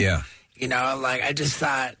on. Yeah. You know, like, I just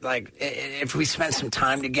thought, like, if we spent some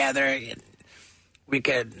time together, we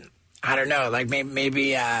could, I don't know, like,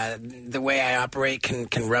 maybe the way I operate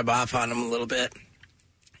can rub off on him a little bit.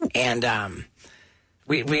 And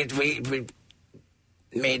we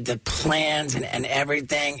made the plans and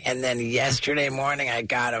everything. And then yesterday morning, I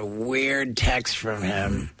got a weird text from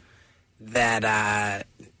him that I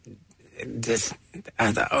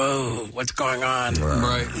thought, oh, what's going on?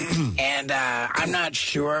 Right. And I'm not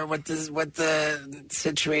sure what the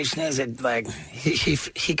situation is. It like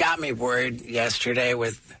he got me worried yesterday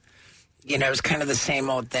with, you know, it was kind of the same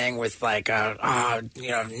old thing with like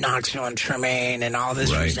Knoxville and Tremaine and all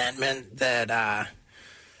this resentment that.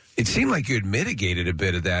 It seemed like you had mitigated a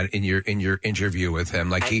bit of that in your interview with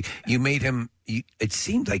him. Like you made him. It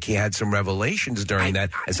seemed like he had some revelations during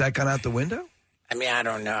that. Has that gone out the window? I mean, I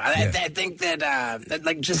don't know. I think that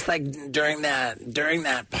like during that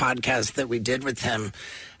podcast that we did with him,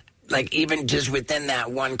 like even just within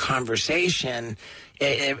that one conversation,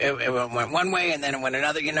 it went one way and then it went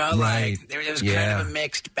another. You know, like it was kind of a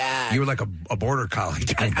mixed bag. You were like a border collie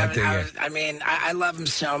during that day. I love him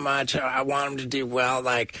so much. I want him to do well.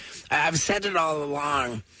 Like I've said it all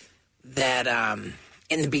along that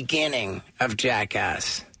in the beginning of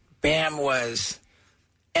Jackass, Bam was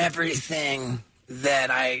everything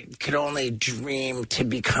that I could only dream to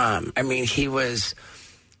become. I mean, he was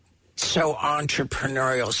so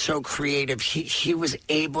entrepreneurial, so creative. He was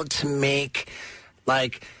able to make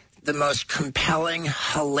like the most compelling,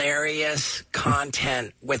 hilarious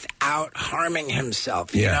content without harming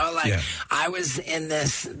himself. You know, like I was in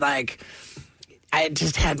this, like I had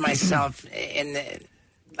just had myself in the,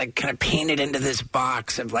 like kind of painted into this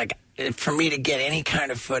box of like, for me to get any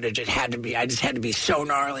kind of footage, I just had to be so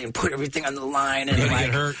gnarly and put everything on the line and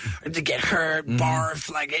to get hurt, barf,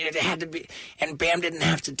 like it had to be. And Bam didn't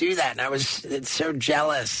have to do that, and I was so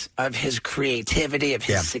jealous of his creativity, of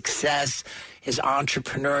his success, his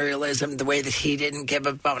entrepreneurialism, the way that he didn't give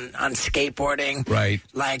up on skateboarding. Right.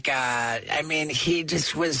 Like, I mean, he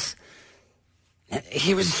just was.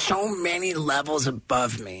 He was so many levels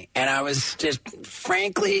above me, and I was just,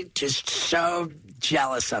 frankly, just so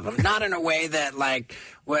jealous of him. Not in a way that, like,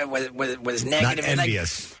 was negative. Not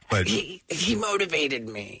envious, but... He motivated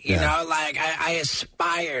me, you know? Like, I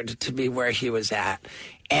aspired to be where he was at.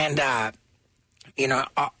 And, you know,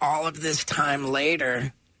 all of this time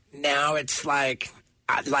later, now it's like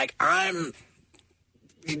I'm...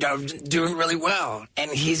 you know, doing really well,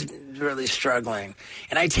 and he's really struggling,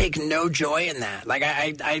 and I take no joy in that. Like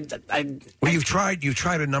Well, you've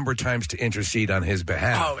tried a number of times to intercede on his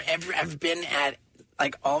behalf. Oh, I've been at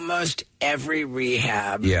like almost every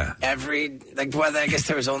rehab. Yeah. Well, I guess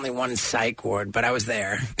there was only one psych ward, but I was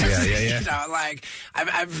there. Yeah. You know, like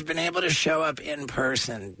I've been able to show up in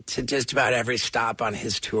person to just about every stop on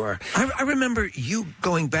his tour. I remember you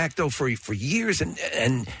going back though for years and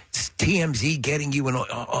TMZ getting you, and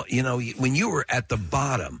you know, when you were at the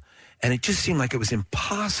bottom, and it just seemed like it was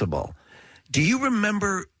impossible. Do you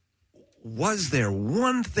remember? Was there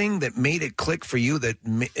one thing that made it click for you that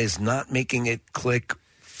is not making it click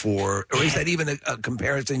or is that even a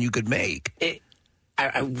comparison you could make?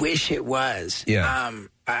 I wish it was. Yeah.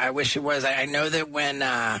 I wish it was. I know that when,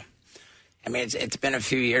 I mean, it's been a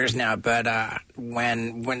few years now, but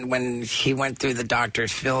when he went through the Dr.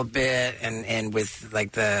 Phil bit and with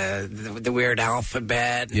like the weird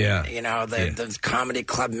alphabet, you know, the comedy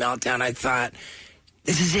club meltdown, I thought,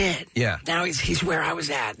 this is it. Yeah. Now he's where I was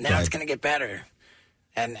at. Now it's going to get better.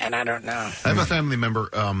 And I don't know. I have a family member,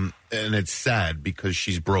 and it's sad because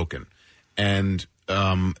she's broken, and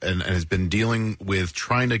has been dealing with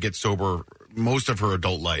trying to get sober most of her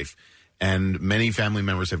adult life, and many family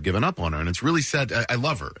members have given up on her, and it's really sad. I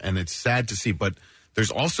love her, and it's sad to see, but there's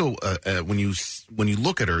also when you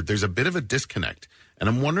look at her, there's a bit of a disconnect, and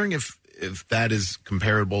I'm wondering if that is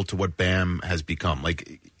comparable to what Bam has become.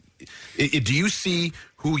 Like, do you see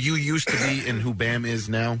who you used to be and who Bam is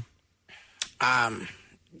now?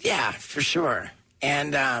 Yeah, for sure.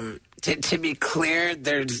 And to be clear,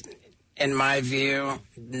 there's, in my view,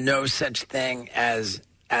 no such thing as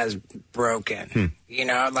broken. You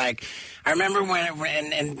know, like I remember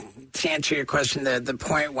when and to answer your question, the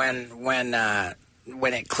point when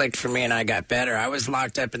it clicked for me and I got better, I was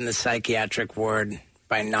locked up in the psychiatric ward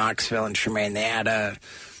by Knoxville and Tremaine. They had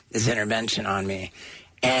this intervention on me.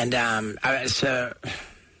 And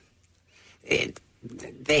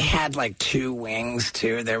they had like two wings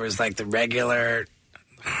too. There was like the regular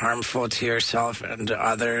harmful to yourself and to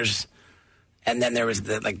others, and then there was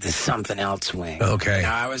the something else wing. Okay, you know,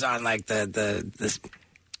 I was on like the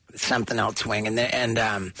something else wing, and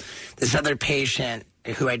this other patient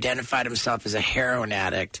who identified himself as a heroin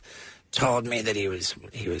addict told me that he was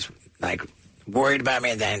like worried about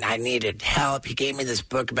me, that I needed help. He gave me this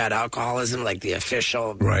book about alcoholism, like the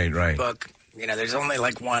official book. You know, there's only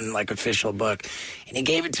like one like official book, and he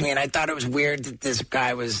gave it to me, and I thought it was weird that this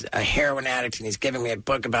guy was a heroin addict and he's giving me a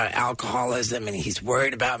book about alcoholism and he's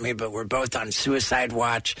worried about me, but we're both on suicide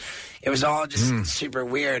watch. It was all just super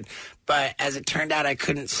weird. But as it turned out, I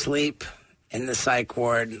couldn't sleep in the psych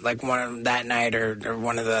ward like that night or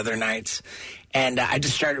one of the other nights, and I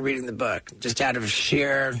just started reading the book just out of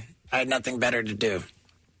sheer. I had nothing better to do.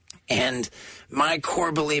 And my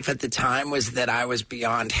core belief at the time was that I was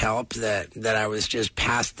beyond help, that I was just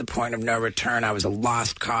past the point of no return. I was a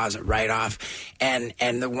lost cause, a write-off. And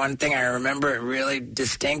the one thing I remember really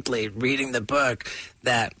distinctly reading the book,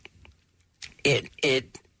 that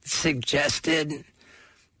it suggested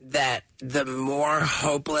that the more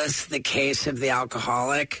hopeless the case of the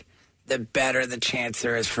alcoholic, the better the chance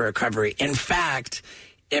there is for recovery. In fact,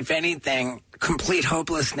 if anything, complete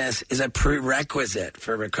hopelessness is a prerequisite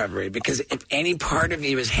for recovery, because if any part of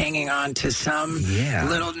you is hanging on to some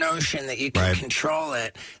little notion that you can control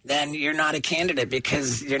it, then you're not a candidate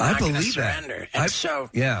because you're not going to surrender.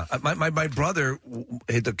 My brother,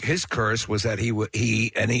 his curse was that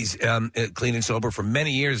he's clean and sober for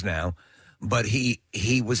many years now, but he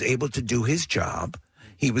was able to do his job.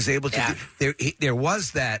 he was able to. There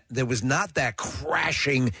was not that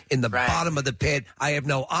crashing in the bottom of the pit. I have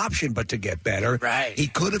no option but to get better. Right. He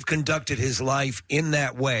could have conducted his life in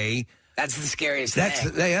that way. That's the scariest thing.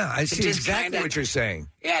 I see exactly what you're saying.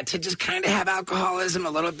 Yeah, to just kind of have alcoholism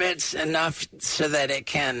a little bit enough so that it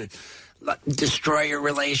can destroy your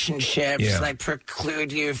relationships, like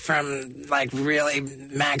preclude you from like really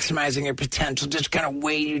maximizing your potential, just kind of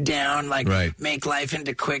weigh you down, like make life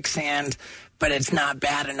into quicksand. But it's not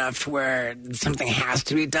bad enough to where something has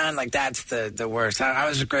to be done. Like that's the worst. I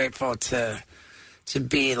was grateful to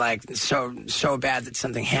be like so bad that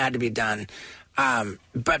something had to be done.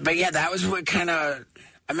 But yeah, that was what kind of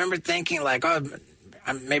I remember thinking like, oh,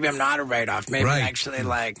 maybe I'm not a write-off. Maybe actually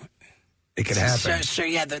like. It can happen. So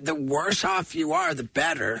yeah, the worse off you are, the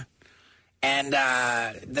better. And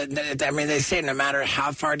I mean, they say no matter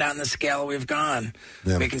how far down the scale we've gone,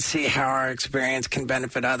 we can see how our experience can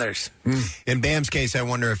benefit others. In Bam's case, I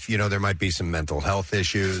wonder if there might be some mental health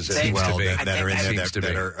issues as well that are in there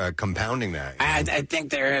that are compounding that. I think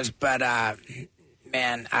there is, but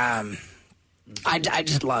man, I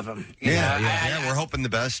just love him. We're hoping the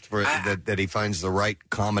best for that he finds the right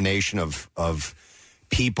combination of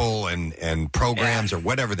people and programs or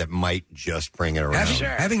whatever that might just bring it around.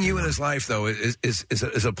 Having you in his life, though,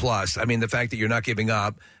 is a plus. I mean, the fact that you're not giving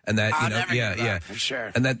up and that for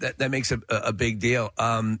sure, and that makes a big deal.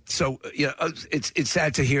 So it's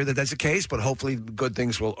sad to hear that that's the case, but hopefully good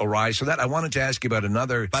things will arise. So that I wanted to ask you about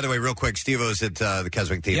another. By the way, real quick, Steve-O's at the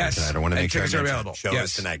Keswick Theater tonight. I want to make sure tickets are available. Show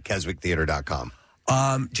is tonight. KeswickTheater.com.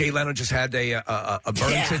 Jay Leno just had a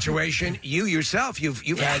burn situation. You yourself,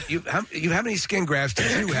 you've had how many skin grafts did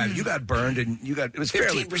you have? You got burned and it was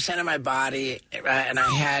 15% of my body, and I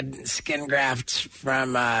had skin grafts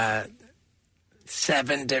from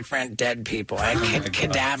 7 different dead people. I had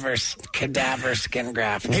cadaver skin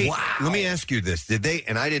graft. Hey, let me ask you this: did they?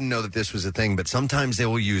 And I didn't know that this was a thing, but sometimes they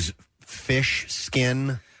will use fish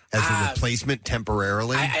skin as a replacement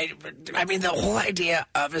temporarily? I mean, the whole idea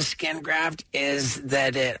of a skin graft is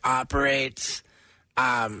that it operates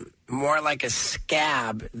more like a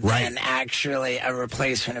scab than actually a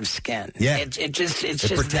replacement of skin. Yeah. It just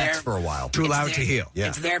protects there for a while. Too loud to heal.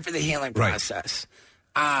 It's there for the healing process.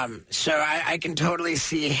 So I can totally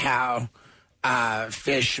see how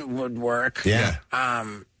fish would work. Yeah.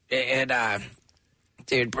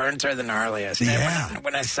 Dude, burns are the gnarliest. Yeah.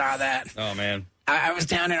 When I saw that. Oh, man. I was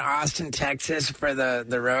down in Austin, Texas for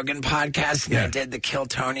the Rogan podcast, and I did the Kill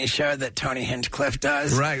Tony show that Tony Hinchcliffe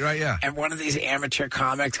does. Right, yeah. And one of these amateur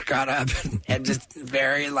comics got up and just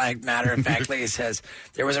very, matter-of-factly says,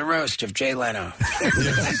 there was a roast of Jay Leno.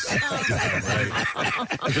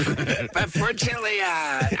 But fortunately,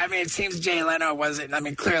 it seems Jay Leno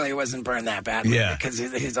clearly wasn't burned that badly because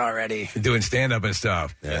he's already doing stand-up and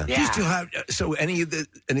stuff. Yeah. Do you still have, so any of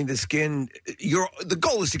the skin, the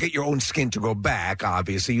goal is to get your own skin to go back.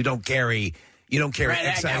 Obviously, you don't carry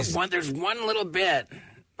excess. There's one little bit,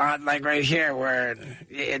 right here, where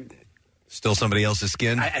it. Still somebody else's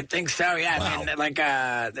skin? I think so. Yeah. Wow. I mean,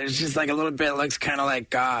 there's just a little bit. It looks kind of like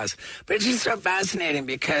gauze, but it's just so fascinating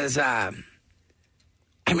because, my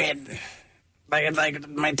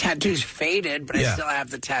tattoos faded, but I still have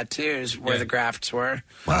the tattoos where the grafts were.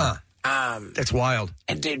 Wow. That's wild.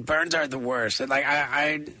 And dude, burns are the worst.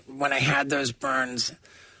 I when I had those burns.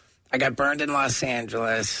 I got burned in Los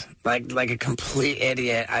Angeles, like a complete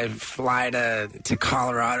idiot. I fly to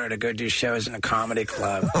Colorado to go do shows in a comedy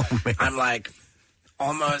club. Oh, man.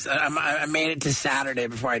 I'm I made it to Saturday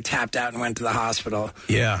before I tapped out and went to the hospital.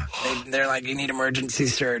 Yeah. They're like, you need emergency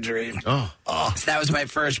surgery. So that was my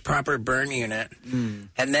first proper burn unit.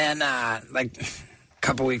 And then, a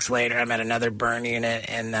couple weeks later, I'm at another burn unit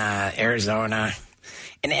in Arizona.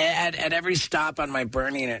 And at every stop on my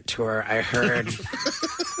burn unit tour, I heard...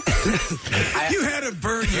 You had a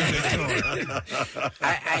burn unit tour.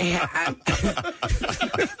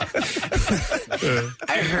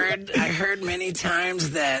 I heard many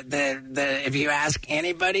times that if you ask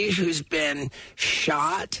anybody who's been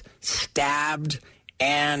shot, stabbed,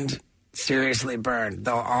 and seriously burned,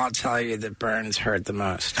 they'll all tell you that burns hurt the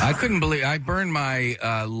most. I couldn't believe I burned my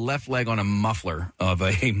left leg on a muffler of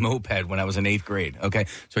a moped when I was in 8th grade. Okay,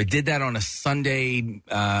 so I did that on a Sunday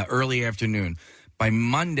early afternoon. By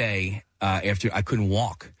Monday after, I couldn't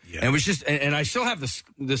walk. Yeah. And it was just, and I still have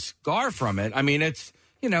the scar from it. I mean, it's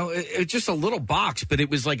it's just a little box, but it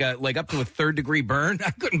was like up to a 3rd-degree burn.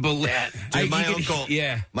 I couldn't believe it. Dude, my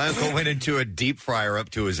uncle went into a deep fryer up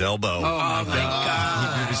to his elbow. Oh, my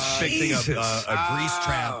God. He was fixing a grease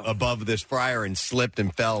trap above this fryer and slipped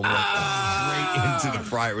and fell straight into the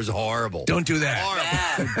fryer. It was horrible. Don't do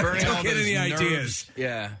that. Burning Don't all get those any nerves. ideas.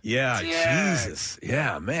 Yeah. Jesus.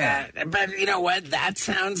 Yeah, man. But you know what? That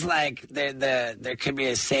sounds like there could be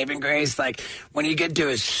a saving grace. Like when you get to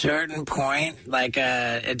a certain point, like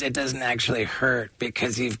it doesn't actually hurt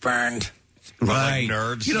because you've burned. Right.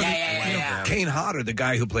 Nerves. Kane Hodder, the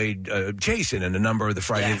guy who played Jason in a number of the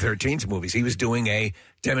Friday the 13th movies, he was doing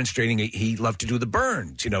demonstrating he loved to do the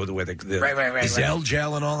burns, where the Zell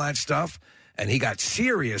gel and all that stuff. And he got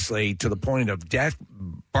seriously to the point of death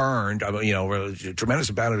burned, a tremendous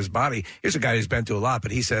amount of his body. Here's a guy who's been through a lot,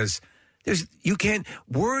 but he says,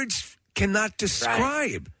 words cannot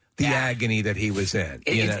describe the agony that he was in.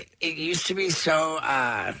 It used to be so...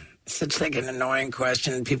 such like an annoying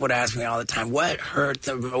question. People would ask me all the time, what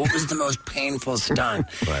was the most painful stunt?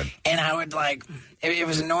 Right. And I would it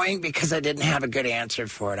was annoying because I didn't have a good answer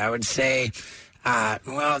for it. I would say,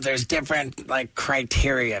 there's different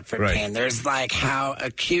criteria for pain. There's how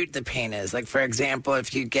acute the pain is. Like, for example,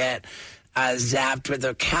 if you get zapped with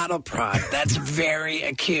a cattle prod, that's very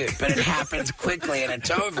acute, but it happens quickly and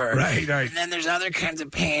it's over. Right. And then there's other kinds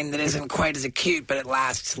of pain that isn't quite as acute, but it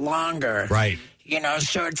lasts longer. Right.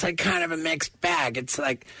 So it's kind of a mixed bag. It's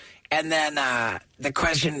and then the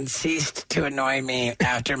question ceased to annoy me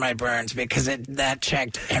after my burns because that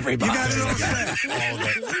checked every box. You got it all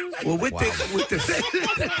set. Well,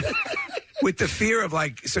 with the fear of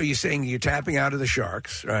so you're saying you're tapping out of the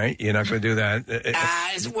sharks, right? You're not going to do that.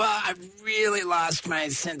 I've really lost my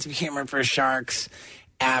sense of humor for sharks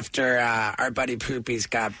after our buddy Poopies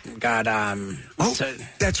got.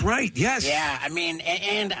 That's right. Yes. Yeah, I mean,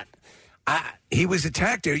 and. He was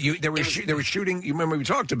attacked. They were shooting. You remember we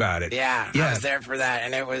talked about it? Yeah, I was there for that,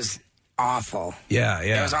 and it was awful. Yeah.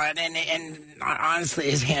 It was, and honestly,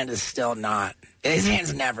 his hand is still not. His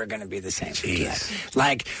hand's never going to be the same. Jeez.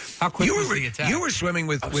 How quick was the attack? You were swimming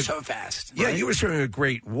with so fast. Yeah, you were swimming with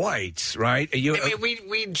great whites, right?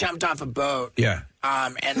 We jumped off a boat. Yeah.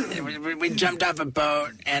 And we jumped off a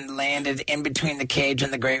boat and landed in between the cage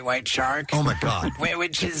and the great white shark. Oh my God!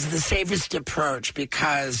 Which is the safest approach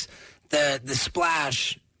because the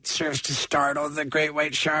splash serves to startle the great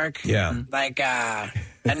white shark. Yeah.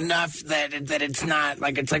 Enough that it's not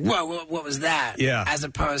it's whoa, what was that? Yeah. As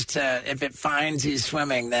opposed to if it finds you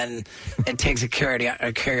swimming, then it takes a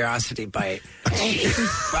curiosity bite.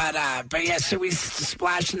 but yeah, so we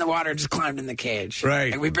splashed in the water, just climbed in the cage.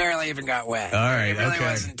 Right. We barely even got wet. All right. It really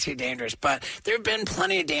wasn't too dangerous. But there have been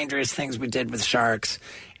plenty of dangerous things we did with sharks.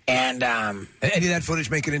 And any of that footage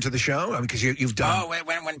make it into the show? Because you've done. Oh,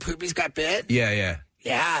 when Poopies got bit. Yeah.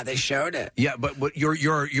 Yeah, they showed it. Yeah, but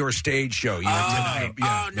your stage show. No.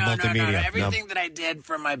 Everything that I did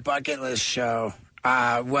for my bucket list show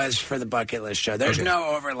was for the bucket list show. There's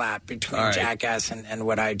no overlap between Jackass and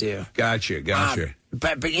what I do. Gotcha.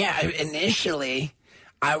 But yeah, initially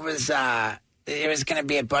I was. It was going to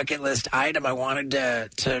be a bucket list item. I wanted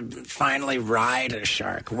to finally ride a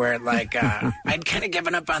shark. Where I'd kind of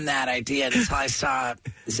given up on that idea until I saw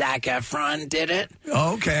Zac Efron did it.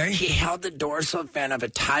 Okay. He held the dorsal fin of a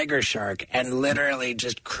tiger shark and literally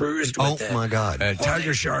just cruised with it. Oh my God!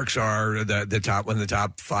 Tiger sharks are the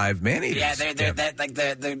top 5 man-eaters. Yeah, they're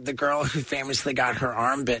that the girl who famously got her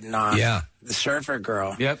arm bitten off. Yeah, the surfer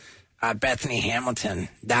girl. Yep. Bethany Hamilton.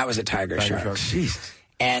 That was a tiger shark. Jesus.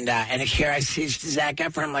 And here I see Zac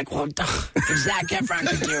Efron. I'm like, well, if Zac Efron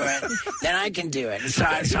can do it, then I can do it. And so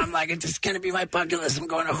I'm like, it's just going to be my bucket list. I'm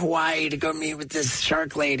going to Hawaii to go meet with this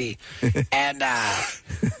shark lady. And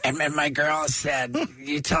my girl said,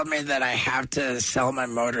 you told me that I have to sell my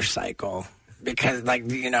motorcycle because, I'm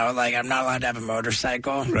not allowed to have a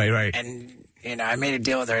motorcycle. Right. And I made a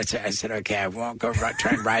deal with her. I said, okay, I won't go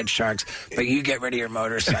try and ride sharks, but you get rid of your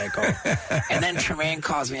motorcycle. And then Tremaine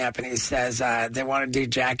calls me up and he says they want to do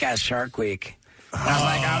Jackass Shark Week. And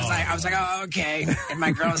I was like, oh, okay. And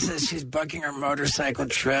my girl says she's booking her motorcycle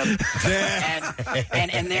trip.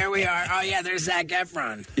 and there we are. Oh, yeah, there's Zac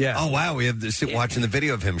Efron. Yeah. Oh, wow. We have this watching the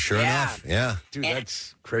video of him. Sure enough. Yeah. Dude,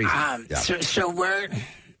 that's crazy.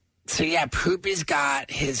 So yeah, Poopy's got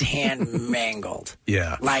his hand mangled.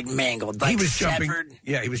 Yeah. Mangled. He was severed. Jumping.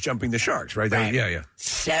 Yeah, he was jumping the sharks, right? Right. Yeah.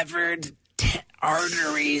 Severed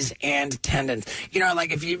arteries and tendons. You know,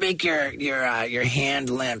 like if you make your hand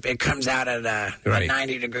limp, it comes out at a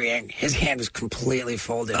 90-degree angle. His hand was completely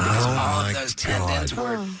folded because all of those tendons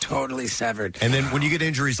were totally severed. And then when you get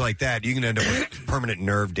injuries like that, you can end up with permanent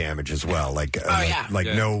nerve damage as well, like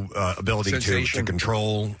no ability to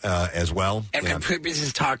control as well. And when Poopies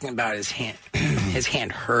is talking about his hand, his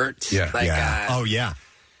hand hurts.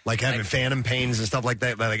 Like having phantom pains and stuff like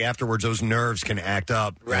that. Like afterwards, those nerves can act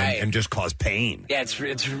up and just cause pain. Yeah, it's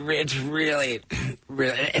really,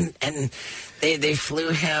 and they flew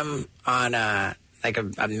him on a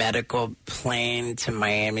medical plane to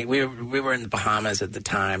Miami. We were in the Bahamas at the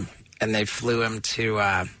time, and they flew him to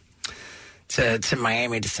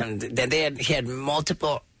Miami he had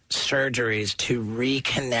multiple surgeries to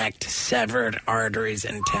reconnect severed arteries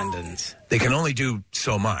and tendons. They can only do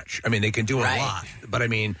so much. I mean, they can do a lot, but I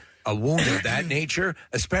mean, a wound of that nature,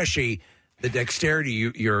 especially the dexterity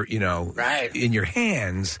you're in your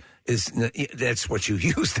hands, that's what you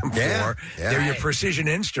use them for. They're your precision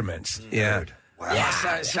instruments. Yeah. Wow.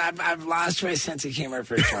 Yeah, so I've lost my sense of humor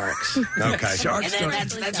for sharks. Okay, sharks. And then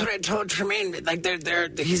that's what I told Tremaine. Like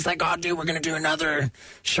he's like, "Oh, dude, we're gonna do another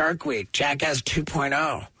Shark Week, Jackass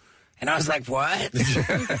 2.0." And I was like, "What?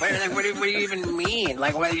 What do you even mean?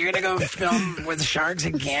 Like, what, you're gonna go film with sharks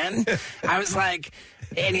again?" I was like,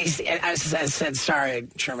 I said, "Sorry,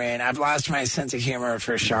 Tremaine, I've lost my sense of humor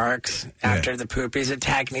for sharks after the Poopies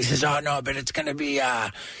attack." And he says, "Oh no, but it's gonna be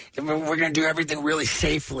we're gonna do everything really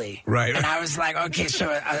safely." Right. And I was like, "Okay,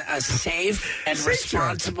 so a safe and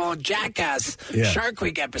responsible Jackass Shark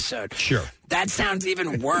Week episode." Sure. That sounds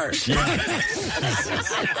even worse. Who the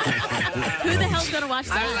hell's gonna watch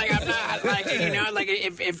that? I was like, I'm not like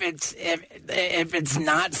if it's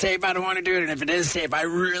not safe, I don't want to do it, and if it is safe, I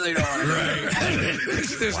really don't want to do it.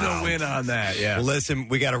 There's no win on that. Yeah. Well, listen,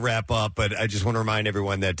 we got to wrap up, but I just want to remind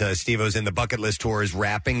everyone that Steve-O's in the Bucket List Tour is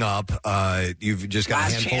wrapping up. You've just got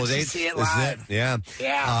Last a handful of chance to dates. see it This is live. it. Yeah.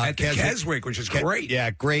 Yeah. At the Keswick, which is great. Yeah,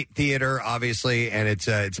 great theater, obviously, and it's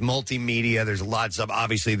multimedia. There's lots of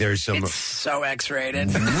there's some. So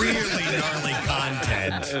X-rated. Really gnarly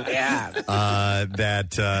content.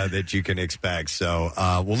 That you can expect. So,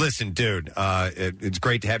 well, listen, dude, it's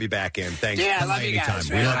great to have you back in. Thanks. Yeah, I Come love by you guys. anytime.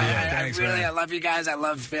 Man. We love you. I love you guys. I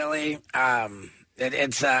love Philly. I'm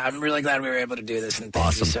really glad we were able to do this, and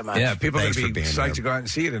thank you so much. Yeah, people are Thanks going for to be being psyched here. to go out and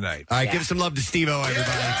see you tonight. All right, give some love to Steve-O, everybody,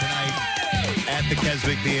 tonight at the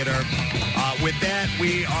Keswick Theater. With that,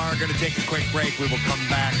 we are going to take a quick break. We will come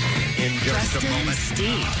back in just a moment.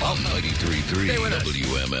 Steve. 93.3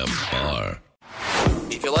 WMMR.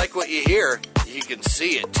 If you like what you hear, you can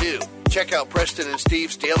see it too. Check out Preston and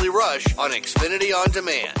Steve's Daily Rush on Xfinity On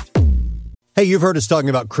Demand. Hey, you've heard us talking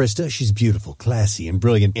about Krista. She's beautiful, classy, and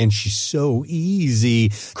brilliant, and she's so easy.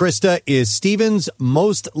 Krista is Steven's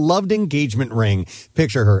most loved engagement ring.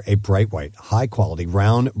 Picture her, a bright white, high-quality,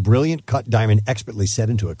 round, brilliant cut diamond expertly set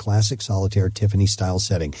into a classic solitaire Tiffany-style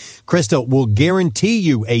setting. Krista will guarantee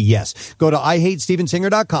you a yes. Go to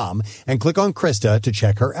IHateStevenSinger.com and click on Krista to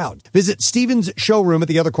check her out. Visit Steven's showroom at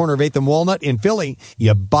the other corner of 8th and Walnut in Philly.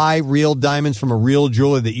 You buy real diamonds from a real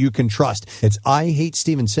jeweler that you can trust. It's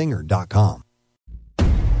IHateStevenSinger.com.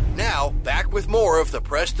 Now, back with more of the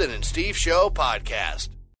Preston and Steve Show podcast.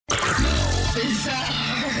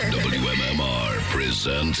 WMMR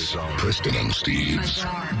presents Preston and Steve's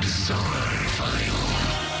Bizarre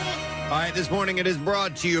File. All right, this morning it is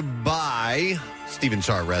brought to you by Steven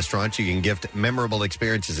Star Restaurants. You can gift memorable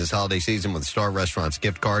experiences this holiday season with Star Restaurants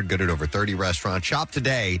gift card. Good at over 30 restaurants. Shop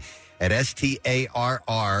today at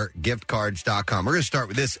STARRgiftcards.com. We're going to start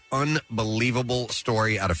with this unbelievable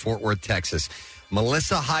story out of Fort Worth, Texas.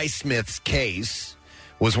 Melissa Highsmith's case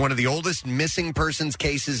was one of the oldest missing persons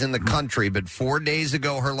cases in the country, but 4 days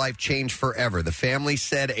ago, her life changed forever. The family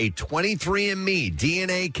said a 23andMe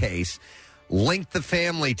DNA case linked the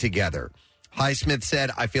family together. Highsmith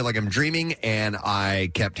said, "I feel like I'm dreaming, and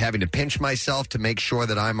I kept having to pinch myself to make sure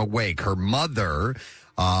that I'm awake." Her mother,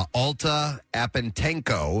 Alta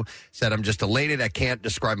Apentenko, said, "I'm just elated. I can't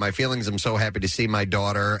describe my feelings. I'm so happy to see my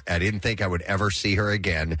daughter. I didn't think I would ever see her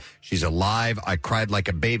again. She's alive. I cried like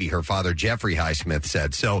a baby," her father, Jeffrey Highsmith,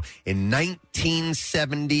 said. So in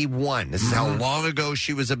 1971, this is how long ago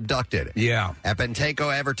she was abducted. Yeah.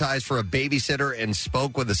 Apentenko advertised for a babysitter and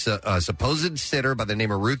spoke with a supposed sitter by the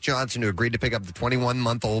name of Ruth Johnson, who agreed to pick up the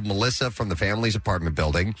 21-month-old Melissa from the family's apartment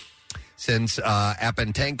building. Since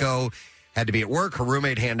Apentenko had to be at work, her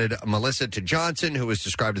roommate handed Melissa to Johnson, who was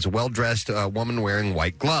described as a well-dressed woman wearing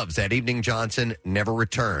white gloves. That evening, Johnson never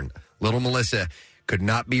returned. Little Melissa could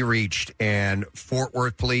not be reached, and Fort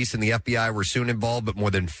Worth police and the FBI were soon involved, but more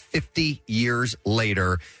than 50 years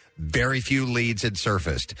later, Very few leads had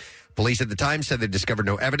surfaced. Police at the time said they discovered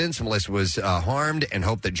no evidence. Melissa was harmed and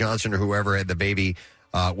hoped that Johnson or whoever had the baby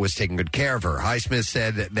was taking good care of her. Highsmith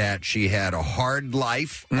said that she had a hard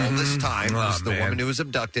life all this time. This is the woman who was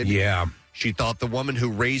abducted. Yeah. She thought the woman who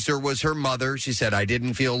raised her was her mother. She said, I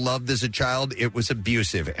didn't feel loved as a child. It was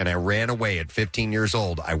abusive, and I ran away at 15 years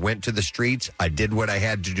old. I went to the streets. I did what I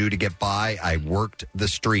had to do to get by. I worked the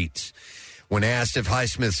streets. When asked if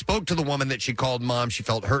Highsmith spoke to the woman that she called mom, she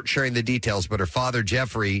felt hurt sharing the details, but her father,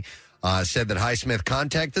 Jeffrey, said that Highsmith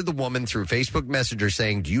contacted the woman through Facebook Messenger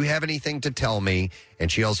saying, do you have anything to tell me? And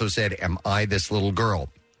she also said, am I this little girl?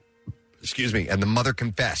 Excuse me. And the mother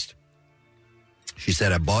confessed. She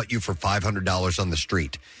said, I bought you for $500 on the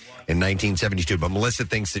street in 1972. But Melissa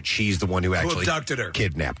thinks that she's the one who actually abducted her.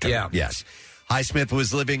 Kidnapped her. Yeah. Yes. Highsmith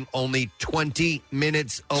was living only 20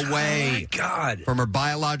 minutes away from her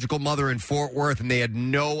biological mother in Fort Worth, and they had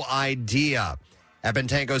no idea.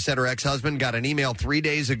 Abentanko said her ex-husband got an email 3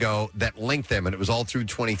 days ago that linked them, and it was all through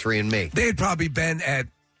 23andMe. They had probably been at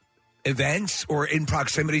events or in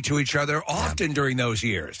proximity to each other often during those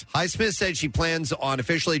years. Highsmith said she plans on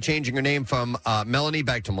officially changing her name from Melanie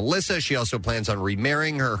back to Melissa. She also plans on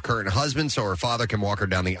remarrying her current husband so her father can walk her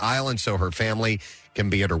down the aisle and so her family can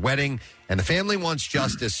be at her wedding. And the family wants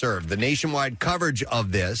justice served. The nationwide coverage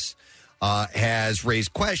of this has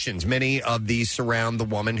raised questions. Many of these surround the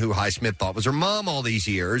woman who Highsmith thought was her mom all these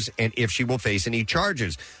years and if she will face any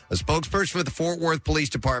charges. A spokesperson for the Fort Worth Police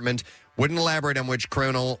Department wouldn't elaborate on which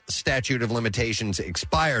criminal statute of limitations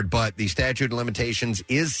expired, but the statute of limitations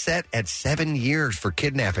is set at 7 years for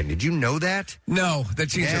kidnapping. Did you know that? No,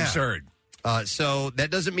 that seems absurd. So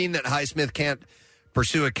that doesn't mean that Highsmith can't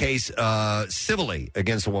pursue a case civilly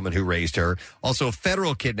against the woman who raised her. Also,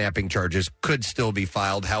 federal kidnapping charges could still be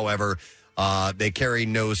filed. However, they carry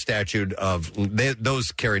no statute of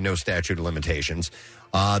those carry no statute of limitations.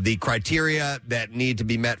 The criteria that need to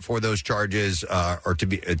be met for those charges or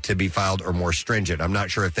to be filed are more stringent. I'm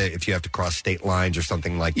not sure if you have to cross state lines or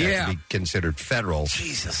something like that to be considered federal.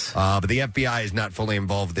 Jesus. But the FBI is not fully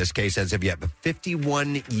involved with this case as of yet. But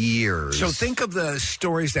 51 years. So think of the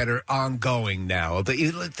stories that are ongoing now.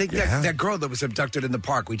 That girl that was abducted in the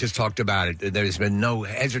park. We just talked about it. There's been no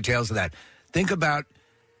heads or tails of that. Think about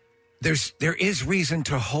there is reason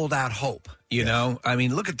to hold out hope. You know, I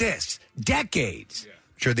mean, look at this. Decades.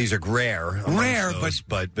 Sure, these are rare,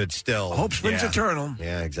 but still, hope springs eternal.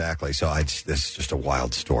 Yeah, exactly. So this is just a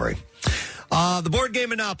wild story. The board game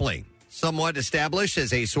Monopoly, somewhat established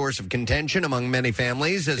as a source of contention among many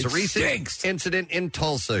families, as a recent incident in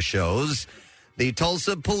Tulsa shows. The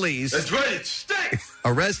Tulsa police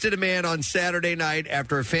arrested a man on Saturday night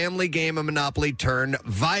after a family game of Monopoly turned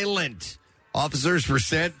violent. Officers were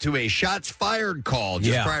sent to a shots fired call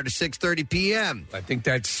just prior to 6:30 p.m. I think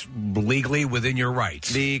that's legally within your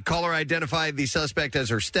rights. The caller identified the suspect as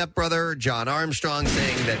her stepbrother, John Armstrong,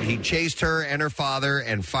 saying that he chased her and her father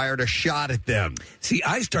and fired a shot at them. See,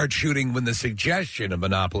 I start shooting when the suggestion of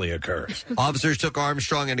Monopoly occurs. Officers took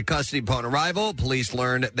Armstrong into custody upon arrival. Police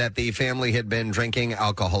learned that the family had been drinking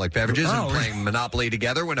alcoholic beverages and playing Monopoly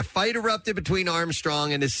together when a fight erupted between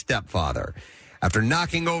Armstrong and his stepfather. After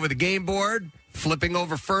knocking over the game board, flipping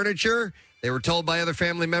over furniture, they were told by other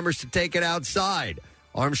family members to take it outside.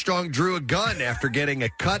 Armstrong drew a gun after getting a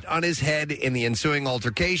cut on his head in the ensuing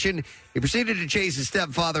altercation. He proceeded to chase his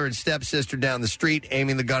stepfather and stepsister down the street,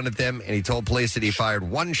 aiming the gun at them, and he told police that he fired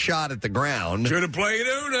one shot at the ground. Should have played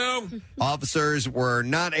Uno. Officers were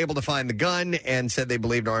not able to find the gun and said they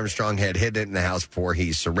believed Armstrong had hidden it in the house before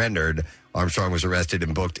he surrendered. Armstrong was arrested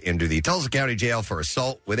and booked into the Tulsa County Jail for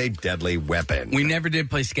assault with a deadly weapon. We never did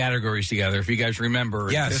play categories together, if you guys remember.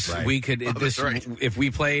 Yes. We could. If we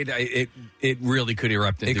played, it really could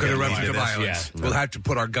erupt into It could erupt into violence. Yeah. We'll have to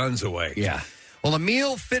put our guns away. Yeah. Well, a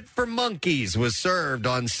meal fit for monkeys was served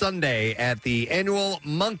on Sunday at the annual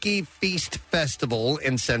Monkey Feast Festival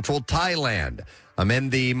in central Thailand.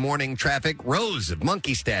 Amid the morning traffic, rows of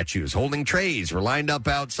monkey statues holding trays were lined up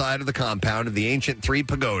outside of the compound of the ancient three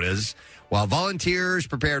pagodas, while volunteers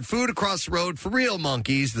prepared food across the road for real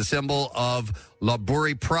monkeys, the symbol of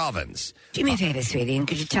Lopburi province. Do me a favor, sweetie, and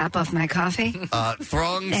could you top off my coffee?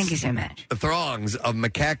 Throngs. Thank you so much. Throngs of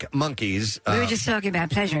macaque monkeys. We were just talking about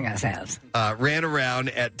pleasuring ourselves. Ran around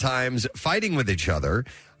at times fighting with each other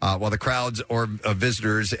while the crowds of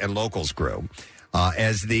visitors and locals grew.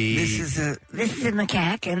 This is a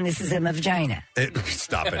macaque and this is a vagina.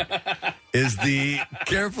 Stop it. is the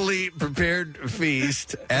carefully prepared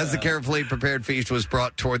feast. As the carefully prepared feast was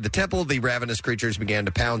brought toward the temple, the ravenous creatures began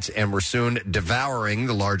to pounce and were soon devouring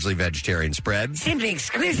the largely vegetarian spread. Simply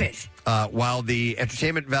exquisite. While the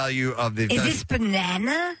entertainment value of the Is this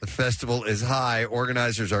banana? the festival is high,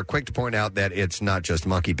 organizers are quick to point out that it's not just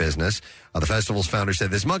monkey business. The festival's founder said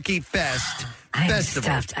this Monkey Fest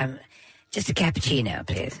festival. Stuffed. Just a cappuccino,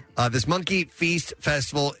 please. This Monkey Feast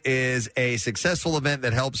Festival is a successful event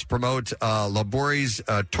that helps promote Lopburi's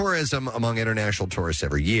tourism among international tourists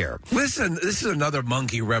every year. Listen, this is another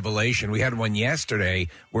monkey revelation. We had one yesterday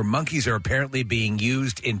where monkeys are apparently being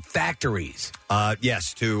used in factories.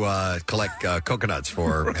 Yes, to collect coconuts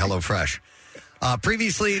for HelloFresh.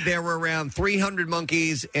 Previously, there were around 300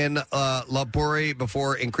 monkeys in Lopburi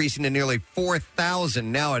before increasing to nearly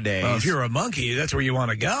 4,000 nowadays. Well, if you're a monkey, that's where you want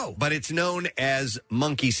to go. But it's known as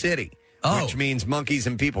Monkey City, which means monkeys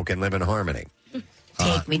and people can live in harmony.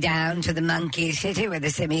 Take me down to the monkey city where the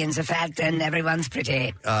simians are fat and everyone's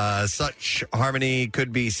pretty. Such harmony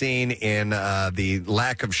could be seen in the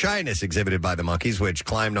lack of shyness exhibited by the monkeys, which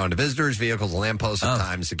climbed onto visitors, vehicles, and lampposts. At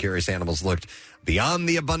times, the curious animals looked beyond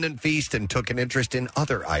the abundant feast and took an interest in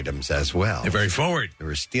other items as well. They're very forward. They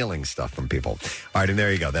were stealing stuff from people. All right, and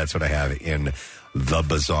there you go. That's what I have in the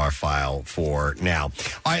bizarre file for now.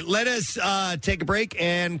 All right, let us take a break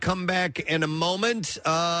and come back in a moment.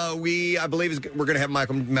 I believe we're going to have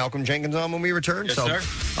Malcolm Jenkins on when we return. Yes, so sir.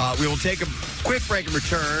 We will take a quick break and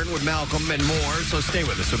return with Malcolm and more. So stay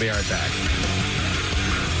with us. We'll be right back.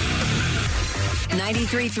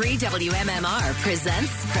 93.3 WMMR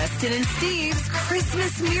presents Preston and Steve's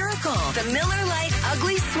Christmas Miracle, the Miller Lite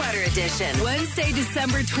Ugly Sweater Edition. Wednesday,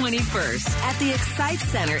 December 21st at the Excite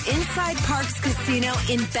Center inside Parks Casino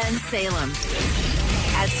in Bensalem.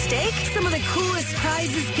 At stake, some of the coolest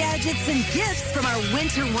prizes, gadgets, and gifts from our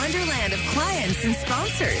winter wonderland of clients and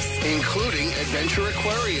sponsors. Including Adventure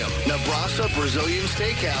Aquarium, Nebraska Brazilian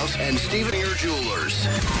Steakhouse, and Stephen Ear Jewelers.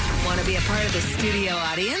 Want to be a part of the studio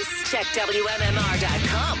audience? Check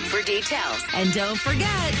WMMR.com for details. And don't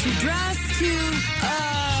forget to dress to,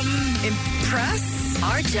 impress.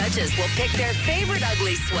 Our judges will pick their favorite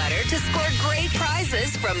ugly sweater to score great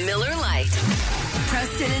prizes from Miller Lite.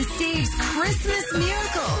 Preston and Steve's Christmas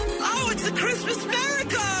Miracle. Oh, it's a Christmas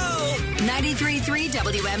miracle! 93.3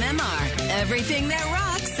 WMMR. Everything that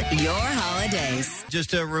rocks your holidays.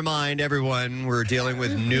 Just to remind everyone, we're dealing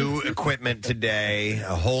with new equipment today,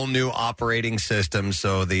 a whole new operating system.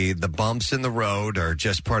 So the bumps in the road are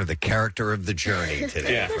just part of the character of the journey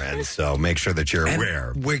today, friends. So make sure that you're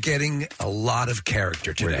aware. We're getting a lot of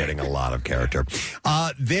character today. We're getting a lot of character.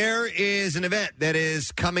 There is an event that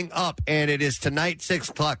is coming up, and it is tonight, 6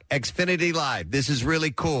 o'clock, Xfinity Live. This is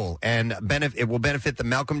really cool, and it will benefit the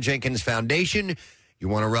Malcolm Jenkins Foundation. You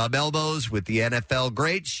want to rub elbows with the NFL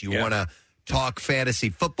greats. You want to talk fantasy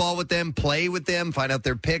football with them, play with them, find out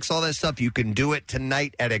their picks, all that stuff. You can do it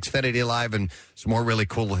tonight at Xfinity Live, and some more really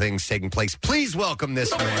cool things taking place. Please welcome this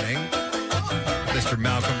morning Mr.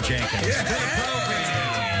 Malcolm Jenkins to the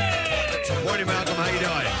program. Morning, Malcolm. How you doing?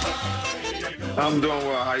 I'm doing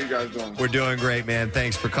well. How you guys doing? We're doing great, man.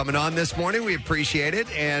 Thanks for coming on this morning. We appreciate it.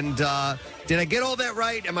 And did I get all that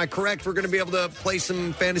right? Am I correct? We're going to be able to play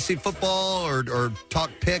some fantasy football or talk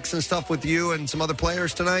picks and stuff with you and some other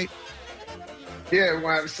players tonight? Yeah, we're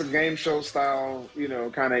going to have some game show style,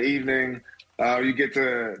 kind of evening. You get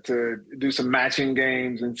to do some matching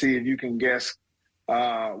games and see if you can guess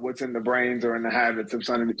what's in the brains or in the habits of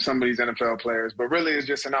some of these NFL players. But really, it's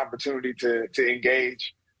just an opportunity to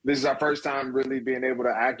engage. This is our first time really being able to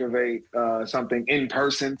activate something in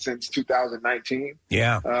person since 2019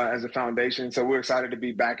 as a foundation. So we're excited to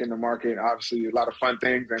be back in the market. Obviously, a lot of fun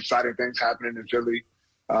things and exciting things happening in Philly.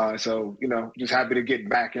 So, just happy to get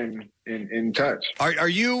back in touch. Are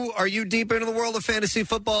you deep into the world of fantasy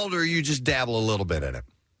football, or you just dabble a little bit in it?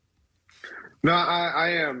 No, I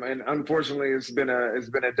am, and unfortunately, it's been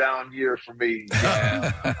a down year for me.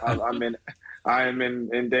 I am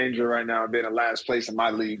in danger right now of being in last place in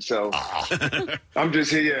my league. So I'm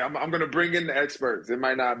just here. Yeah, I'm going to bring in the experts. It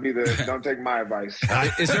might not be don't take my advice.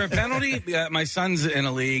 Is there a penalty? My son's in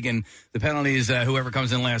a league, and the penalty is whoever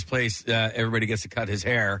comes in last place, everybody gets to cut his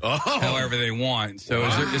hair however they want. So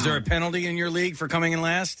is there a penalty in your league for coming in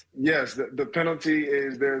last? Yes. The penalty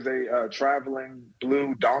is there's a traveling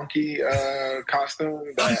blue donkey costume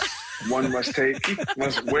that one must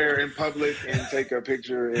wear in public and take a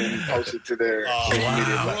picture and post it to their social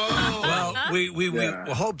media platform. Well,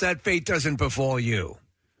 we hope that fate doesn't befall you.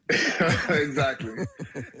 Exactly.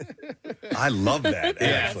 I love that,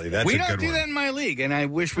 actually. That's we a don't good do one. that in my league, and I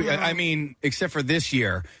wish we. I mean, except for this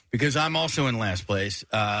year, because I'm also in last place.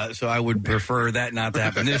 So I would prefer that not to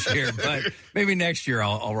happen this year. But maybe next year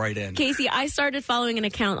I'll write in. Casey, I started following an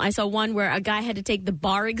account. I saw one where a guy had to take the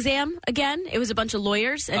bar exam again. It was a bunch of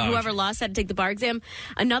lawyers, and whoever lost had to take the bar exam.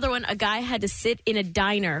 Another one, a guy had to sit in a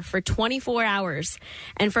diner for 24 hours,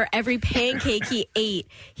 and for every pancake he ate,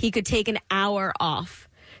 he could take an hour off.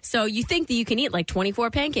 So you think that you can eat like 24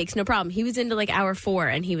 pancakes, no problem. He was into like hour 4,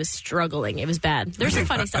 and he was struggling. It was bad. There's some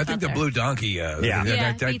funny stuff I think out the there. Blue Donkey,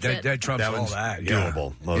 that trumps all that.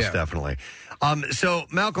 Doable, most definitely. So,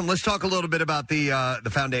 Malcolm, let's talk a little bit about the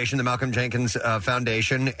foundation, the Malcolm Jenkins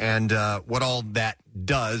Foundation, and what all that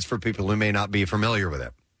does for people who may not be familiar with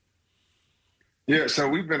it. Yeah, so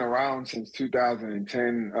we've been around since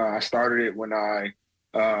 2010. I started it when I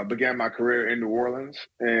began my career in New Orleans.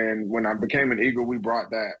 And when I became an Eagle, we brought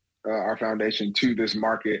that, our foundation, to this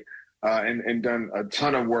market and done a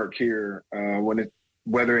ton of work here,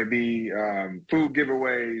 whether it be food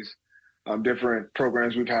giveaways, different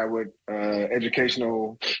programs we've had with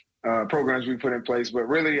educational programs we put in place. But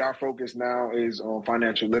really our focus now is on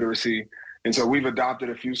financial literacy. And so we've adopted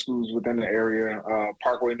a few schools within the area.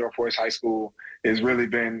 Parkway Northwest High School has really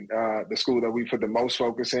been the school that we put the most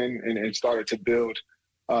focus in and started to build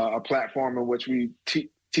a platform in which we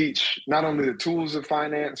teach not only the tools of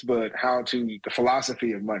finance, but the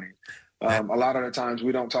philosophy of money. A lot of the times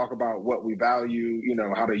we don't talk about what we value,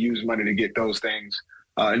 how to use money to get those things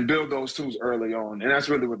and build those tools early on. And that's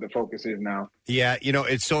really what the focus is now. Yeah,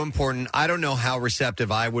 it's so important. I don't know how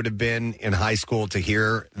receptive I would have been in high school to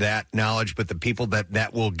hear that knowledge, but the people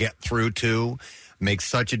that will get through to makes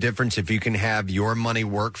such a difference if you can have your money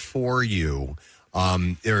work for you.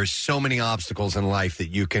 There are so many obstacles in life that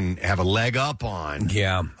you can have a leg up on.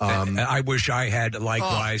 Yeah. I wish I had,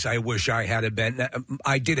 likewise, I wish I had been.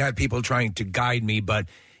 I did have people trying to guide me, but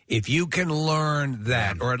if you can learn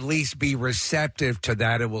that or at least be receptive to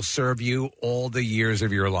that, it will serve you all the years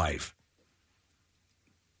of your life.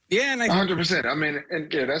 Yeah, and 100%. I mean,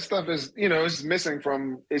 and that stuff is, it's missing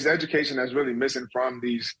is education that's really missing from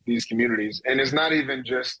these communities. And it's not even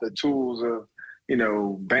just the tools of,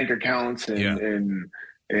 bank accounts and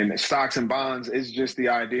stocks and bonds. It's just the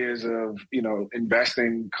ideas of,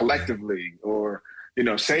 investing collectively or,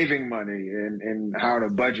 saving money and how to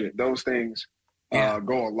budget. Those things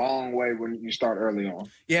go a long way when you start early on.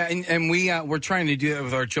 Yeah, and we're trying to do that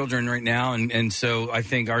with our children right now. And so I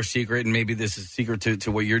think our secret, and maybe this is a secret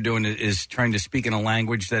to what you're doing, is trying to speak in a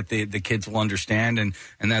language that the kids will understand and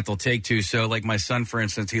that they'll take to. So like my son, for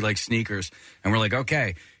instance, he likes sneakers. And we're like,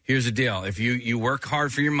 okay, here's the deal. If you work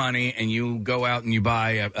hard for your money and you go out and you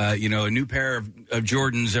buy a new pair of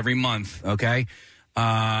Jordans every month, okay,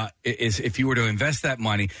 if you were to invest that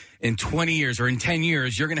money in 20 years or in 10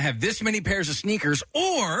 years, you're going to have this many pairs of sneakers,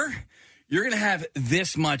 or you're going to have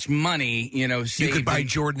this much money, saved. You could buy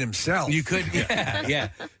Jordan himself. You could, yeah.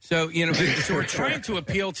 So, so we're trying to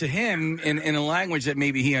appeal to him in a language that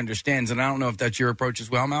maybe he understands. And I don't know if that's your approach as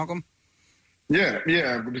well, Malcolm.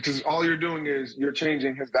 Yeah, because all you're doing is you're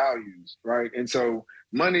changing his values, right? And so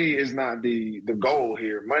money is not the goal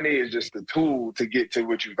here. Money is just the tool to get to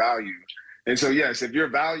what you value. And so, yes, if your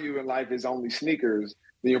value in life is only sneakers,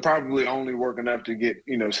 then you're probably only working up to get,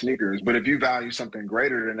 sneakers. But if you value something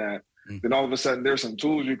greater than that, then all of a sudden there's some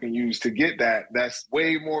tools you can use to get that. That's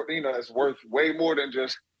way more, that's worth way more than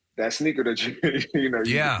just that sneaker that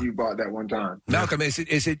you bought that one time. Malcolm, is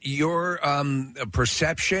it your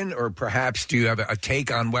perception, or perhaps do you have a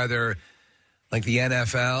take on whether, like the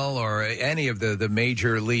NFL or any of the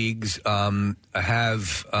major leagues,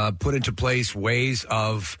 have put into place ways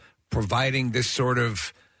of providing this sort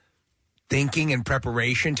of thinking and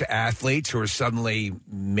preparation to athletes who are suddenly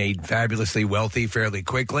made fabulously wealthy fairly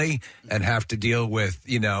quickly and have to deal with,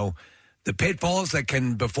 the pitfalls that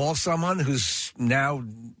can befall someone who's now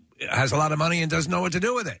has a lot of money and doesn't know what to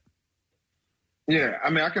do with it? Yeah,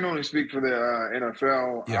 I mean, I can only speak for the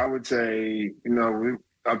NFL. Yeah. I would say,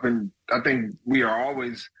 I think we are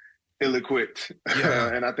always ill-equipped,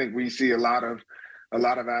 and I think we see a lot of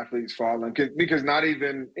athletes falling because not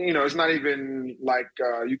even, it's not even like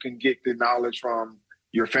you can get the knowledge from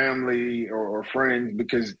your family or friends,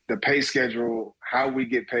 because the pay schedule, how we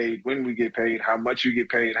get paid, when we get paid, how much you get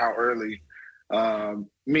paid, how early,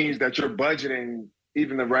 means that you're budgeting.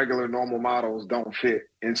 Even the regular normal models don't fit.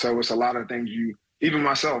 And so it's a lot of things even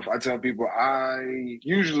myself, I tell people,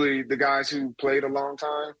 usually the guys who played a long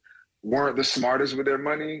time weren't the smartest with their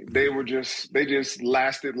money. They just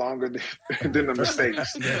lasted longer than the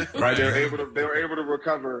mistakes, right? They were able to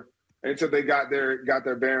recover until they got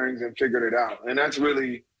their bearings and figured it out. And that's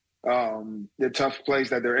really the tough place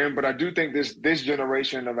that they're in. But I do think this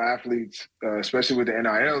generation of athletes, especially with the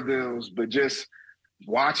NIL deals, but just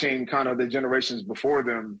watching kind of the generations before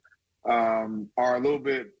them, are a little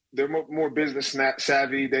bit, they're more business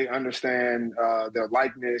savvy. They understand their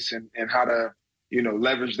likeness and how to,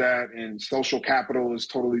 leverage that. And social capital is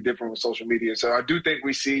totally different with social media. So I do think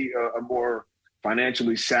we see a more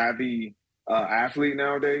financially savvy athlete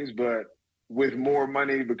nowadays, but with more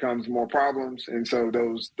money becomes more problems. And so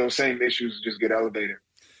those same issues just get elevated.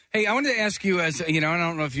 Hey, I wanted to ask you, as I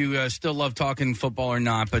don't know if you still love talking football or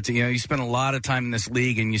not, but you spend a lot of time in this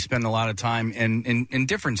league, and you spend a lot of time in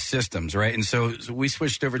different systems, right? And so we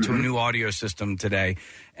switched over to a new audio system today,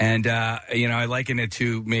 and I liken it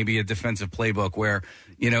to maybe a defensive playbook where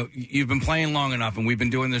you've been playing long enough, and we've been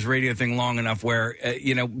doing this radio thing long enough where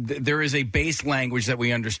there is a base language that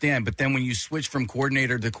we understand, but then when you switch from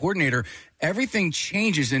coordinator to coordinator, everything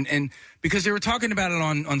changes, and because they were talking about it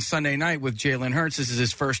on Sunday night with Jalen Hurts. This is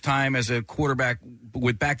his first time as a quarterback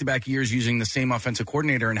with back-to-back years using the same offensive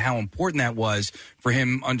coordinator, and how important that was for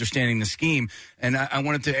him understanding the scheme. And I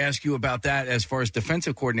wanted to ask you about that as far as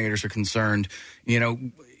defensive coordinators are concerned.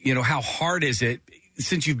 How hard is it,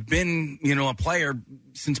 since you've been a player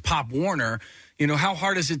since Pop Warner? How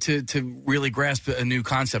hard is it to really grasp a new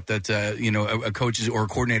concept that a coach or a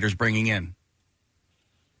coordinator is bringing in?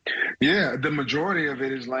 Yeah, the majority of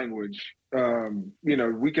it is language.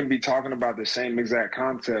 We can be talking about the same exact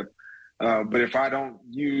concept, but if I don't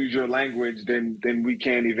use your language, then we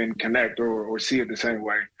can't even connect or see it the same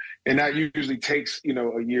way. And that usually takes,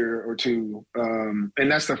 a year or two.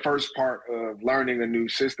 And that's the first part of learning a new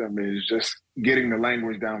system, is just getting the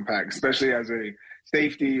language down pat, especially as a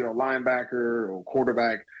safety or linebacker or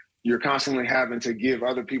quarterback. You're constantly having to give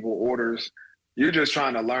other people orders. You're just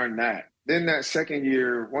trying to learn that. Then that second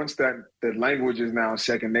year, once the language is now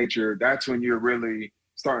second nature, that's when you're really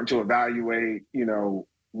starting to evaluate,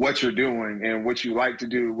 what you're doing and what you like to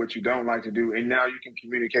do, what you don't like to do. And now you can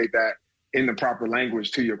communicate that in the proper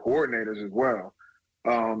language to your coordinators as well.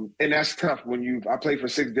 And that's tough I played for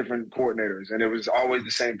 6 different coordinators, and it was always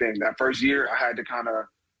the same thing. That first year, I had to kind of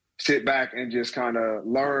sit back and just kind of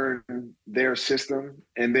learn their system.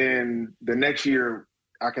 And then the next year,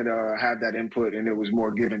 I could have that input, and it was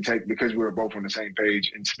more give and take because we were both on the same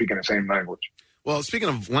page and speaking the same language. Well, speaking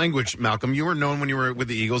of language, Malcolm, you were known when you were with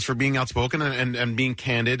the Eagles for being outspoken and being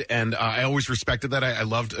candid, and I always respected that. I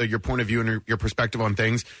loved your point of view and your perspective on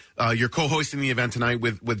things. You're co-hosting the event tonight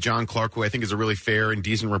with John Clark, who I think is a really fair and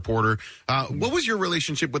decent reporter. What was your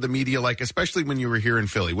relationship with the media like, especially when you were here in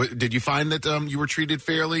Philly? Did you find that you were treated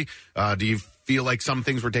fairly? Do you feel like some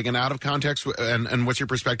things were taken out of context? And what's your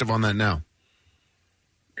perspective on that now?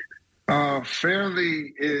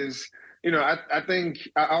 Fairly is, I think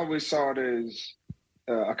I always saw it as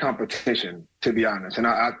a competition, to be honest. And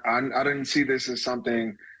I didn't see this as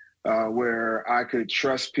something where I could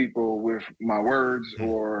trust people with my words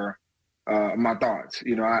or my thoughts.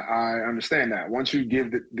 I understand that. Once you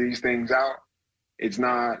give these things out,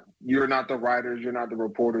 you're not the writers, you're not the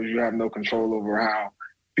reporters, you have no control over how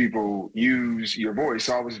people use your voice.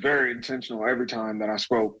 So I was very intentional every time that I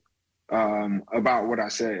spoke about what I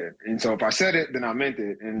said. And so if I said it, then I meant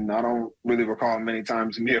it. And I don't really recall many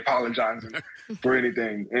times me apologizing for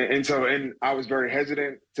anything. And I was very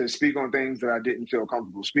hesitant to speak on things that I didn't feel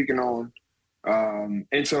comfortable speaking on.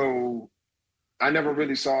 And so I never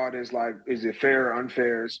really saw it as like, is it fair or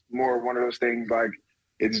unfair? It's more one of those things like,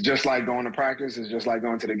 it's just like going to practice. It's just like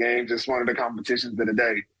going to the games. It's one of the competitions of the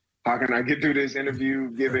day. How can I get through this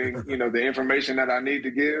interview giving, the information that I need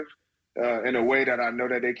to give? In a way that I know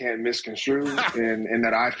that they can't misconstrue, and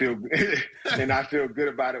that I feel good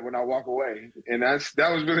about it when I walk away. And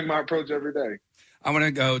that was really my approach every day. I want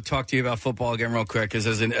to go talk to you about football again real quick, because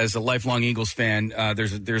as a lifelong Eagles fan,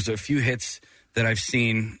 there's a few hits that I've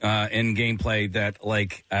seen in gameplay that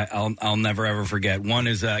I'll never ever forget. One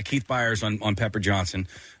is Keith Byers on Pepper Johnson.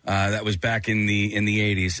 That was back in the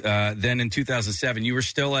 80s. Then in 2007, you were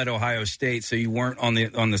still at Ohio State, so you weren't on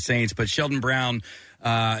the Saints, but Sheldon Brown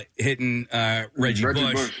hitting Reggie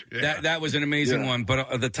Bush. Yeah. That was an amazing one.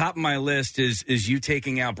 But the top of my list is you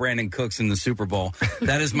taking out Brandon Cooks in the Super Bowl.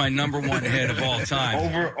 That is my number one hit of all time.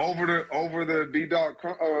 Over the B-Dog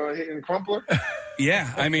hitting Crumpler?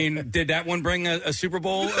 Yeah, I mean, did that one bring a Super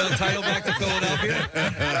Bowl title back to Philadelphia?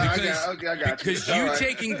 I got you. Because you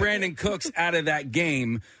taking Brandon Cooks out of that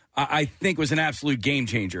game, I think was an absolute game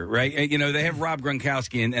changer, right? They have Rob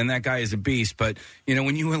Gronkowski, and that guy is a beast. But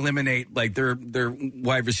when you eliminate their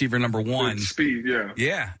wide receiver number one, speed,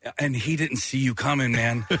 yeah, and he didn't see you coming,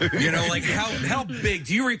 man. How big?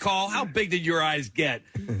 Do you recall how big did your eyes get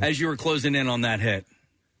as you were closing in on that hit?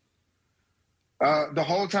 The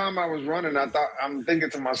whole time I was running, I'm thinking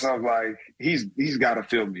to myself, like, he's got to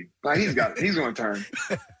feel me. Like, he's going to turn.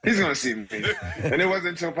 He's going to see me. And it wasn't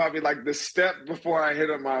until probably like the step before I hit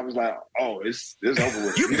him, I was like, oh, it's over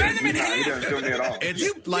with. He doesn't feel me at all.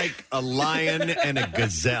 It's like a lion and a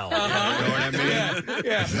gazelle. You know what I mean?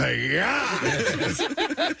 Yeah. It's like,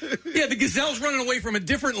 Yeah, the gazelle's running away from a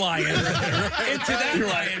different lion into that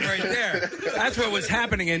lion right there. That's what was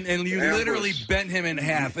happening, and you literally bent him in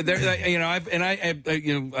half. I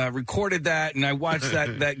recorded that, and I watched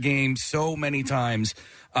that game so many times.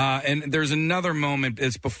 And there's another moment.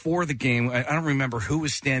 It's before the game. I don't remember who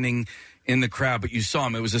was standing in the crowd, but you saw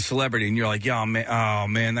him. It was a celebrity, and you're like, "Yeah, man, oh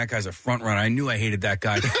man, that guy's a front runner." I knew I hated that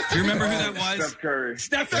guy. Do you remember who that was? Steph Curry.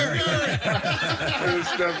 Steph Curry. It was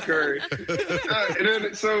Steph Curry. And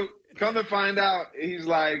then, so come to find out, he's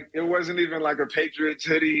like, it wasn't even like a Patriots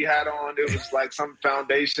hoodie he had on. It was like some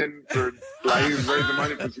foundation for, like, he was raising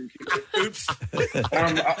money for some kids. Oops.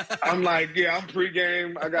 I'm like, yeah, I'm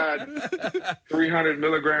pregame. I got 300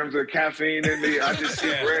 milligrams of caffeine in me. I just see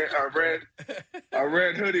a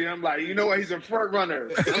red hoodie. I'm like, you know what? He's a front runner.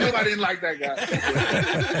 I didn't like that guy.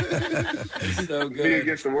 So good. Me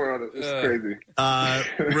against the world. It's crazy.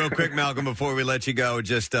 Real quick, Malcolm, before we let you go,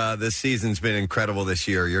 just this season's been incredible this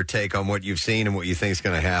year. Your take on what you've seen and what you think is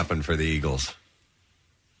going to happen for the Eagles.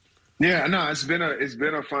 Yeah, no, it's been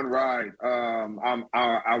a fun ride.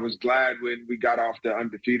 I was glad when we got off the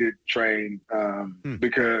undefeated train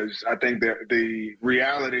because I think that the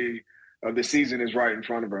reality of the season is right in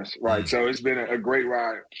front of us, right? So it's been a great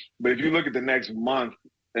ride. But if you look at the next month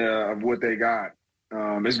of what they got,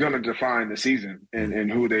 it's going to define the season and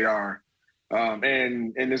who they are.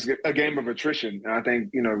 And it's a game of attrition. And I think,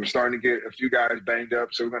 we're starting to get a few guys banged up,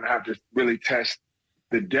 so we're going to have to really test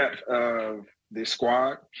the depth of the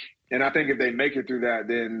squad. And I think if they make it through that,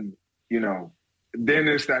 then, then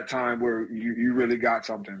it's that time where you really got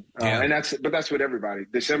something. And that's with everybody.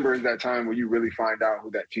 December is that time where you really find out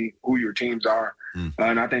who your teams are.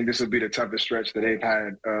 And I think this will be the toughest stretch that they've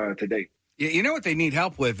had to date. You know what they need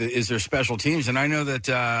help with is their special teams, and I know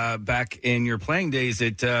that back in your playing days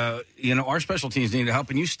that our special teams needed help,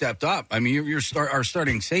 and you stepped up. I mean, you're our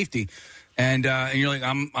starting safety, and you're like,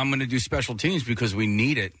 I'm going to do special teams because we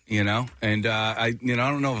need it, And I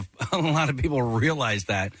don't know if a lot of people realize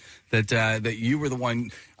that you were the one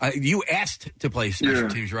you asked to play special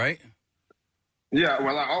teams, right? Yeah,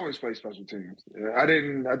 well, I always play special teams. I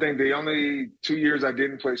think the only 2 years I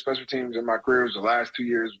didn't play special teams in my career was the last 2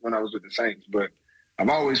 years when I was with the Saints. But I've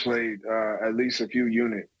always played at least a few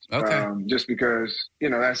units. Okay. Just because,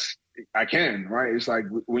 I can, right? It's like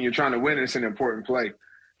when you're trying to win, it's an important play.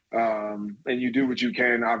 And you do what you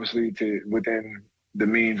can, obviously, within the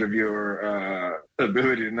means of your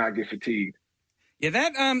ability to not get fatigued. Yeah,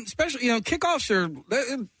 that special, kickoffs are...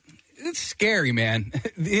 It's scary, man.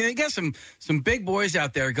 You got some big boys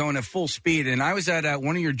out there going at full speed. And I was at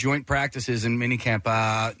one of your joint practices in minicamp.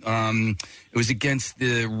 It was against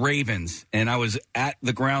the Ravens, and I was at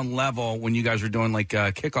the ground level when you guys were doing like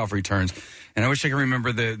kickoff returns. And I wish I could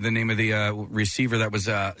remember the name of the receiver that was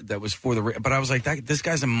for the. But I was like, this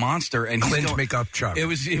guy's a monster. And Clint McUpchuck. It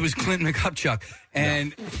was Clint McUpchuck.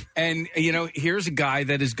 And here's a guy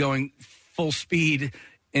that is going full speed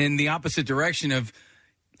in the opposite direction of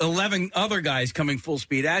 11 other guys coming full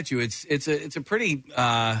speed at you. It's a pretty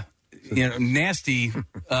nasty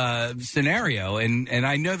scenario, and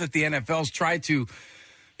I know that the NFL's tried to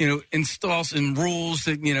install some rules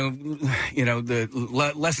that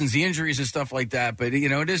the lessens the injuries and stuff like that. But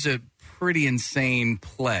it is a pretty insane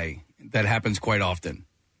play that happens quite often.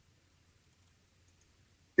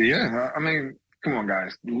 Yeah, I mean, come on,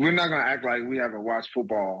 guys. We're not going to act like we haven't watched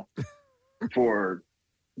football for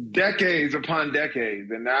decades upon decades,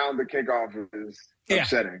 and now the kickoff is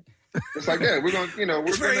upsetting. It's like, we're going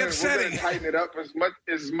to tighten it up as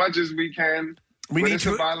much as we can. It's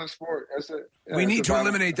a violent sport. We need to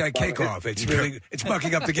eliminate that kickoff. It's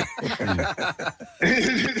mucking up the game.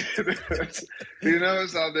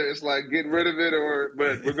 It's out there. It's like get rid of it,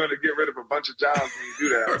 but we're going to get rid of a bunch of jobs when you do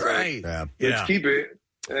that. Right. So let's keep it,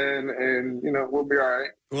 and we'll be all right.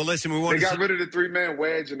 Well, listen, they got rid of the 3-man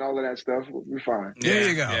wedge and all of that stuff. We'll be fine. There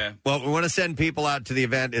you go. Yeah. Well, we want to send people out to the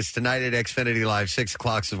event. It's tonight at Xfinity Live. 6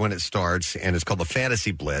 o'clock is when it starts, and it's called the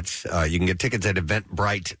Fantasy Blitz. You can get tickets at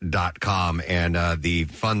eventbrite.com, and the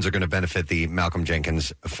funds are going to benefit the Malcolm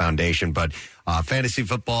Jenkins Foundation. But fantasy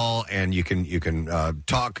football, and you can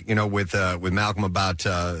talk, with Malcolm about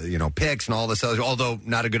picks and all this other. Although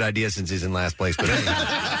not a good idea since he's in last place. But anyway,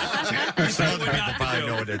 some other people probably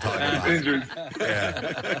know what they're talking about.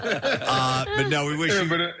 Yeah. But no, we wish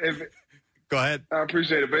you. Go ahead. I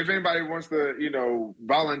appreciate it. But if anybody wants to,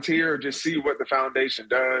 volunteer or just see what the foundation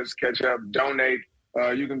does, catch up, donate,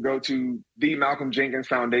 you can go to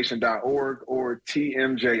themalcolmjenkinsfoundation.org or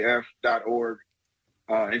tmjf.org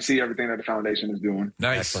and see everything that the foundation is doing.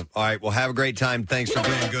 Nice. Excellent. All right. Well, have a great time. Thanks for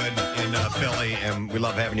being good in Philly, and we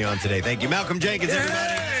love having you on today. Thank you. Malcolm Jenkins,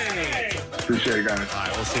 everybody. Appreciate it, guys. All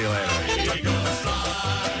right. We'll see you later.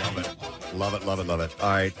 Love it. All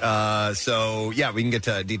right. We can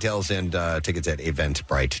get details and tickets at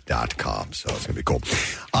eventbrite.com. So it's going to be cool.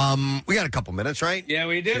 We got a couple minutes, right? Yeah,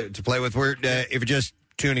 we do. To play with. If you're just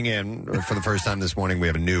tuning in for the first time this morning, we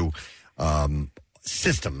have a new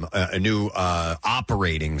system, a new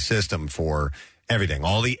operating system for everything.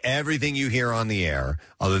 Everything you hear on the air,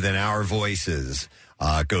 other than our voices,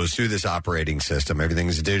 goes through this operating system.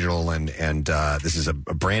 Everything's digital, and this is a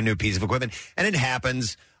brand new piece of equipment. And it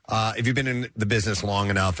happens. If you've been in the business long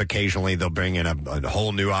enough, occasionally they'll bring in a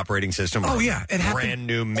whole new operating system. Oh, yeah. It happens brand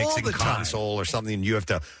new mixing all the time. console or something. You have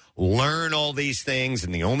to learn all these things,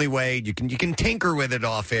 and the only way you can tinker with it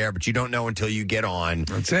off air, but you don't know until you get on.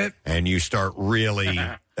 That's it. And you start really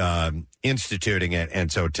instituting it.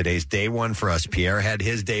 And so today's day one for us. Pierre had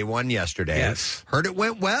his day one yesterday. Yes. Heard it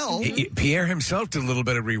went well. Pierre himself did a little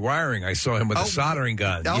bit of rewiring. I saw him with a soldering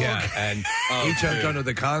gun. Oh, yeah. okay. And he jumped under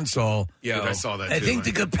the console. Yeah, I saw that, I too. think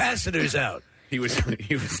the capacitor's out. He was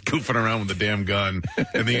goofing around with the damn gun,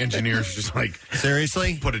 and the engineers just like,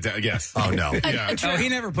 seriously? Put it down. Yes. Oh, no. Yeah. Oh, he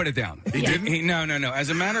never put it down. He didn't? No. As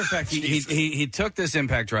a matter of fact, he took this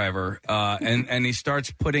impact driver and he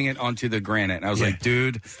starts putting it onto the granite. And I was like,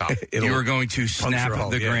 dude, stop. You are going to snap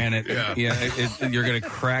the granite. Yeah. You're going to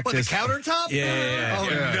crack What, this. the countertop? Yeah.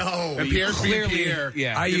 Oh, no. And Pierre's being Pierre.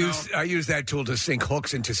 Yeah. I use that tool to sink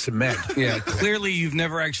hooks into cement. Yeah. Clearly, you've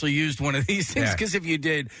never actually used one of these things, Yeah. because if you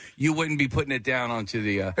did, you wouldn't be putting it down onto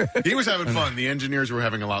the. He was having fun. The engineers were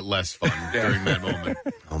having a lot less fun during that moment.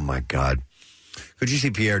 Oh, my God. Could you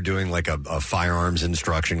see Pierre doing like a firearms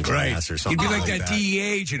instruction class or something? He'd be like that DEA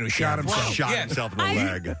agent who shot himself. Shot himself in the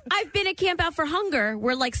leg. I've been at Camp Out for Hunger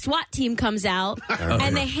where like SWAT team comes out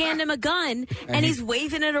and they hand him a gun and he's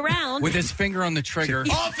waving it around with his finger on the trigger.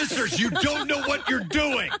 Officers, you don't know what you're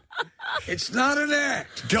doing. It's not an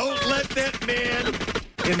act. Don't let that man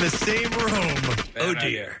in the same room. Oh,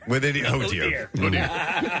 dear. With any, oh, dear. Oh, dear.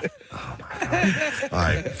 Oh, my God. All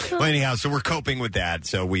right. Well, anyhow, so we're coping with that,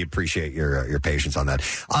 so we appreciate your patience on that.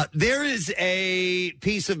 There is a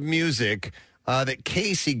piece of music that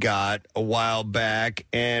Casey got a while back,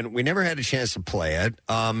 and we never had a chance to play it,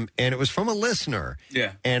 and it was from a listener.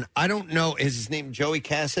 Yeah. And I don't know, is his name Joey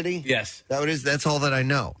Cassidy? Yes. That what it is? That's all that I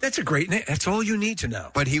know. That's a great name. That's all you need to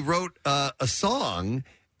know. But he wrote a song,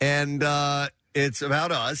 and it's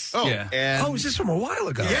about us. Oh. Yeah. And is this from a while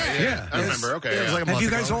ago? Yeah. I remember. Okay. It was like a Have month you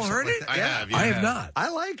ago guys or all heard something it? like that. I have. I have not. I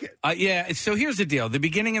like it. Yeah, so here's the deal. The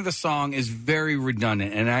beginning of the song is very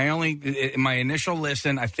redundant, and in my initial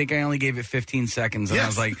listen, I think I only gave it 15 seconds, and I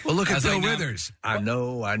was like, Well, look at I Bill was like, Withers. I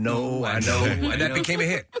know. And that became a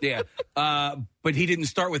hit. Yeah. But he didn't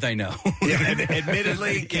start with I know. Yeah,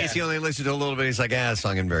 admittedly, Casey only listened to a little bit. He's like, the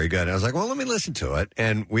song isn't very good. And I was like, well, let me listen to it.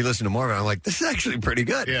 And we listened to more of it. I'm like, this is actually pretty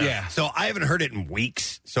good. Yeah. So I haven't heard it in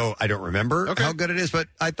weeks, so I don't remember how good it is, but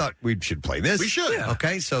I thought we should play this. We should. Yeah.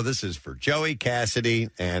 Okay, so this is for Joey Cassidy,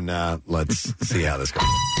 and let's see how this goes.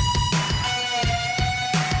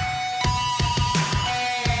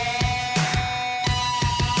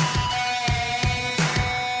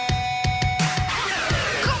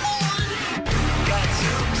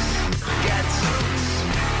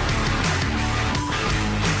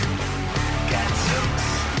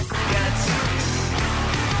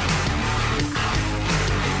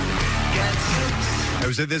 It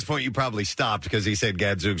was at this point you probably stopped because he said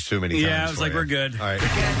Gadzooks too many times. Yeah, I was for like, you. we're good. All right.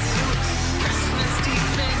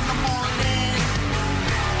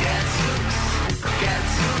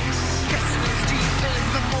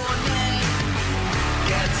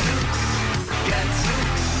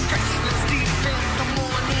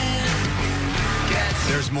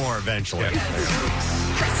 There's more eventually.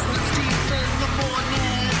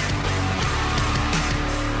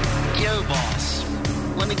 Yo, boss,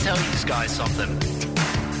 let me tell you guys something.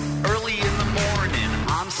 Early in the morning,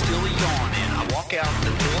 I'm still yawning. I walk out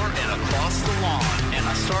the door and across the lawn, and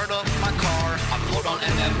I start up my car, I put on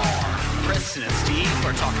MMR. Preston and Steve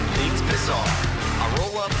are talking things bizarre. I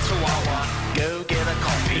roll up to Wawa, go get a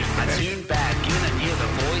coffee. I tune back in and hear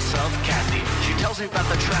the voice of Kathy. She tells me about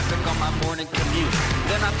the traffic on my morning commute.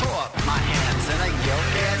 Then I throw up my hands and I yell,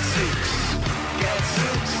 Gadzooks,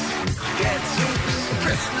 Gadzooks, Gadzooks.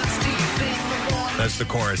 Preston and Steve in the morning. That's the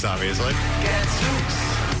chorus, obviously. Gadzooks,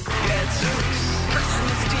 Gadzooks. Preston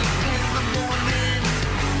and Steve in the morning.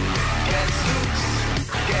 Gadzooks.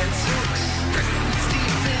 Gadzooks. Preston and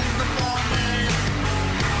Steve in the morning.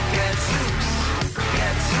 Gadzooks.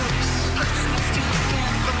 Gadzooks. Preston and Steve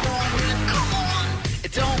in the morning. Come on.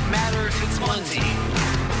 It don't matter if it's Monday.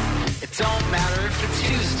 It don't matter if it's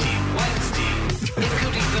Tuesday, Wednesday. It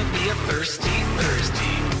could even be a thirsty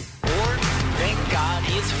Thursday. Or, thank God,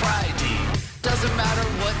 it's Friday. Doesn't matter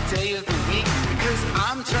what day of the week, because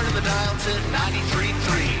I'm turning the dial to 93.3.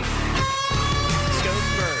 Let's go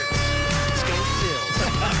Birds. Let's go Phils.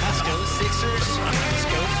 Let's go Sixers. Let's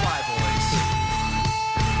go Flyboys.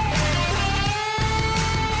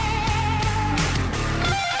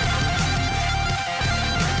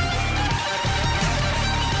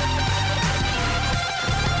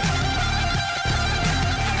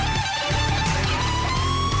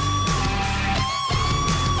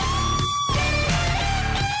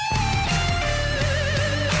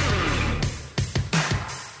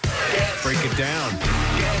 Break it down.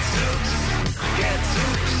 Gadzooks.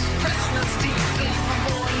 Gadzooks. Preston and Steve in the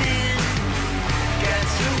morning.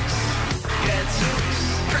 Gadzooks. Gadzooks.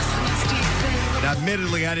 Preston and Steve in the Now,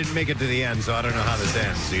 admittedly, I didn't make it to the end, so I don't know how this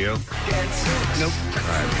ends. Do you? Gadzooks. Nope. All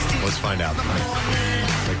right, let's find out.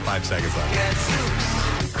 Like 5 seconds left.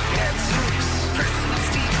 Gadzooks. Gadzooks. Preston and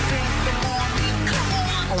Steve in the morning.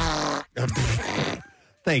 Come on.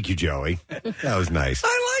 Thank you, Joey. That was nice.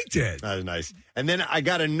 I liked it. That was nice. And then I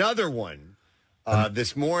got another one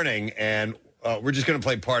this morning, and we're just going to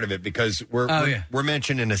play part of it because we're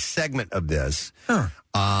mentioned in a segment of this.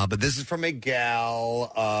 But this is from a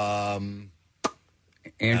gal.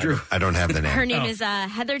 Andrew? I don't have the name. Her name is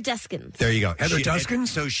Heather Deskins. There you go. Heather She- Duskins?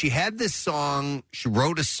 So she had this song. She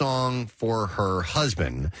wrote a song for her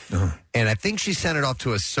husband, and I think she sent it off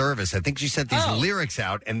to a service. I think she sent these lyrics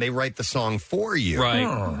out, and they write the song for you. Right.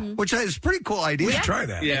 Which is a pretty cool idea. We should try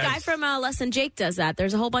that. The guy from Less Than Jake does that.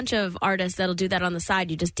 There's a whole bunch of artists that'll do that on the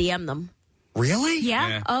side. You just DM them. Really?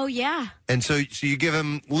 Yeah. Oh, yeah. And so you give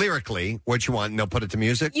them lyrically what you want, and they'll put it to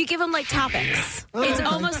music? You give them like topics. It's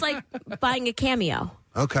almost like buying a cameo.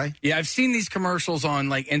 Okay. Yeah, I've seen these commercials on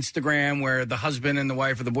like Instagram where the husband and the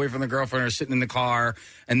wife or the boyfriend and the girlfriend are sitting in the car,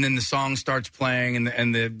 and then the song starts playing,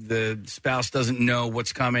 and the spouse doesn't know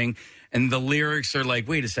what's coming, and the lyrics are like,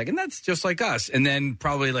 wait a second, that's just like us. And then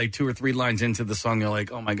probably like 2 or 3 lines into the song, you're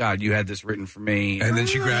like, oh my God, you had this written for me. And then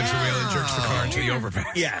she grabs the wheel and jerks the car into the overpass.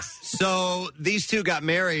 Yes. So these two got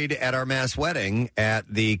married at our mass wedding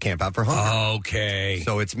at the Camp Out for Hunger. Okay.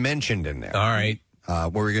 So it's mentioned in there. All right.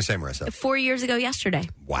 What were you going to say, Marissa? 4 years ago yesterday.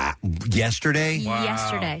 Wow. Yesterday? Wow.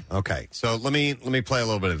 Yesterday. Okay. So let me play a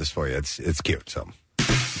little bit of this for you. It's cute. So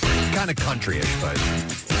it's kind of country-ish, but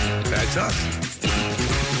that's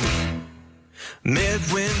us. Met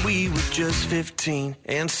when we were just 15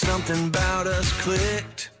 and something about us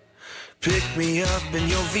clicked. Picked me up in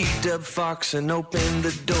your V-Dub Fox and opened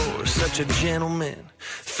the door. Such a gentleman.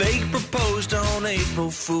 Fake proposed on April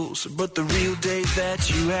Fools, but the real day that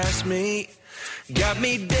you asked me got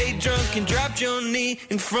me day drunk and dropped your knee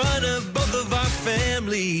in front of both of our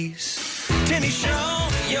families. Tenny Shaw,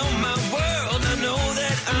 you're my world. I know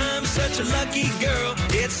that I'm such a lucky girl.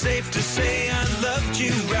 It's safe to say I loved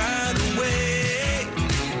you right away.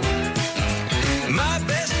 My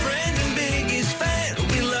best friend and biggest fan.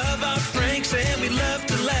 We love our pranks and we love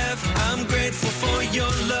to laugh. I'm grateful for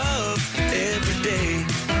your love every day.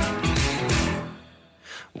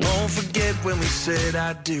 Won't forget when we said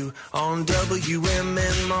I do on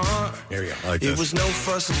WMMR. There you go. I like It this. was no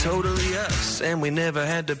fuss and totally us, and we never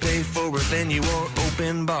had to pay for a venue or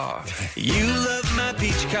open bar. You love my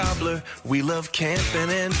peach cobbler, we love camping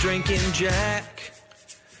and drinking Jack.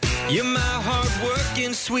 You're my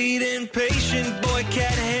hard-working, sweet and patient boy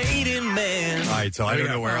cat hating man. All right, so I don't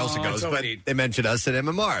know where else it goes, but they mentioned us at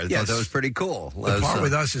MMR. I thought that was pretty cool. The part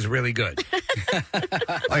with us is really good.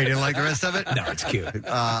 Oh, you didn't like the rest of it? No, it's cute.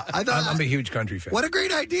 I thought I'm a huge country fan. What a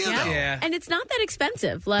great idea, though. And it's not that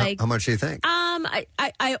expensive. Like, How much do you think?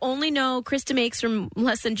 I only know Krista makes from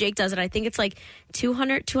Less Than Jake does it. I think it's like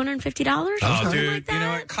 $250. Oh, dude, you know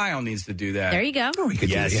what? Kyle needs to do that. There you go.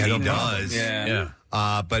 Yes, he does. Yeah.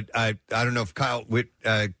 But I don't know if Kyle would.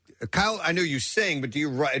 Kyle, I know you sing, but do you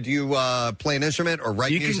play an instrument or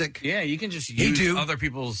write music? You can just use other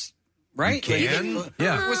people's. Right? You can?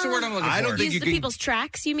 Yeah. What's the word I'm looking for? I don't think Use the people's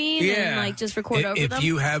tracks, you mean? Yeah. And like just record over If them?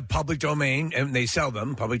 you have public domain, and they sell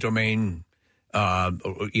them, public domain,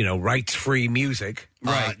 rights-free music.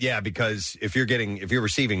 Yeah, because if you're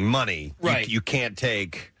receiving money, Right. you can't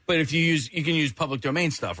take. But if you can use public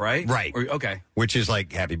domain stuff, right? Right. Okay. Which is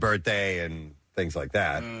like Happy Birthday and things like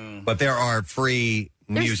that. But there are free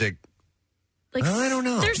music Like, I don't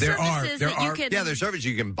know. There's services that you can. Yeah, there's services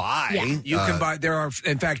you can buy. Yeah. You can buy.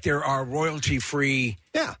 In fact, there are royalty-free.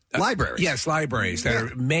 Libraries. Yes, libraries that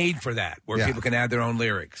are made for that, where people can add their own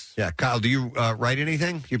lyrics. Yeah, Kyle, do you write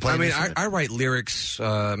anything? You play? I mean, anything? I write lyrics.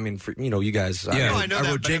 I mean, for you guys. Yeah, I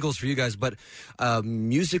wrote jingles for you guys, but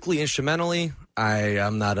musically, instrumentally,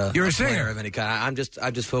 I'm not a. You're a player singer of any kind.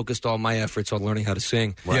 I've just focused all my efforts on learning how to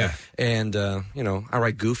sing. Right. Yeah. And I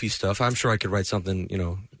write goofy stuff. I'm sure I could write something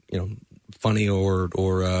funny or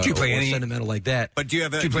do you play any sentimental like that. But do you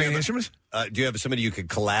have? Do you play any instruments? Do you have somebody you could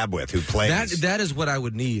collab with who plays? That is what I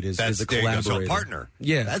would need is a collaborator. So a partner.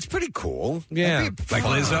 Yeah, that's pretty cool. Yeah, like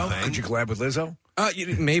Lizzo. Could you collab with Lizzo?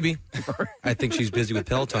 Maybe. I think she's busy with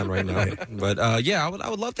Peloton right now. But I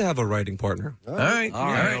would love to have a writing partner. All right,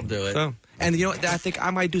 I'll do it. So, and I think I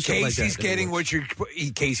might do something Casey's like that. getting what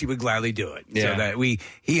Casey would gladly do it. Yeah. So that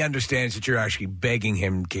he understands that you're actually begging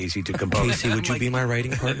him, Casey, to compose. Casey, would you be my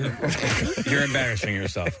writing partner? You're embarrassing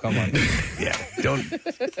yourself. Come on. Yeah. Don't.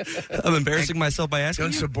 I'm embarrassing myself by asking.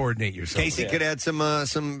 Don't subordinate yourself. Casey could add some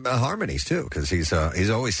harmonies too, because he's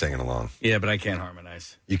always singing along. Yeah, but I can't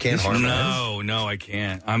harmonize. You can't harmonize? No, I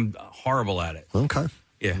can't. I'm horrible at it. Okay.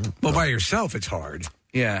 Yeah. Well, by yourself, it's hard.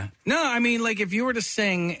 Yeah. No, I mean, like if you were to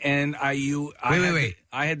sing and wait.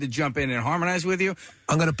 I had to jump in and harmonize with you.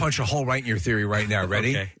 I'm going to punch a hole right in your theory right now.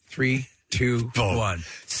 Ready? Okay. 3, 2, 1.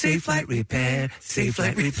 Safe Light Repair, Safe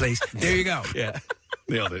Light Replace. There you go. Yeah.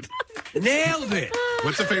 Nailed it. Nailed it.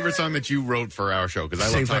 What's the favorite song that you wrote for our show? Because I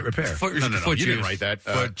Safe love Light Repair. No, Foot you didn't Juice. write that.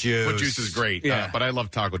 Foot Juice. Foot Juice is great. Yeah. But I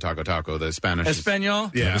love Taco, Taco, Taco, the Spanish.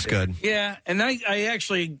 Espanol? Yeah. That was good. Yeah, and I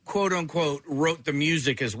actually, quote unquote, wrote the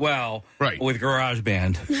music as well, right, with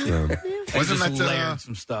GarageBand. Wasn't just that layered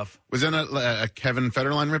some stuff? Was that a Kevin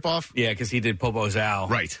Federline ripoff? Yeah, because he did Popo's Owl.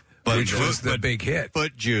 Right. Which was the big hit.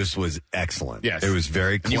 Foot Juice was excellent. Yes. It was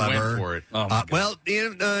very And you clever. went for it. Oh, my God.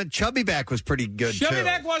 Chubby Back was pretty good too. Chubby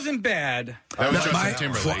Back wasn't bad. That was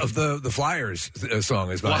Justin Timberlake. The Flyers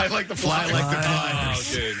song is Fly Like the Flyers. Oh,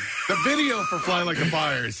 dude. The video for Fly Like the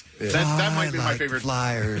Flyers. That might be my favorite.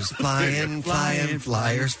 Flyers, flying,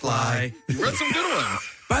 flyers fly. You wrote some good ones.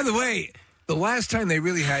 By the way, the last time they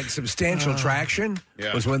really had substantial traction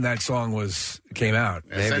was when that song came out.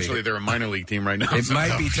 Essentially, they're a minor league team right now. It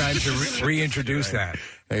might be time to reintroduce that.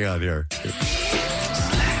 Hang on here.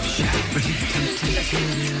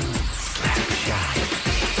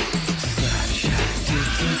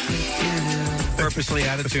 Purposely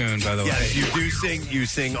out of tune, by the way. Yes, you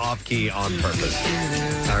sing off key on purpose.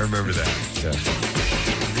 I remember that. Yeah.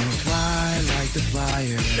 Fly like the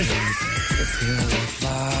flyers.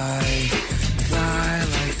 Fly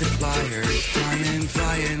like the flyers. Flying,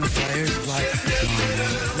 flyers fly. Gonna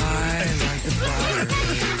fly like the flyers.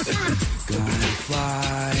 Gonna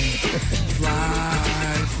fly.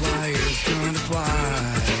 Flyers gonna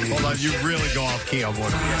fly. Hold on, you really go off key on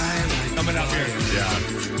one of these. Coming up here. Yeah.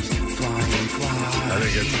 I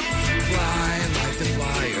think it's fly like the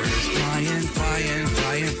flyers. Flying.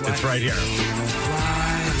 It's right here.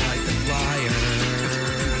 Fly like the flyers.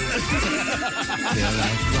 Till I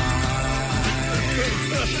fly.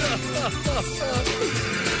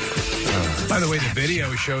 By the way, the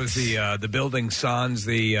video shows the building sans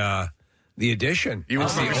the addition. You were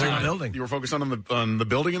It's the focusing old on building. You were focused on the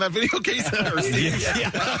building in that video, Casey? I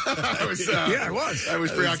was. I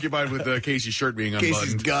was preoccupied with Casey's shirt being unbuttoned.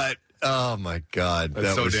 Casey's gut. Oh my God,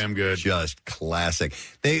 That's so damn good. Just classic.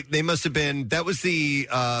 They must have been. That was the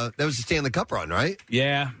Stanley Cup run, right?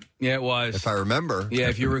 Yeah, it was. If I remember. Yeah,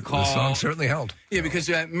 if you recall. The song certainly held. Yeah, because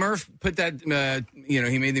Murph put that, he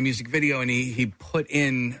made the music video and he put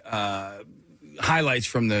in highlights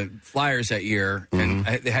from the Flyers that year, and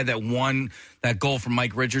they had that goal from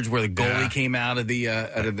Mike Richards where the goalie came out of the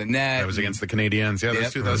net. That was against the Canadiens. Yeah,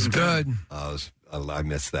 that was good. I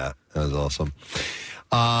missed that. That was awesome.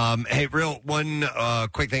 Hey, one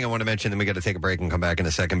quick thing I want to mention, then we got to take a break and come back in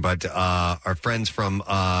a second. But our friends from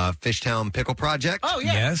Fishtown Pickle Project. Oh,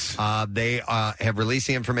 yeah. Yes. They have released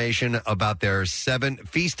the information about their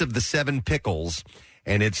Feast of the Seven Pickles,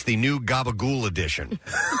 and it's the new Gabagool edition.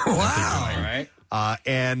 Wow. All right.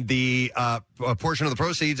 And the a portion of the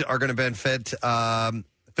proceeds are going to benefit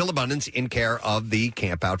Phil Abundance in care of the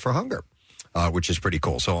Camp Out for Hunger. Which is pretty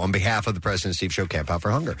cool. So on behalf of the Preston and Steve Show, Camp Out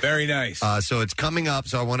for Hunger. Very nice. So it's coming up,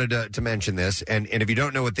 so I wanted to mention this. And if you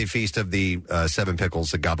don't know what the Feast of the Seven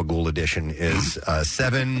Pickles, the Gabagool edition, is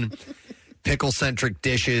 7 pickle-centric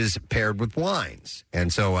dishes paired with wines.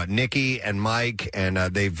 And so Nikki and Mike, and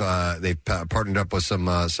they've partnered up with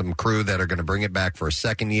some crew that are going to bring it back for a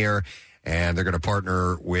second year. And they're going to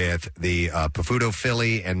partner with the Pafudo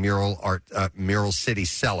Philly and Mural City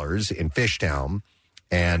Cellars in Fishtown.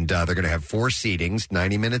 And they're going to have 4 seatings,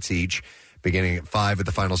 90 minutes each, beginning at 5 with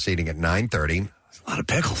the final seating at 9:30. A lot of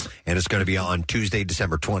pickles. And it's going to be on Tuesday,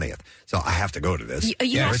 December 20th. So I have to go to this.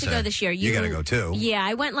 You have to go this year. You got to go too. Yeah,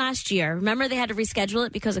 I went last year. Remember they had to reschedule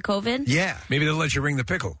it because of COVID? Yeah. Maybe they'll let you ring the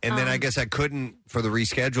pickle. And then I guess I couldn't for the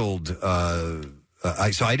rescheduled,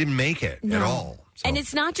 so I didn't make it at all. And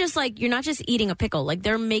it's not just like, you're not just eating a pickle. Like,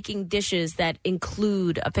 they're making dishes that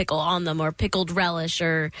include a pickle on them, or pickled relish,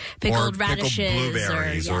 or pickled radishes. Pickled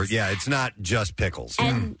blueberries, it's not just pickles.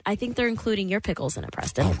 And I think they're including your pickles in it,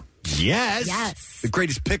 Preston. Yes. Yes. The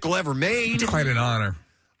greatest pickle ever made. Quite an honor.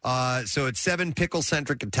 So it's 7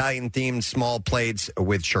 pickle-centric Italian-themed small plates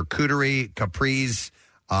with charcuterie, caprese,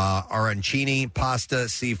 arancini, pasta,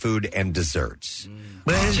 seafood, and desserts.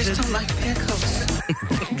 I just don't like pickles.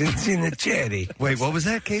 It's in the cherry. Wait, what was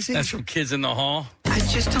that, Casey? That's from Kids in the Hall. I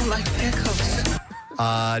just don't like pickles.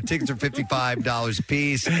 Tickets are $55 a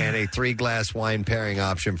piece, and a 3-glass wine pairing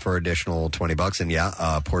option for additional $20. And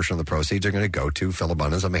a portion of the proceeds are going to go to Phil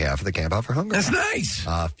Abundance on behalf of the Camp Out for Hunger. That's nice.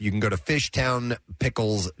 You can go to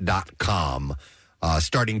fishtownpickles.com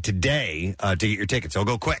starting today to get your tickets. So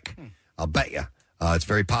go quick. I'll bet you. It's a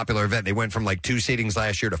very popular event. They went from like 2 seatings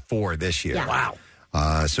last year to 4 this year. Yeah. Wow.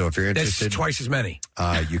 So if you're interested, that's twice as many.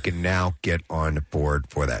 You can now get on board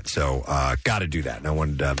for that. So got to do that. And I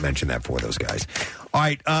wanted to mention that for those guys. All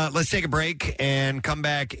right, let's take a break and come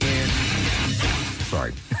back in.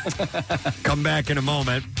 Sorry. Come back in a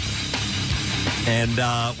moment. And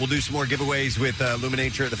we'll do some more giveaways with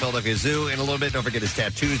Luminature at the Philadelphia Zoo in a little bit. Don't forget it's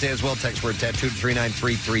Tattoo Tuesday as well. Text word tattoo to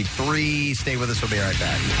 39333. Stay with us. We'll be right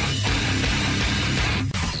back.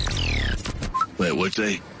 Wait,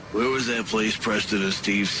 where was that place Preston and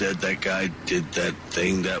Steve said that guy did that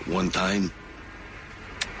thing that one time?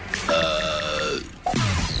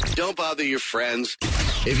 Don't bother your friends.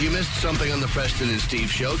 If you missed something on the Preston and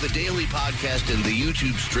Steve Show, the daily podcast and the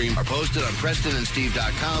YouTube stream are posted on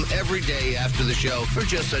PrestonandSteve.com every day after the show for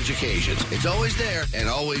just such occasions. It's always there and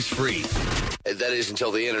always free. And that is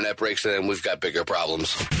until the internet breaks and we've got bigger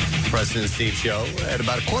problems. Preston and Steve Show at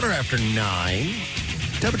about 9:15.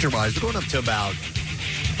 Temperature-wise, we're going up to about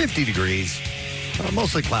 50 degrees.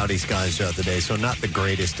 Mostly cloudy skies throughout the day, so not the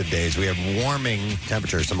greatest of days. We have warming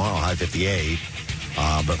temperatures tomorrow, high 58.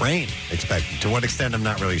 But rain expected. To what extent, I'm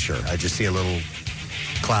not really sure. I just see a little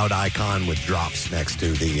cloud icon with drops next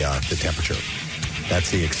to the temperature.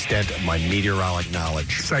 That's the extent of my meteorologic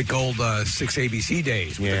knowledge. It's like old 6 ABC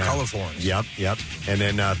days with the color forms. Yep. And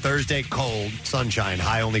then Thursday, cold, sunshine,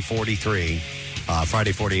 high only 43.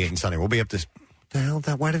 Friday, 48 and sunny. We'll be up to... The hell?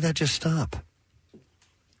 Why did that just stop?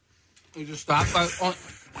 You just stop.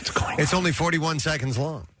 What's going on? It's only 41 seconds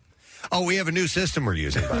long. Oh, we have a new system we're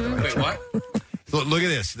using, by the way. Wait, what? Look at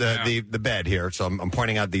this, the bed here. So I'm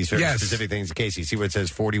pointing out these very specific things to Casey. See what it says,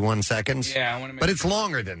 41 seconds? Yeah, I want to make But it's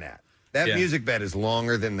longer than that. That music bed is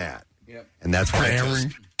longer than that. Yep. And that's why it just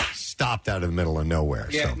stopped out of the middle of nowhere.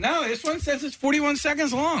 Yeah, So. no, this one says it's 41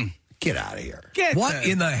 seconds long. Get out of here. What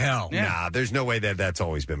in the hell? Yeah. Nah, there's no way that's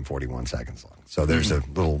always been 41 seconds long. So there's a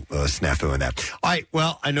little snafu in that. All right,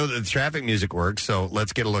 well, I know that the traffic music works, so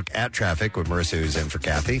let's get a look at traffic with Marissa, who's in for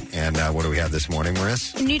Kathy. And what do we have this morning,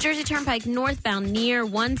 Marissa? New Jersey Turnpike northbound near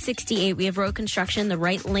 168. We have road construction. The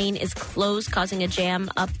right lane is closed, causing a jam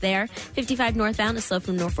up there. 55 northbound is slow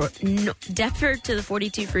from Deptford to the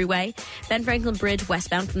 42 freeway. Ben Franklin Bridge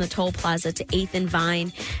westbound from the Toll Plaza to 8th and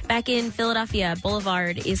Vine. Back in Philadelphia,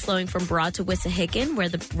 Boulevard is slowing from Broad to Wissahickon, where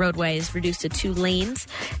the roadway is reduced to 2 lanes.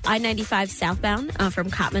 I-95 southbound from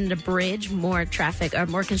Cottman to Bridge, more traffic or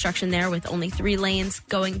more construction there with only 3 lanes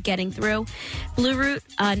getting through. Blue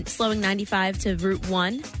Route slowing 95 to Route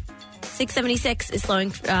 1. 676 is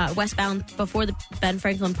slowing westbound before the Ben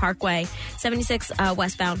Franklin Parkway. 76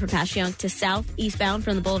 westbound from Passyunk to south, eastbound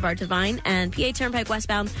from the Boulevard to Vine, and PA Turnpike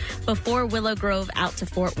westbound before Willow Grove out to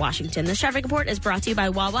Fort Washington. This traffic report is brought to you by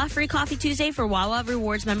Wawa. Free Coffee Tuesday for Wawa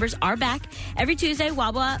Rewards members are back. Every Tuesday,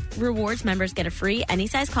 Wawa Rewards members get a free any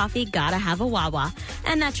size coffee. Gotta have a Wawa.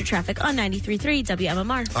 And that's your traffic on 93.3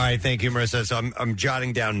 WMMR. All right, thank you, Marissa. So I'm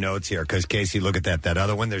jotting down notes here because, Casey, look at that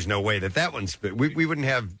other one. There's no way that one's... We wouldn't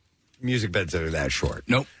have music beds that are that short.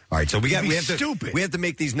 Nope. All right, so we have stupid. to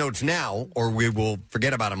make these notes now, or we will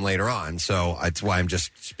forget about them later on. So that's why I'm just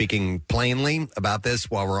speaking plainly about this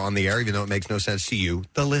while we're on the air, even though it makes no sense to you,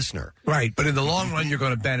 the listener. Right, but in the long run, you're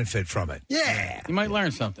going to benefit from it. Yeah, you might learn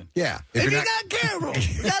something. Yeah, If you're not careful,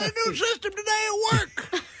 we got a new system today at work.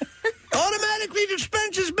 Automatically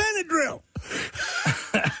dispenses Benadryl.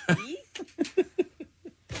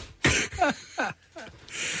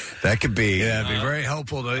 That could be. Yeah, it'd be very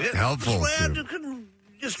helpful to helpful. This way I just can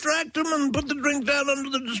distract them and put the drink down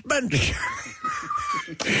under the dispenser.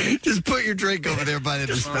 Just put your drink over there by the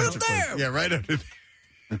dispenser. Put it there. Yeah, right under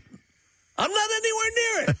there. I'm not anywhere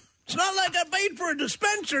near it. It's not like I paid for a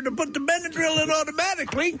dispenser to put the Benadryl in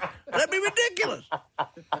automatically. That'd be ridiculous.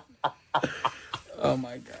 Oh,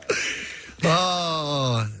 my God.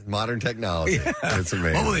 Oh, modern technology. Yeah. That's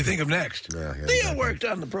amazing. What will they think of next? Yeah, Theo worked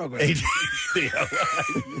on the program.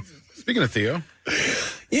 Speaking of Theo.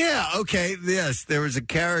 Yeah, okay, yes, there was a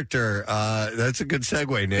character. That's a good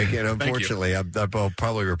segue, Nick. And unfortunately, I'll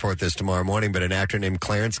probably report this tomorrow morning, but an actor named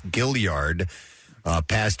Clarence Gilliard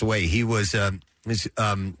passed away. He was a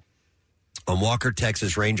Walker,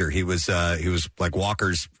 Texas Ranger. He was like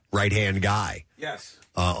Walker's right-hand guy. Yes.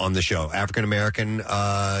 On the show. African-American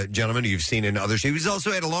gentleman you've seen in others. He was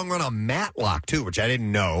also had a long run on Matlock, too, which I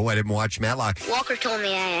didn't know. I didn't watch Matlock. Walker told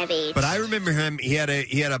me I had AIDS. But I remember him. He had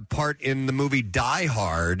a part in the movie Die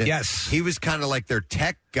Hard. Yes. He was kind of like their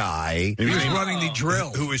tech guy. He was running the drill.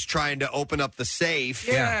 Who was trying to open up the safe.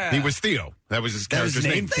 Yeah. He was Theo. That was his character's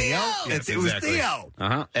name. Theo? Yes, It was Theo.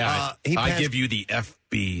 Uh-huh. I give you the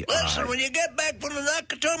FBI. Listen, when you get back from the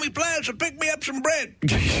Nakatomi Plaza, pick me up some bread.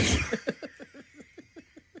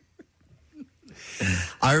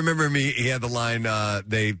 I remember he had the line,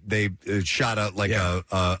 they shot out like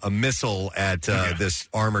a missile at this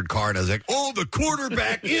armored car, and I was like, oh, the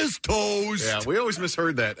quarterback is toast. Yeah, we always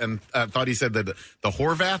misheard that and thought he said that the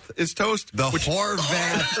Horvath is toast.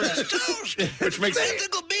 Horvath is toast. Which makes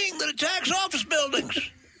mythical being that attacks office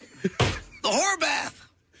buildings. The Horvath.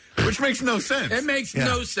 Which makes no sense. It makes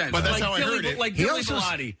no sense. But that's like how I heard it. Like Billy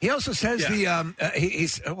Bellotti. He also says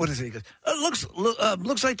he's what is it? He goes,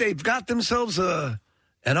 looks like they've got themselves an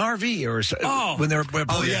RV or so, when they're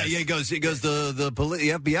he goes the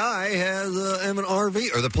FBI has an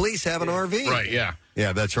RV, or the police have an RV. Right,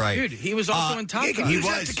 yeah, that's right. Dude, he was also in Top Gun. He was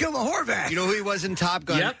was to kill the Horvath. You know who he was in Top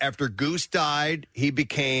Gun? Yep. After Goose died, he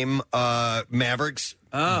became Maverick's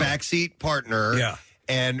backseat partner. Yeah.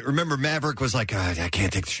 And remember, Maverick was like, I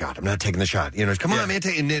can't take the shot. I'm not taking the shot. You know, come on, man.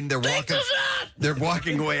 And then they're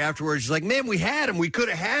walking away afterwards. He's like, man, we had him. We could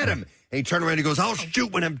have had him. And he turned around and he goes, I'll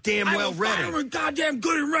shoot when I'm damn well ready. I'm goddamn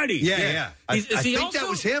good and ready. Yeah. I think that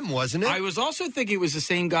was him, wasn't it? I was also thinking it was the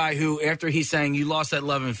same guy who, after he sang You Lost That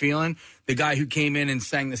Love and Feeling, the guy who came in and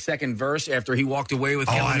sang the second verse after he walked away with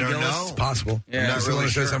Kelly I don't Gillis. know. It's possible. Yeah. He's the one who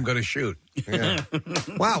says I'm going to shoot. Yeah.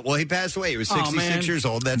 Wow. Well, he passed away. He was 66 years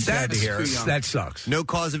old. That's sad to hear. That sucks. No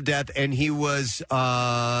cause of death. And he was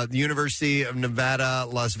the University of Nevada,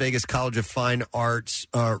 Las Vegas College of Fine Arts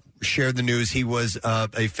shared the news. He was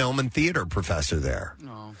a film and theater professor there.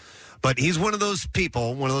 Oh. But he's one of those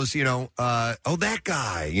people, one of those, that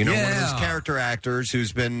guy, one of those character actors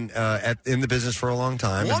who's been in the business for a long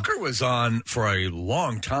time. Walker was on for a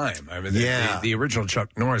long time. I mean, the original Chuck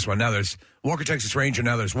Norris one. Now there's Walker, Texas Ranger.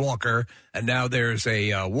 Now there's Walker. And now there's a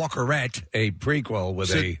Walkerette, a prequel with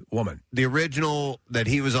a woman. The original that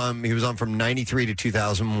he was on from 93 to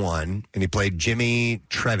 2001, and he played Jimmy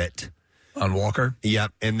Trevitt. On Walker?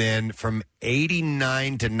 Yep. And then from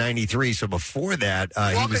 89 to 93, so before that,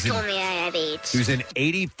 Walker told me I had AIDS. He was in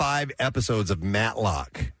 85 episodes of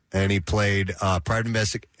Matlock, and he played private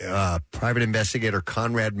investigator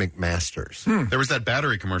Conrad McMasters. There was that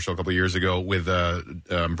battery commercial a couple of years ago with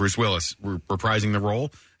Bruce Willis reprising the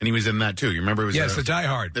role, and he was in that too. You remember? It was the Die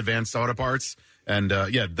Hard. Advanced Auto Parts, and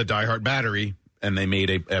the Die Hard battery, and they made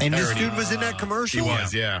a parody. And this dude was in that commercial? He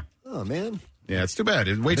was, yeah. Oh, man. Yeah, it's too bad.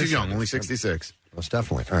 It's way too young, only 66. Most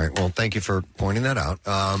definitely. All right. Well, thank you for pointing that out.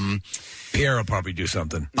 Pierre will probably do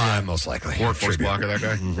something. Most likely. Workforce block of that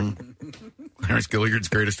guy. Clarence Gilliard's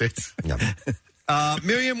Greatest Hits.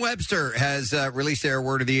 Merriam-Webster has released their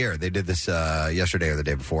Word of the Year. They did this yesterday or the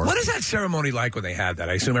day before. What is that ceremony like when they have that?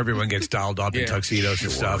 I assume everyone gets dolled up in tuxedos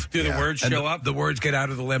and stuff. Do the words show up? The words get out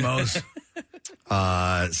of the limos.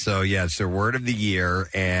 It's their Word of the Year,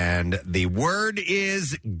 and the word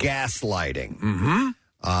is gaslighting.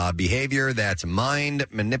 Mm-hmm. Behavior that's mind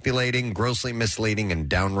manipulating, grossly misleading, and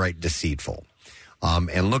downright deceitful. And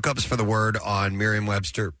lookups for the word on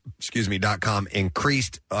Merriam-Webster.com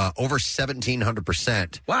increased over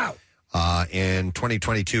 1,700%. Wow. In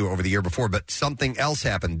 2022 over the year before. But something else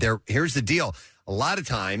happened. Here's the deal. A lot of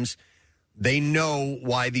times they know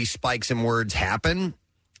why these spikes in words happen.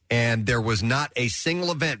 And there was not a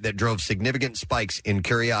single event that drove significant spikes in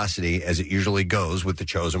curiosity, as it usually goes with the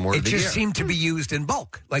chosen word of the year. It just seemed to be used in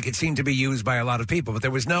bulk. Like it seemed to be used by a lot of people. But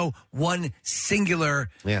there was no one singular,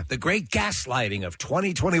 the great gaslighting of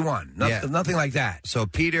 2021. Nothing like that. So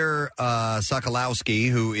Peter Sokolowski,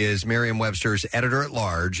 who is Merriam-Webster's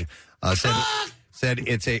editor-at-large, said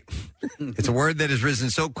it's a word that has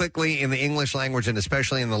risen so quickly in the English language, and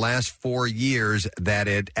especially in the last 4 years, that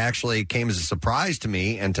it actually came as a surprise to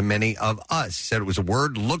me and to many of us. He said it was a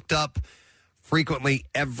word looked up frequently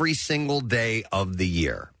every single day of the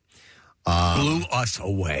year. Blew us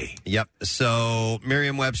away. Yep. So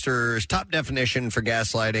Merriam-Webster's top definition for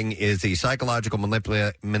gaslighting is the psychological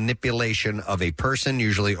manipulation of a person,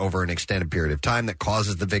 usually over an extended period of time, that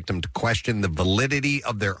causes the victim to question the validity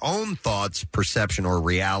of their own thoughts, perception, or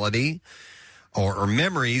reality. Or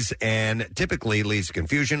memories, and typically leads to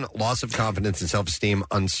confusion, loss of confidence and self-esteem,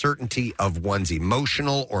 uncertainty of one's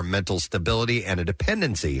emotional or mental stability, and a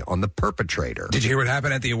dependency on the perpetrator. Did you hear what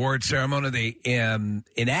happened at the award ceremony? They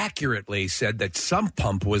inaccurately said that Sump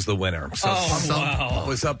Pump was the winner. So Sump Pump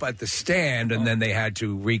was up at the stand, and then they had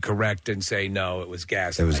to recorrect and say, no, it was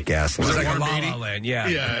Gaslight. It was Gaslight. It was like a La La Land,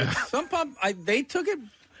 yeah. Some pump, they took it.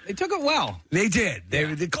 They took it well. They did.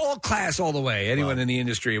 They all class all the way. Anyone in the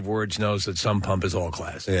industry of words knows that Sump Pump is all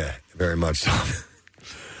class. Yeah, very much so.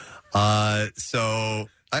 So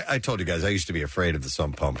I told you guys I used to be afraid of the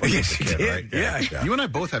Sump Pump when I was a kid, right? Yeah. You and I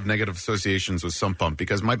both have negative associations with Sump Pump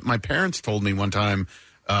because my parents told me one time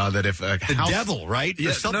that if a the house, devil, right? Yeah,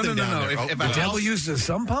 There's something down there. If the devil used a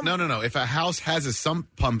Sump Pump? No. If a house has a Sump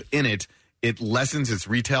Pump in it, it lessens its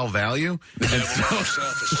retail value. And so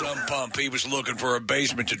himself a Sump Pump. He was looking for a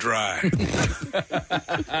basement to dry.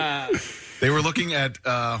 They were looking at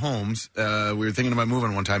homes. We were thinking about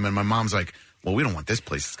moving one time, and my mom's like, "Well, we don't want this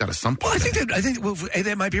place. It's got a sump pump." Well, I think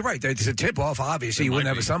that might be right. It's a tip off. Obviously, you wouldn't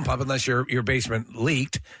have a sump pump unless your basement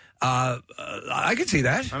leaked. I could see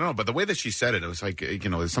that. I don't know, but the way that she said it, it was like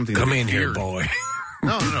it's something. Come that in here, feared. boy.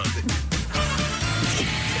 No.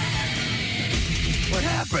 What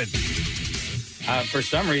happened? For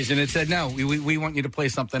some reason, it said no. We want you to play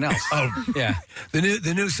something else. Oh, yeah. The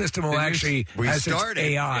new system will actually has its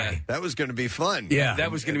AI. Yeah. That was going to be fun. Yeah,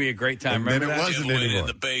 that was going to be a great time. And then Remember it that? wasn't Went anymore. in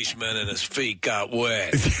the basement and his feet got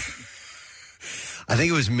wet. I think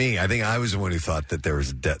it was me. I think I was the one who thought that there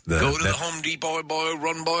was Go to the Home Depot, boy,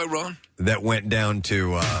 run. that went down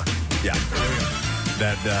to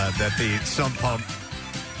that the sump pump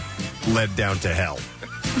led down to hell.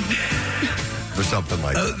 Or something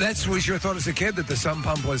like that. That was your thought as a kid, that the sump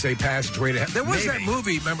pump was a passageway to hell. There was that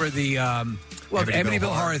movie, remember the Amityville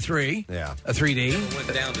Horror 3? Yeah. A 3D.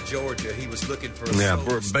 Went down to Georgia. He was looking for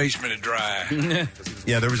For a basement to dry.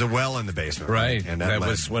 Yeah, there was a well in the basement. Right. And that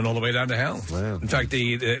went all the way down to hell. Wow. In fact,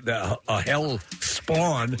 the hell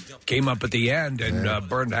spawn came up at the end and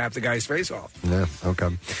burned half the guy's face off. Yeah, okay.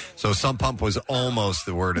 So sump pump was almost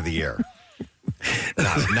the word of the year.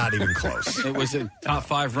 Not even close. It was a top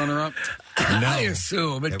 5 runner-up. I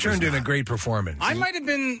assume it turned in a great performance. I might have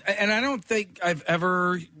been, and I don't think I've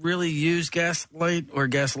ever really used gaslight or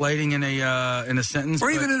gaslighting in a sentence, or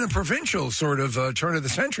even in a provincial sort of turn of the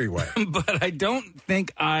century way. But I don't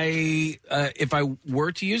think if I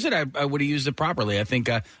were to use it, I would have used it properly. I think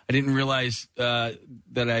I didn't realize that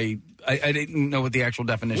I didn't know what the actual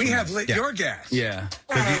definition. We have was. lit your gas. Yeah.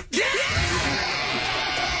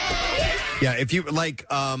 Yeah, if you like,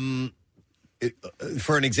 for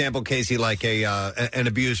an example, Casey, like an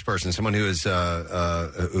abused person, someone who is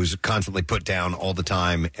who's constantly put down all the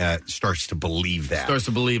time, starts to believe that. Starts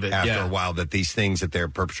to believe it after a while, that these things that their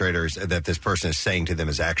perpetrators, that this person is saying to them,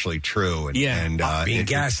 is actually true. And, and being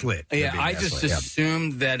gaslit. Yeah, I just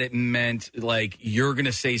assumed that it meant like you're going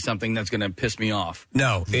to say something that's going to piss me off.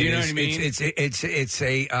 No, you know what I mean.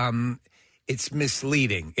 It's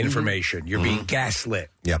misleading information. You're being gaslit.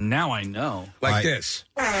 Yep. Now I know. Like this.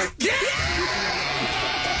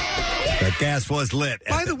 That gas was lit.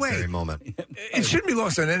 By at the that way, very moment. It shouldn't be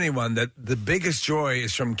lost on anyone that the biggest joy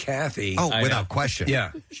is from Kathy. Oh, without question.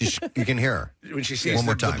 Yeah. You can hear her. When she sees One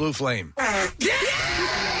more the time. blue flame.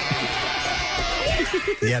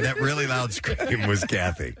 Yeah, that really loud scream was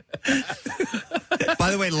Kathy.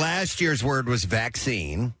 By the way, last year's word was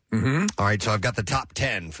vaccine. Mm-hmm. All right, so I've got the top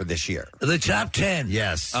 10 for this year. The top 10?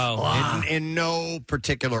 Yes. Oh, in no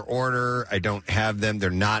particular order. I don't have them. They're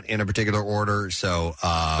not in a particular order. So,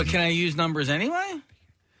 but can I use numbers anyway?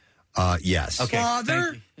 Yes. Okay.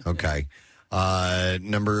 Father? Okay.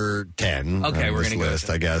 Number 10 Okay, on we're this gonna go list,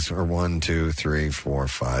 with I guess, or 1, 2, 3, 4,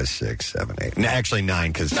 5, 6, 7, 8. No, actually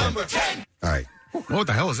 9, because Number 10. All right. What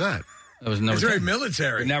the hell is that? That was number It's very 10.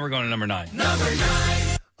 military. Now we're going to number 9.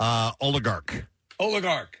 Oligarch.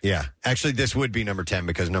 Oligarch. Yeah. Actually, this would be number 10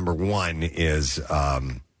 because number 1 is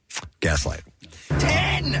gaslight.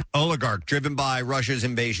 10! Oligarch, driven by Russia's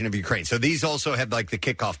invasion of Ukraine. So these also have like the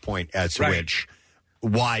kickoff point as to which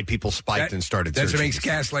why people spiked and started That's what searching. makes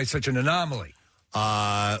gaslight such an anomaly.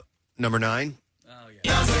 Number 9?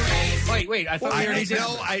 Wait, I thought we already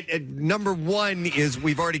did. No, number 1 is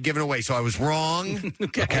we've already given away, so I was wrong.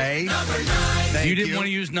 Okay. Thank You didn't want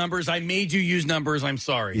to use numbers. I made you use numbers. I'm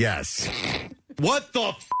sorry. Yes. What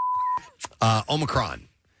the Omicron.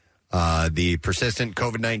 the persistent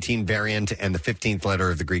COVID-19 variant, and the 15th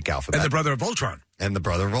letter of the Greek alphabet. And the brother of Voltron.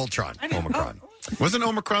 Omicron. Wasn't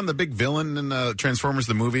Omicron the big villain in Transformers,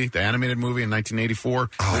 the movie, the animated movie in 1984?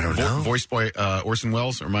 Oh, I don't know. Voiced by Orson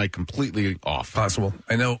Welles, or am I completely off? Possible.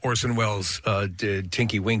 I know Orson Welles did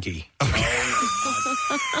Tinky Winky.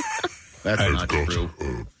 That's not true.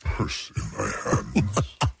 A purse in my hand,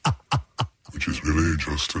 which is really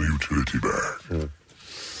just a utility bag.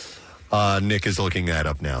 Nick is looking that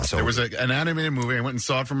up now. So there was an animated movie. I went and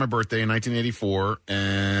saw it for my birthday in 1984,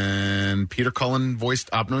 and Peter Cullen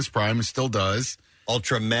voiced Optimus Prime, and still does.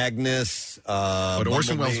 Ultra Magnus, but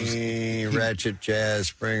Orson Welles was Ratchet, Jazz,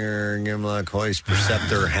 Springer, Gimlock, Hoist,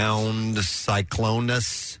 Perceptor, Hound,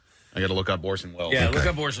 Cyclonus. I got to look up Orson Welles. Yeah, look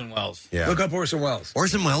up Orson Welles. Yeah. Look up Orson Welles.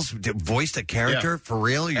 Orson Welles voiced a character for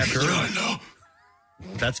real? You sure?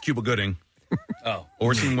 That's Cuba Gooding. Oh,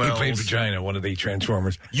 Orson Welles. He played Vagina, one of the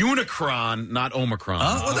Transformers. Unicron, not Omicron.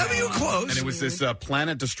 Oh, well, that was you close. And it was this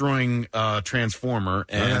planet-destroying Transformer,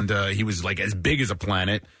 and he was like as big as a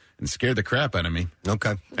planet and scared the crap out of me.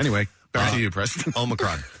 Okay. Anyway, back to you, Preston.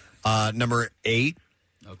 Omicron. Number 8.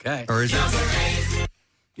 Okay. Or is it?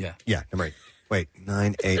 Yeah. Yeah, number 8. Wait,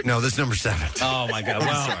 9, 8. No, this is number 7. Oh, my God.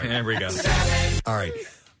 Well, there we go. All right.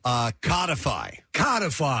 Codify.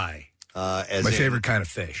 Codify. As my favorite kind of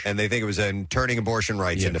fish. And they think it was in turning abortion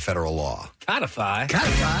rights into federal law. Codify.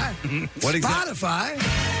 Codify. What Spotify.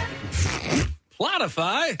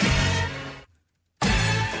 Plotify.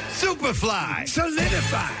 Superfly.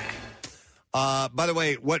 Solidify. By the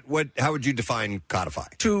way, how would you define codify?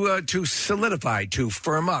 To solidify, to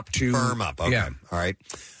firm up, to firm up. Okay. Yeah. All right.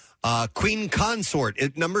 Queen consort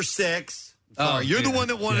at number 6. Sorry, you're the one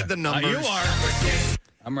that wanted the numbers. You are.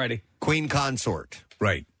 I'm ready. Queen consort.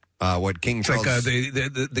 Right. What King It's Charles? like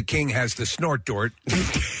the king has the snort dort,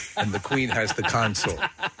 and the queen has the consort.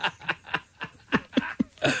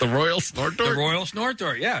 The royal snort dort? The royal snort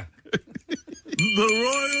dort, yeah. The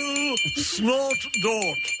royal snort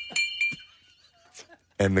dort.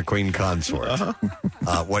 And the Queen consort.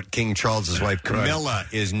 What King Charles's wife Camilla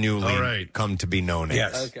is newly come to be known as.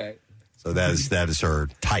 Yes. Okay. So that is her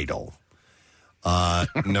title.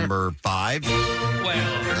 Number 5.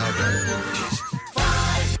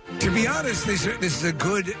 To be honest, this is a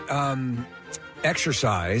good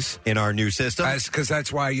exercise in our new system, because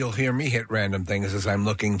that's why you'll hear me hit random things as I'm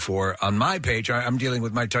looking for on my page. I'm dealing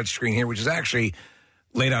with my touch screen here, which is actually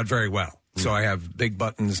laid out very well. So I have big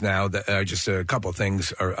buttons now that just a couple of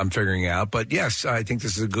things I'm figuring out. But yes, I think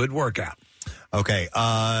this is a good workout. Okay,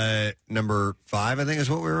 number 5, I think is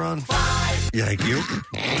what we were on. 5. Yeah, thank you.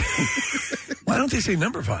 Why don't they say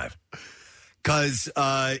number 5? Because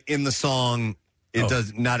in the song, it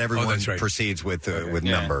does. Not everyone proceeds with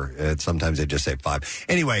number. Sometimes they just say 5.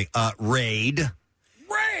 Anyway, raid.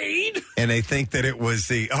 And they think that it was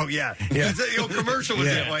the the old commercial was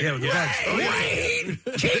it like raid,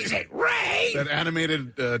 cheese it, raid. That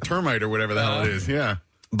animated termite or whatever the hell it is. Yeah.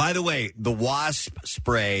 By the way, the wasp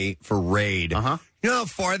spray for Raid. You know how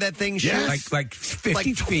far that thing shoots? Like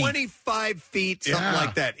 50 feet. 25 feet, something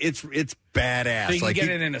like that. It's badass. So you can like get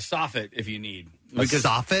it in a soffit if you need. A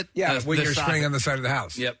soffit? Yeah, when you're spraying on the side of the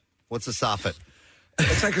house. Yep. What's a soffit?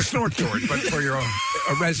 It's like a snort dort, but for your own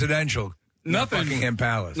a residential. Nothing. Buckingham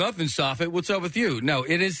Palace. Nothing soffit. What's up with you? No,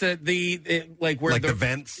 it is where the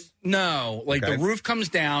vents. No, the roof comes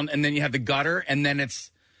down and then you have the gutter and then it's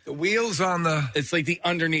the wheels on the. It's like the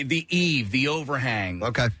underneath, the eave, the overhang.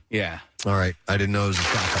 Okay. Yeah. All right. I didn't know it was a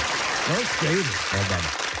soffit. Well stated. Well done.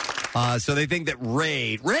 So they think that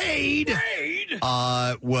Raid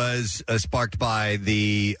was sparked by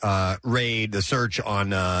the raid, the search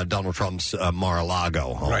on Donald Trump's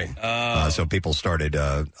Mar-a-Lago home. Right. So people started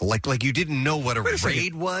like you didn't know what a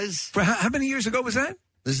raid was. For how many years ago was that?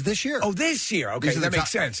 This is this year. Oh, this year. Okay, that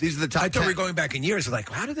makes sense. These are the top I thought 10. we were going back in years. Like,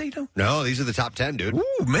 how did they know? No, these are the top 10, dude.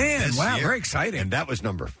 Ooh, man. This Wow, year. very exciting. And that was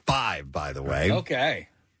number 5, by the way. Okay.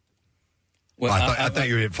 Well, I thought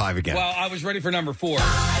you hit 5 again. Well, I was ready for number 4,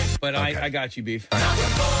 but I got you, Beef. All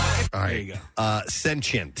right. There you go.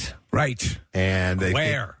 Sentient. Right. And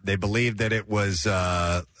they believed that it was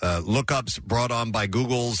lookups brought on by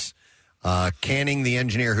Google's Canning, the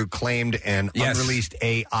engineer who claimed an unreleased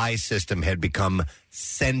AI system had become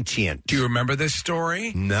sentient. Do you remember this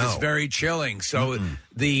story? No. It's very chilling. So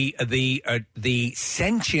the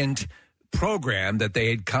sentient program that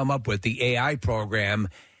they had come up with, the AI program,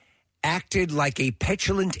 acted like a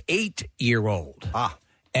petulant 8-year-old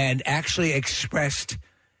and actually expressed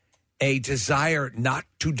a desire not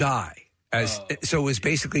to die. So it was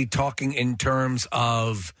basically talking in terms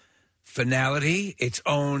of finality, its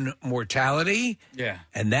own mortality. Yeah.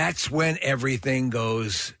 And that's when everything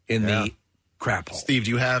goes in the crap hole. Steve,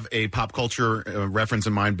 do you have a pop culture reference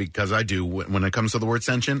in mind? Because I do. When it comes to the word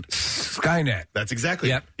sentient, Skynet. That's exactly.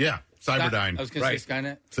 Yep. Yeah. Cyberdyne. I was going to say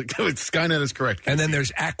Skynet. Skynet is correct. And then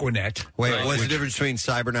there's Aquanet. Wait, what's the difference between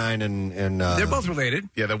Cyberdyne and They're both related.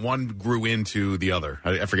 Yeah, the one grew into the other.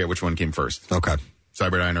 I forget which one came first. Okay.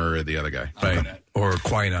 Cyberdyne or the other guy. Right. Or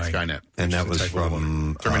Quinine. Skynet. And that was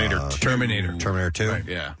from Terminator 2. Terminator 2? Right.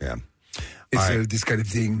 Yeah. It's this kind of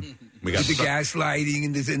thing. We got the gaslighting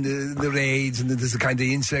and the raids and this kind of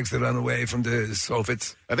insects that run away from the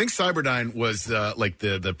Soviets. I think Cyberdyne was like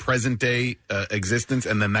the present day existence,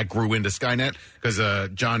 and then that grew into Skynet because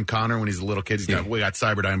John Connor, when he's a little kid, we got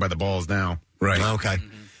Cyberdyne by the balls now. Right. Okay.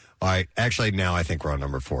 All right. Actually, now I think we're on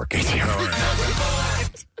number 4.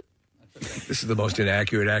 This is the most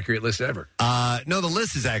accurate list ever. No, the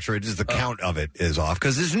list is accurate. Just the count of it is off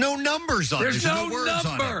because there's no numbers on it. There's no words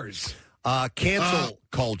numbers. On it. Cancel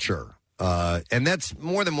culture. And that's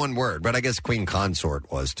more than one word, but I guess Queen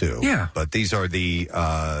Consort was too. Yeah. But these are the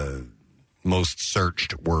most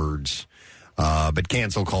searched words. But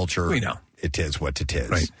cancel culture, we know. It is what it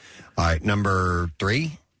is. Right. All right, number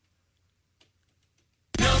 3.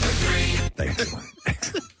 Thank you.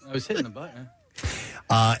 I was hitting the button.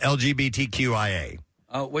 LGBTQIA.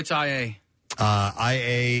 Oh, what's IA?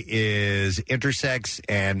 IA is intersex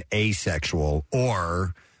and asexual,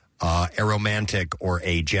 or aromantic or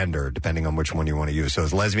agender, depending on which one you want to use. So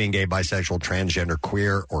it's lesbian, gay, bisexual, transgender,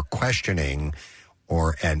 queer, or questioning,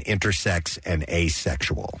 or an intersex and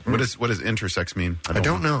asexual. What does intersex mean? I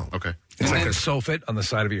don't know. Okay. It's like a soffit on the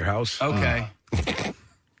side of your house. Okay.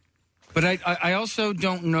 But I also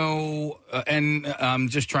don't know, and I'm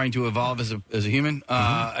just trying to evolve as a human.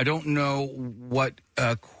 I don't know what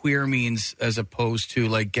queer means as opposed to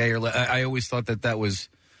like gay or I always thought that was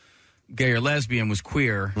gay or lesbian was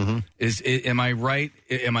queer. Am I right?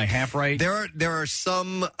 Am I half right? There are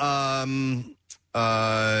some what's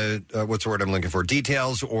the word I'm looking for?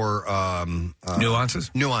 Details or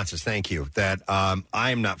nuances. Nuances. Thank you. That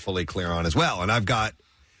I'm not fully clear on as well, and I've got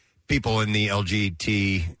people in the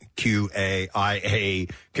LGBTQIA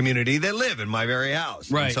community that live in my very house.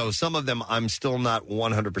 Right. And so some of them I'm still not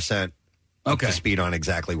 100% up to speed on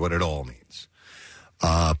exactly what it all means.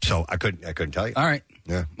 So I couldn't tell you. All right.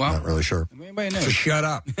 Yeah. Well, not really sure. Anybody knows? So shut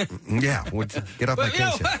up. Yeah. Get off my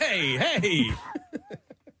case. Hey.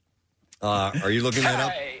 Are you looking that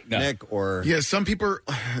up, Nick? Or yeah, some people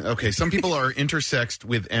are intersexed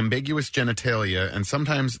with ambiguous genitalia and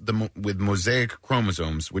sometimes with mosaic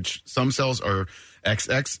chromosomes, which some cells are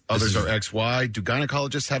XX, others are XY. Do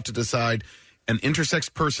gynecologists have to decide an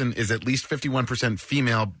intersex person is at least 51%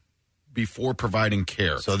 female before providing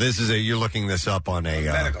care? So this is you're looking this up on a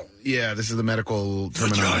medical. Yeah, this is the medical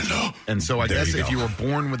terminology. And so I guess if you were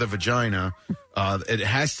born with a vagina, it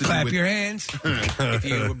has to clap do with... your hands. If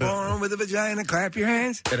you were born with a vagina, clap your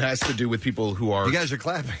hands. It has to do with people who are... You guys are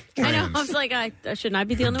clapping. I know. I was like, shouldn't I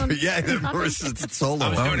be the only one? Yeah, it's solo. I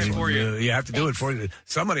was doing it for you. You have to do it for you.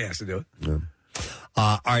 Somebody has to do it. Yeah.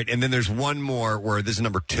 All right, and then there's one more where this is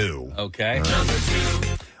number 2. Okay. Number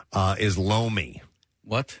 2 is Loamy.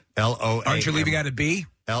 What? L-O-A-M. Aren't you leaving out a B?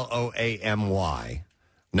 L-O-A-M-Y.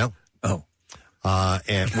 No. Oh.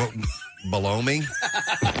 And what? Below me?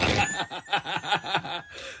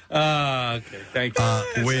 Okay, thank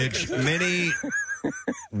you. Which many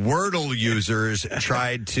Wordle users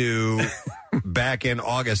tried to, back in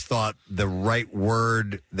August, thought the right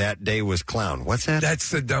word that day was clown. What's that? That's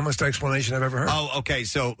the dumbest explanation I've ever heard. Oh, okay.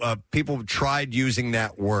 So people tried using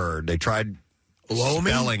that word. They tried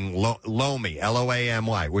spelling Loamy,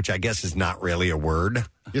 L-O-A-M-Y, which I guess is not really a word.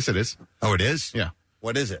 Yes, it is. Oh, it is? Yeah.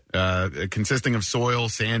 What is it? Consisting of soil,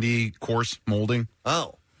 sandy, coarse molding.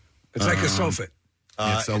 Oh. It's like a soffit.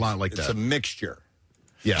 It's a lot like that. It's a mixture.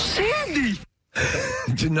 Yeah. Sandy.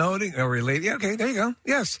 Denoting or relating. Yeah, okay, there you go.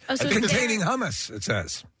 Yes. Oh, so containing hummus, it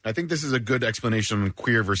says. I think this is a good explanation on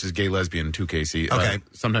queer versus gay lesbian too, Casey. Okay.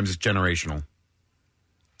 Sometimes it's generational.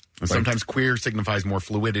 And sometimes queer signifies more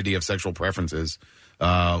fluidity of sexual preferences,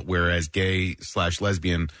 whereas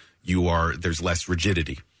gay/lesbian, there's less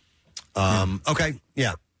rigidity. Okay,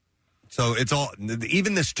 yeah. So it's all,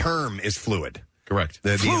 even this term is fluid. Correct.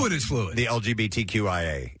 Fluid is fluid. The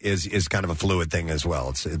LGBTQIA is kind of a fluid thing as well.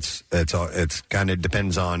 It's kind of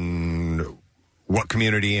depends on what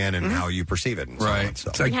community in and how you perceive it. And so Right. on, so.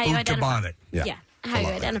 It's like How you boot to identify. bonnet. Yeah. How you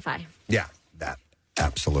identify. Yeah, that.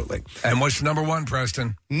 Absolutely. And what's number 1,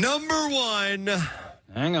 Preston? Number 1.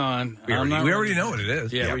 Hang on. We already know what it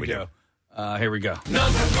is. Yeah, we do. Here we go.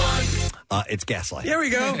 It's gaslight. Here we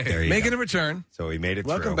go. There you Making go. a return. So we made it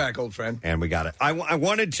Welcome through. back, old friend. And we got it. I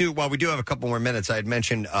wanted to, while we do have a couple more minutes, I had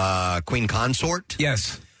mentioned Queen Consort.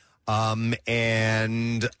 Yes.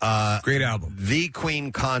 And great album. The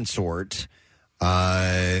Queen Consort,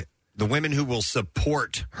 the women who will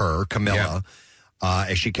support her, Camilla,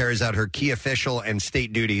 as she carries out her key official and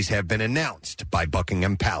state duties, have been announced by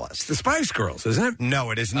Buckingham Palace. The Spice Girls, isn't it?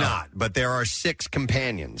 No, it is not. But there are 6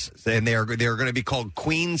 companions, and they're going to be called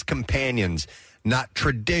Queen's Companions, not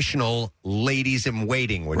traditional ladies in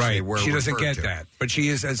waiting, which they were. She doesn't referred get to. that, but she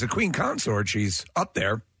is, as a Queen Consort, she's up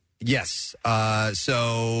there. Yes.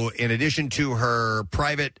 So in addition to her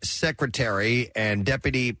private secretary and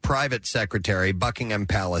deputy private secretary, Buckingham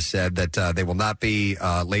Palace said that they will not be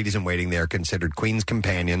ladies in waiting. They are considered Queen's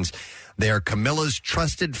companions. They are Camilla's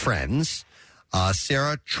trusted friends,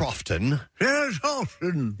 Sarah Troughton. Sarah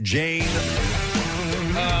Troughton. Jane.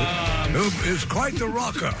 Who is quite the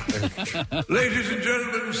rocker. Ladies and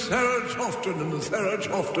gentlemen, Sarah Troughton and the Sarah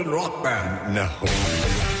Troughton Rock Band. No.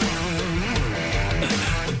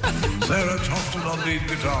 Sarah Troughton on lead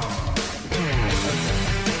guitar.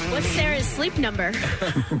 What's Sarah's sleep number?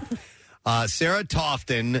 Sarah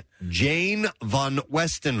Troughton, Jane von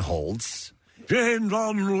Westenholz. Jane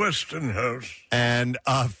von Westenholz. And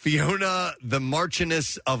Fiona, the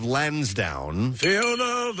Marchioness of Lansdowne.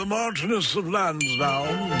 Fiona, the Marchioness of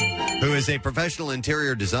Lansdowne. Who is a professional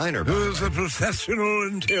interior designer. Who is a professional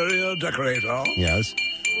interior decorator. Yes.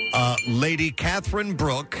 Lady Catherine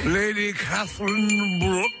Brooke. Lady Catherine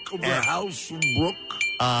Brooke of the House of Brooke.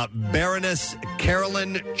 Baroness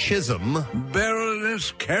Carolyn Chisholm.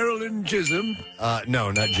 Baroness Carolyn Chisholm.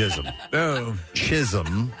 No, not Chisholm. No.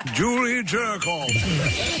 Chisholm. Julie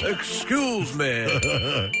Jerkoff. Excuse me.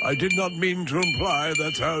 I did not mean to imply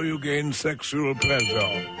that's how you gain sexual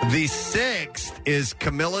pleasure. The 6th is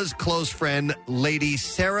Camilla's close friend, Lady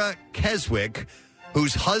Sarah Keswick,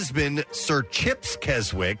 whose husband, Sir Chips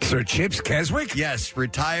Keswick. Sir Chips Keswick? Yes,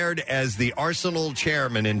 retired as the Arsenal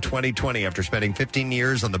chairman in 2020 after spending 15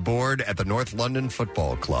 years on the board at the North London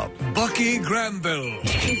Football Club. Bucky Granville.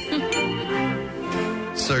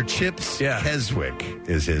 Sir Chips Keswick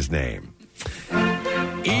is his name.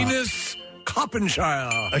 Enos Coppenshire.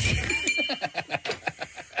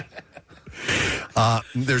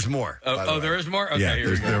 There's more. Oh, there is more? Okay, yeah,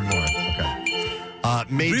 here we go. there are more. Okay.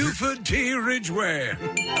 Buford T. Ridgway.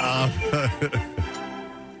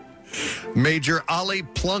 Major Ollie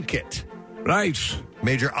Plunkett. Right.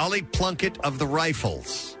 Major Ollie Plunkett of the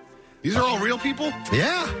Rifles. These are all real people?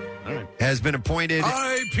 Yeah. All right. Has been appointed.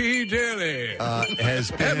 I.P. Daly.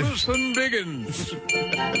 Has been. Emerson Biggins.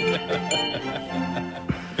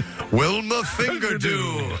 Wilma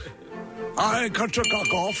Fingerdew. I cut your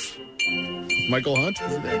cock off. Michael Hunt?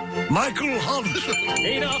 Is it there? Michael Hunt.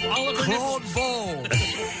 Adolf Oliver. Claude Ball.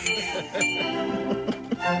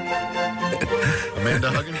 Amanda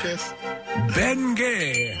Hug and Kiss? Ben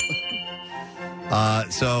Gay.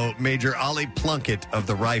 So Major Ollie Plunkett of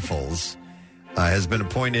the Rifles has been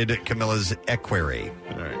appointed Camilla's equerry.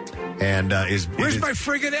 All right. And Where's my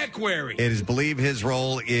friggin' equerry? It is believed his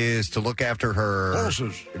role is to look after her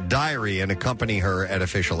horses diary and accompany her at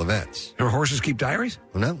official events. Her horses keep diaries?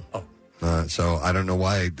 No. Oh. So I don't know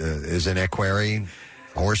why. Is an equerry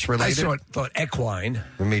horse related? I thought equine.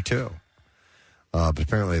 Me too. But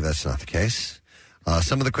apparently that's not the case.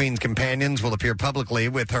 Some of the Queen's companions will appear publicly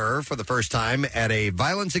with her for the first time at a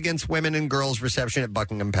Violence Against Women and Girls reception at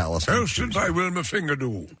Buckingham Palace. Hosted by Wilma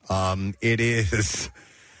Fingerdew. It is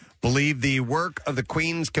believed the work of the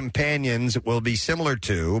Queen's companions will be similar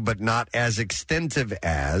to, but not as extensive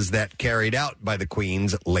as, that carried out by the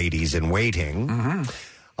Queen's ladies in waiting. Mm-hmm.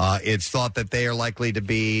 It's thought that they are likely to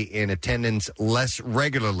be in attendance less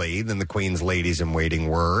regularly than the Queen's ladies in waiting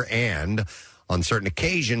were, and on certain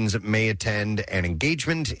occasions may attend an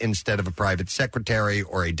engagement instead of a private secretary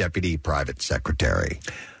or a deputy private secretary.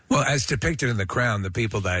 Well, as depicted in The Crown, the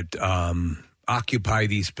people that occupy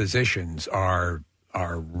these positions are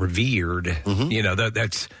revered. Mm-hmm. You know,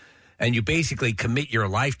 that's, and you basically commit your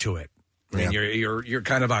life to it. I mean, you're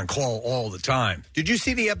kind of on call all the time. Did you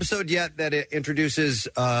see the episode yet that it introduces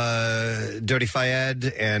Dodi Fayed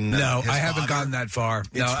and No, his I haven't father? gotten that far.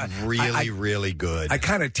 It's No, really good. I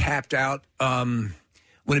kind of tapped out when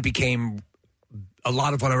it became a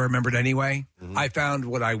lot of what I remembered anyway. Mm-hmm. I found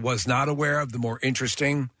what I was not aware of the more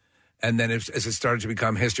interesting, and then as it started to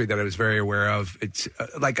become history that I was very aware of, it's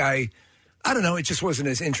like I don't know. It just wasn't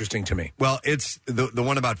as interesting to me. Well, it's the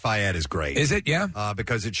one about Fayed is great. Is it? Yeah.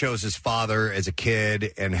 Because it shows his father as a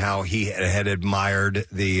kid and how he had admired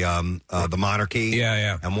the monarchy.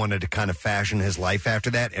 Yeah. And wanted to kind of fashion his life after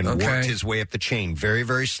that, and worked his way up the chain very,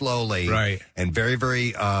 very slowly, right? And very,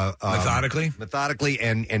 very methodically,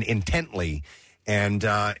 and intently, and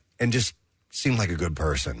just seemed like a good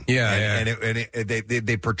person. Yeah, and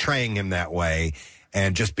they portraying him that way.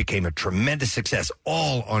 and just became a tremendous success,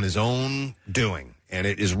 all on his own doing. And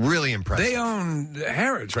it is really impressive. They own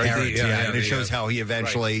Harrods, right? Harrods, and it shows how he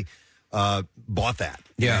eventually bought that.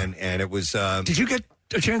 Yeah. And it was... Did you get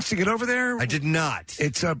a chance to get over there? I did not.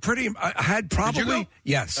 It's pretty... I had probably... Did you go?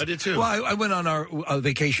 Yes. I did too. Well, I went on our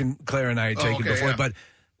vacation Claire and I had taken before, but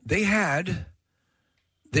they had...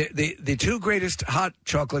 The two greatest hot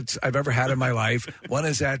chocolates I've ever had in my life. One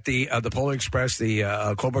is at the Polar Express, the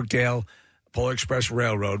Colebrookdale Polar Express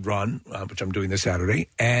Railroad run, which I'm doing this Saturday,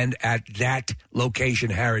 and at that location,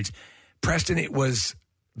 Harrods. Preston, it was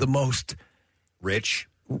the most rich.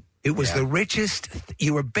 It was the richest.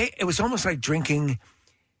 It was almost like drinking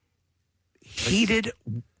heated,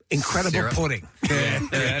 incredible syrup? pudding. Yeah,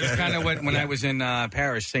 that's kind of what when I was in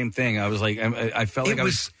Paris. Same thing. I was like, I felt like I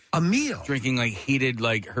was a meal drinking like heated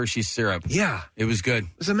like Hershey's syrup. Yeah, it was good.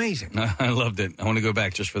 It was amazing. I loved it. I want to go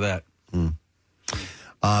back just for that.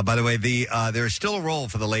 By the way, there is still a role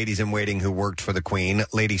for the ladies in waiting who worked for the Queen.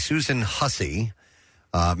 Lady Susan Hussey,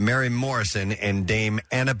 Mary Morrison, and Dame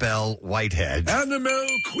Annabelle Whitehead. Annabelle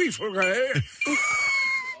Queefere.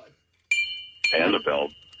 Annabelle.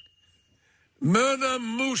 Murder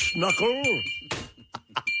Moose Knuckle.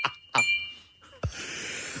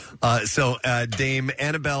 So Dame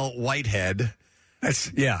Annabelle Whitehead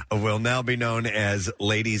will now be known as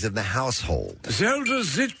Ladies of the Household. Zelda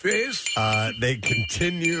Zitface. They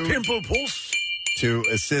continue Pimple Pulse. to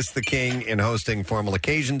assist the king in hosting formal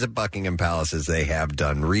occasions at Buckingham Palace, as they have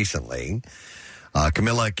done recently.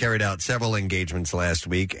 Camilla carried out several engagements last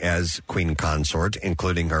week as Queen Consort,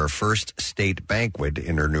 including her first state banquet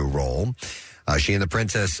in her new role. She and the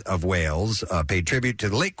Princess of Wales paid tribute to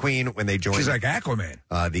the late Queen when they joined... She's like Aquaman.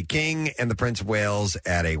 The King and the Prince of Wales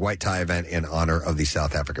at a white tie event in honor of the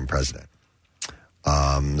South African president.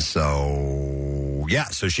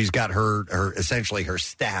 So she's got her essentially her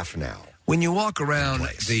staff now. When you walk around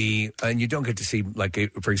and you don't get to see, like,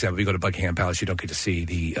 for example, you go to Buckingham Palace, you don't get to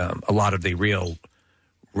see a lot of the real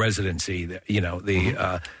residency,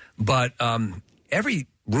 but every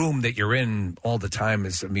room that you're in all the time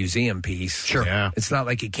is a museum piece. Sure. Yeah. It's not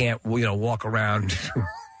like you can't, walk around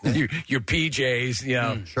your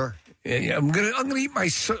PJs, Sure. Yeah, I'm gonna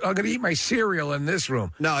eat my cereal in this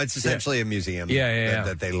room. No, it's essentially a museum.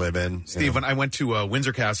 That they live in. Steve, when I went to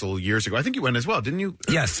Windsor Castle years ago, I think you went as well, didn't you?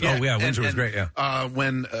 Yes. Windsor was great. Yeah.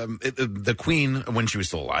 When the Queen, when she was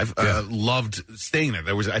still alive, loved staying there.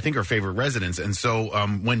 That was, I think, her favorite residence. And so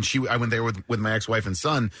when I went there with my ex-wife and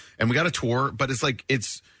son, and we got a tour. But it's like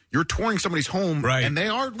you're touring somebody's home, right? And they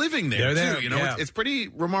are living there. They're too. there. It's pretty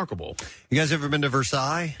remarkable. You guys ever been to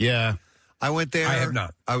Versailles? Yeah. I went there. I have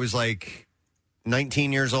not. I was like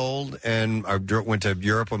 19 years old, and I went to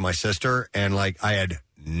Europe with my sister, and I had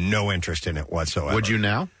no interest in it whatsoever. Would you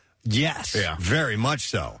now? Yes. Yeah. Very much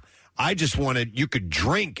so. I just wanted, you could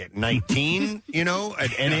drink at 19,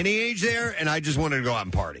 at any age there, and I just wanted to go out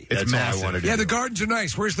and party. That's massive. all I wanted to do. Yeah, the gardens are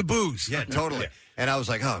nice. Where's the booze? Yeah, totally. And I was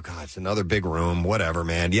like, oh, God, it's another big room. Whatever,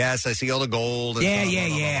 man. Yes, I see all the gold. And blah, blah,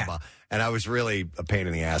 blah, blah, blah. And I was really a pain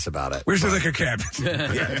in the ass about it. Where's the liquor cabinet?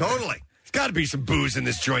 Yeah, totally. Got to be some booze in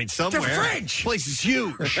this joint somewhere. The French. This place is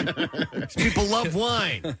huge. These people love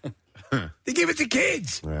wine. They give it to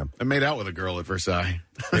kids. Yeah. I made out with a girl at Versailles.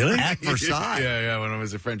 Really? At Versailles? Yeah, when I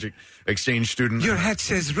was a French exchange student. Your hat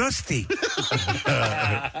says Rusty.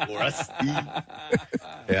 Rusty.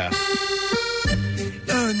 Yeah.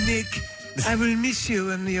 Oh, Nick, I will miss you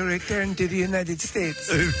when you return to the United States.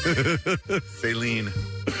 Celine.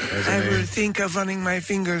 I will think of running my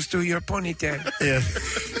fingers through your ponytail. Yeah.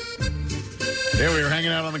 Yeah, we were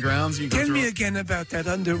hanging out on the grounds. Tell me again about that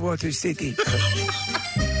underwater city.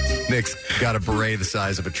 Nick's got a beret the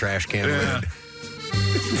size of a trash can lid.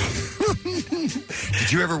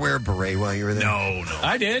 Did you ever wear a beret while you were there? No.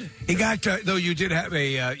 I did. He got, though you did have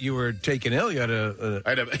you were taken ill. You had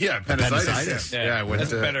appendicitis. Yeah, I went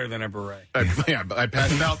that's to, better than a beret. I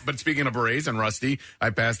passed out. But speaking of berets and Rusty, I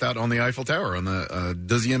passed out on the Eiffel Tower on the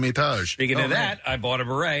deuxième étage. Speaking of that, I bought a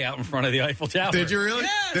beret out in front of the Eiffel Tower. Did you really?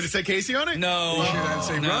 Yes. Did it say Casey on it? No. I'd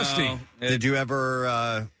say Rusty. Did you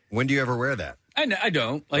ever, when do you ever wear that? I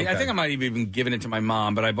don't. I think I might have even given it to my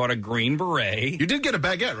mom, but I bought a green beret. You did get a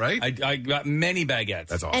baguette, right? I got many baguettes.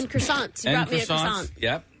 That's awesome. And croissants. You brought me a croissant.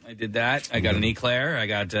 Yep, I did that. I got an eclair. I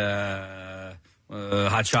got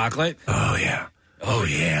hot chocolate. Oh, yeah. Oh,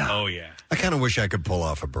 yeah. I kind of wish I could pull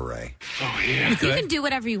off a beret. Oh, yeah. You can do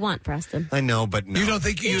whatever you want, Preston. I know, but no. You don't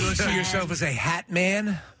think you don't see yourself as a hat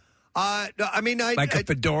man? No, I mean, like a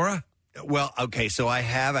fedora? Well, okay, so I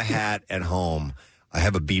have a hat at home. I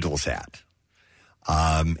have a Beatles hat.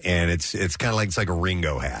 And it's kind of like, it's like a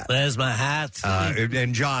Ringo hat. Where's my hat?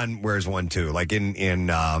 And John wears one too. Like in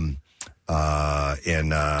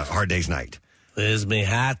in Hard Day's Night. Where's me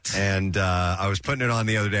hat? And I was putting it on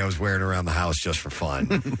the other day. I was wearing it around the house just for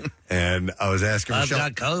fun. And I was asking I've Rochelle.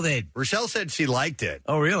 got COVID. Rochelle said she liked it.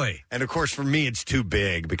 Oh, really? And of course, for me, it's too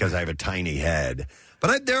big because I have a tiny head. But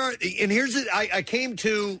I came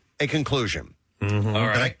to a conclusion. Mm-hmm. All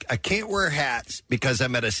right. I can't wear hats because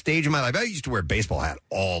I'm at a stage in my life. I used to wear a baseball hat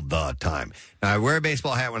all the time. Now, I wear a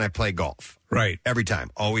baseball hat when I play golf. Right. Every time.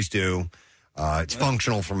 Always do. It's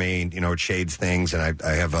functional for me. You know, it shades things, and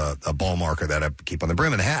I have a ball marker that I keep on the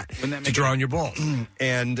brim of the hat. To draw on your balls.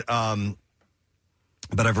 And,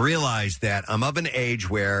 but I've realized that I'm of an age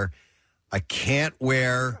where I can't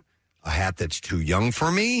wear a hat that's too young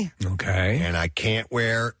for me. Okay. And I can't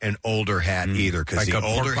wear an older hat either. Because Like the a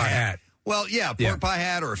pork older pie hat. Well, yeah, pork pie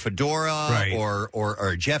hat or a fedora Right. or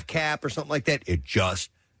a Jeff cap or something like that. It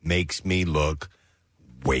just makes me look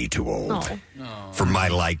way too old for my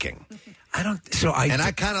liking. I don't. So I and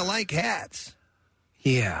I kind of like hats.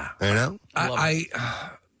 Yeah. You know,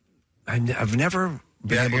 I've never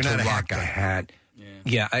been able you're to not a hat rock guy. a hat.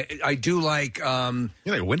 Yeah, I do like. You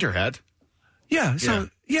like a winter hat? Yeah. So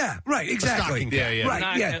yeah, right. Exactly. stocking cap. Yeah. Right.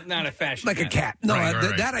 Not, yeah. not a fashion Like a hat. cap. No,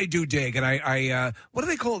 Right. that I do dig, and I what do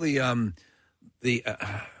they call the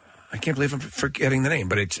I can't believe I'm forgetting the name,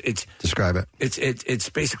 but it's describe it. It's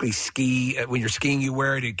basically ski. When you're skiing, you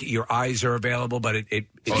wear it. Your eyes are available, but it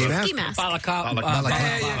Ski mask. Balaclava.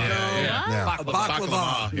 There you go. Yeah.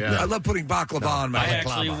 Baklava. Yeah. I love putting baklava on my I head.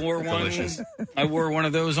 actually wore one. Delicious. I wore one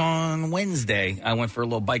of those on Wednesday. I went for a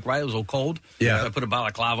little bike ride. It was a little cold. Yeah. So I put a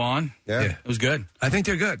balaclava on. Yeah. It was good. I think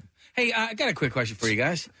they're good. Hey, I got a quick question for you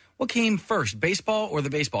guys. What came first, baseball or the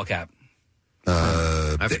baseball cap?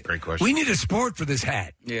 That's a great question. We need a sport for this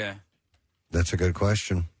hat. Yeah. That's a good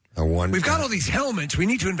question. I wonder. We've got all these helmets. We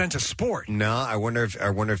need to invent a sport. No, I wonder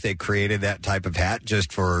if they created that type of hat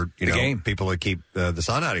just for people to keep the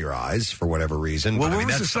sun out of your eyes for whatever reason. Well, But, where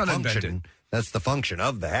was that's the sun function. invented? That's the function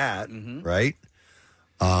of the hat, right?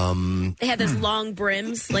 They had those long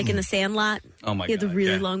brims, like in the Sandlot. Oh, my He had the God,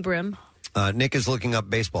 really yeah. long brim. Nick is looking up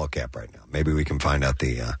baseball cap right now. Maybe we can find out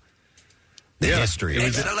the history.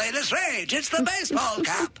 It's the latest rage. It's the baseball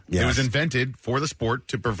cap. Yes. It was invented for the sport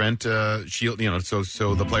to prevent shield,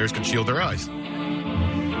 so the players could shield their eyes.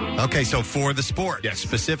 Okay, so for the sport,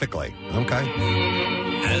 specifically. Okay.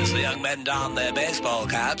 As the young men don their baseball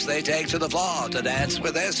caps, they take to the floor to dance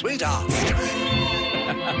with their sweethearts.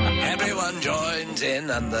 Everyone joins in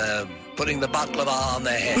and they're putting the baklava on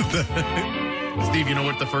their head. Steve, you know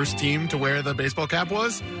what the first team to wear the baseball cap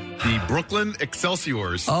was? The Brooklyn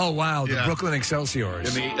Excelsiors. Oh, wow. The Yeah. Brooklyn Excelsiors.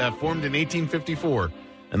 And they formed in 1854,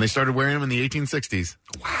 and they started wearing them in the 1860s.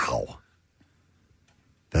 Wow.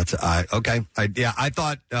 That's okay. I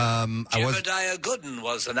thought I was. Jebediah Gooden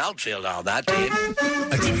was an outfielder on that team.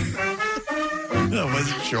 I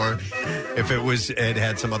wasn't sure if it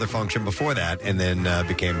had some other function before that, and then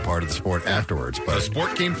became part of the sport afterwards. But The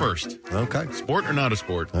sport came first. Okay, sport or not a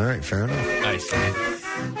sport? All right, fair enough. Nice. All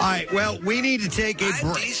right. Well, we need to take a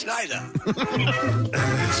I'm break. Dee Snyder.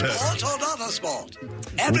 Sport or not a sport?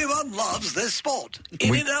 Everyone loves this sport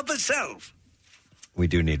in and of itself. We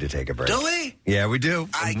do need to take a break. Do we? Yeah, we do.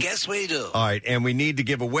 I guess we do. All right, and we need to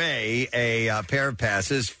give away a pair of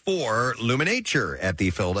passes for Luminature at the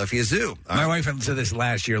Philadelphia Zoo. My wife went to this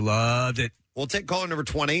last year, loved it. We'll take caller number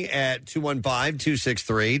 20 at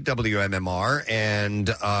 215-263-WMMR. And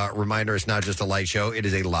reminder, it's not just a light show. It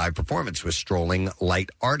is a live performance with strolling light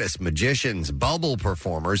artists, magicians, bubble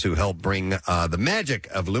performers who help bring the magic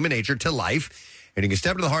of Luminature to life. And you can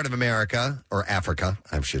step into the heart of America, or Africa,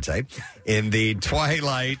 I should say, in the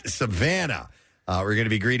twilight savannah. We're going to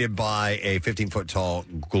be greeted by a 15-foot-tall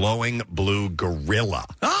glowing blue gorilla.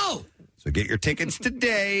 Oh! So get your tickets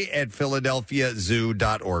today at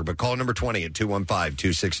PhiladelphiaZoo.org. But call number 20 at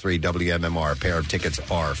 215-263-WMMR. A pair of tickets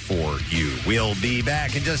are for you. We'll be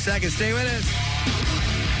back in just a second. Stay with us.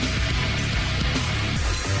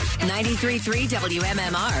 93.3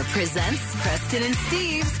 WMMR presents Preston and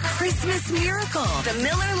Steve's Christmas Miracle, the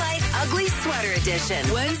Miller Lite Ugly Sweater Edition,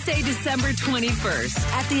 Wednesday, December 21st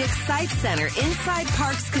at the Excite Center inside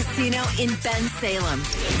Parks Casino in Bensalem.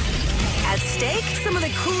 At stake, some of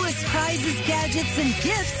the coolest prizes, gadgets, and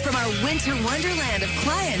gifts from our winter wonderland of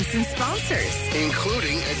clients and sponsors.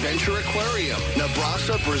 Including Adventure Aquarium,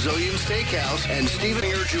 Nebraska Brazilian Steakhouse, and Stephen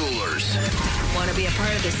Ear Jewelers. Want to be a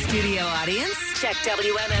part of the studio audience? Check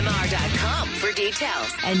WMMR.com for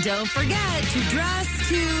details. And don't forget to dress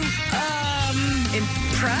to,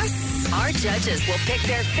 impress. Our judges will pick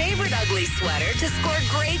their favorite ugly sweater to score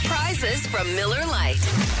great prizes from Miller Lite.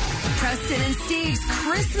 Preston and Steve's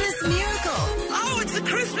Christmas Miracle. Oh, it's a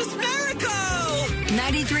Christmas miracle!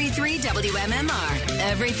 93.3 WMMR.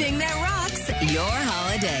 Everything that rocks. rocks your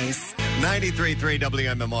holidays. 93.3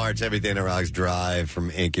 WMMR. It's Everything That Rocks Drive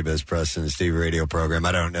from Incubus, Preston and Steve radio program.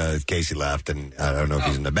 I don't know if Casey left, and I don't know if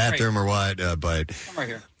he's in the bathroom or what, but I'm right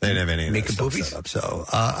here. they didn't have any of Making that stuff poopies? set up. So,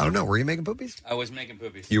 I don't know. Were you making poopies? I was making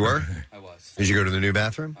poopies. You were? I was. Did you go to the new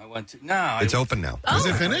bathroom? I went to. No. It's open now. Is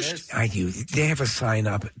it finished? They have a sign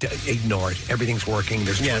up. Ignore it. Everything's working.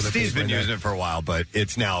 There's Yeah, toilet Steve's paper been in using there. it for a while, but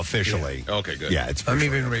it's now officially. Yeah. Okay, good. Yeah, it's. I'm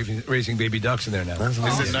even raising baby ducks in there now. Is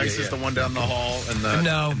it nice as the one down the hall? And the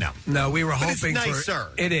No. We were But it's hoping nicer.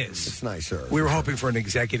 for. It is. It's nicer. We were hoping for an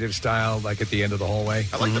executive style, like at the end of the hallway.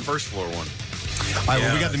 I like the first floor one. All right,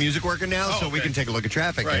 well, we got the music working now, so we can take a look at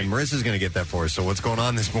traffic. Right. And Marissa's going to get that for us. So what's going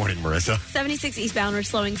on this morning, Marissa? 76 eastbound, we're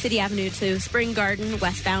slowing City Avenue to Spring Garden,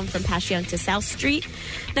 westbound from Passyunk to South Street.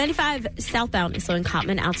 95 southbound is slowing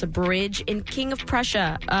Cottman out to Bridge. In King of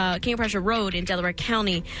Prussia Road in Delaware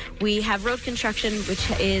County, we have road construction, which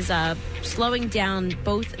is slowing down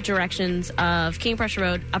both directions of King of Prussia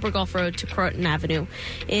Road, Upper Gulf Road to Croton Avenue.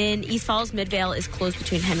 In East Falls, Midvale is closed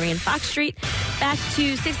between Henry and Fox Street. Back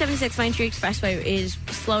to 676 Vine Street Expressway is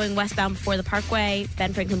slowing westbound before the Parkway.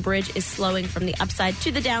 Ben Franklin Bridge is slowing from the upside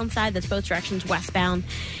to the downside. That's both directions westbound.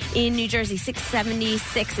 In New Jersey,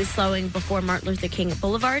 676 is slowing before Martin Luther King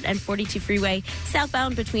Boulevard and 42 Freeway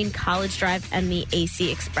southbound between College Drive and the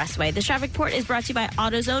AC Expressway. The traffic report is brought to you by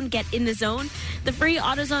AutoZone. Get in the zone. The free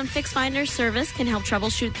AutoZone Fix Finder service can help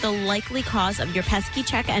troubleshoot the likely cause of your pesky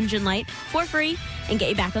check engine light for free and get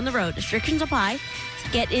you back on the road. Restrictions apply.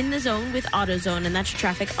 Get in the zone with AutoZone, and that's your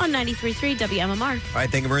traffic on 93.3 WMMR. All right,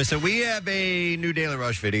 thank you, Marissa. We have a new Daily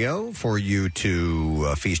Rush video for you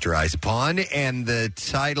to feast your eyes upon, and the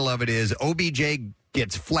title of it is OBJ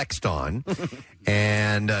Gets Flexed On.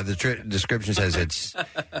 And the description says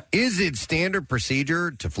is it standard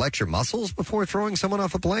procedure to flex your muscles before throwing someone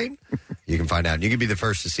off a plane? You can find out. You can be the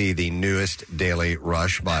first to see the newest Daily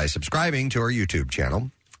Rush by subscribing to our YouTube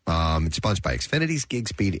channel. It's sponsored by Xfinity's Gig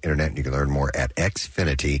Speed Internet, and you can learn more at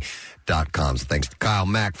xfinity.com. So thanks to Kyle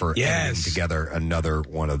Mack for editing together another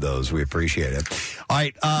one of those. We appreciate it. All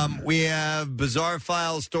right, we have bizarre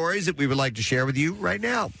file stories that we would like to share with you right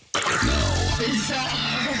now.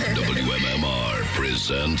 WMMR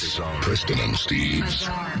presents Preston and Steve's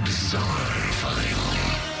Bizarre File.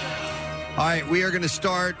 All right, we are going to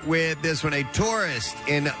start with this one. A tourist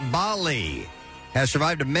in Bali has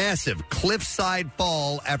survived a massive cliffside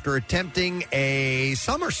fall after attempting a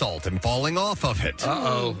somersault and falling off of it.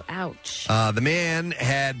 Uh-oh. Ouch. The man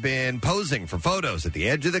had been posing for photos at the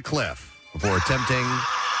edge of the cliff before attempting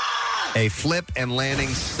a flip and landing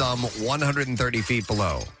some 130 feet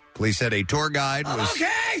below. Police said a tour guide was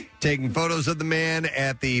taking photos of the man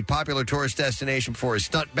at the popular tourist destination before his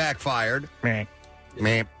stunt backfired. Meh.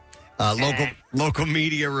 Local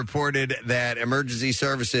media reported that emergency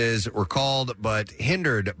services were called but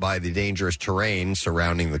hindered by the dangerous terrain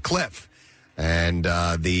surrounding the cliff. And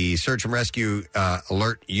the search and rescue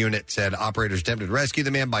alert unit said operators attempted to rescue the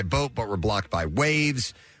man by boat but were blocked by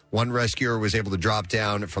waves. One rescuer was able to drop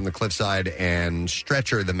down from the cliffside and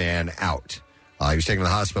stretcher the man out. He was taken to the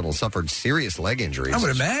hospital, suffered serious leg injuries. I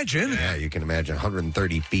would imagine. Yeah, you can imagine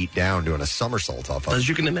 130 feet down doing a somersault off of. As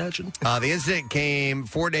you can imagine. The incident came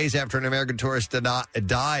 4 days after an American tourist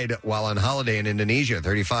died while on holiday in Indonesia. A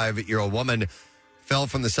 35-year-old woman fell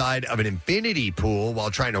from the side of an infinity pool while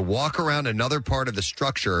trying to walk around another part of the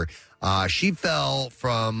structure. She fell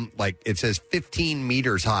from, it says 15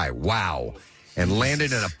 meters high. Wow. And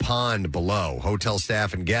landed in a pond below. Hotel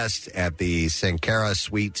staff and guests at the Sankara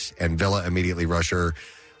Suites and Villa immediately rushed to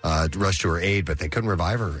her aid, but they couldn't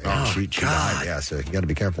revive her. And she died. Yeah, so you got to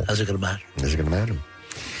be careful. As you can imagine. As you can imagine.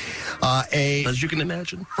 As you can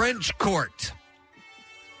imagine. French court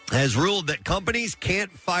has ruled that companies can't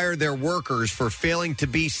fire their workers for failing to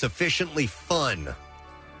be sufficiently fun.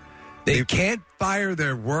 They can't fire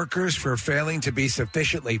their workers for failing to be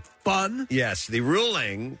sufficiently fun? Yes, the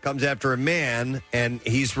ruling comes after a man, and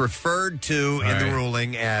he's referred to in the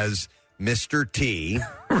ruling as Mr. T.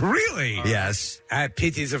 Really? Yes. I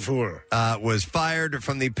pity the fool. Was fired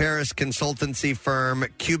from the Paris consultancy firm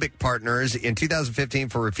Cubic Partners in 2015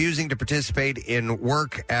 for refusing to participate in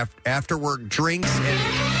after-work drinks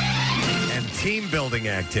and team-building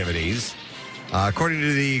activities. According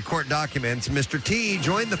to the court documents, Mr. T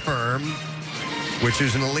joined the firm, which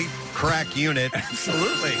is an elite crack unit.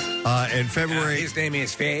 Absolutely. In February. His name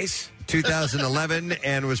is Face. 2011,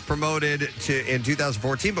 and was promoted in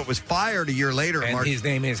 2014, but was fired a year later. And his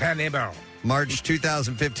name is Hannibal. March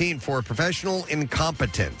 2015 for professional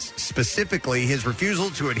incompetence, specifically his refusal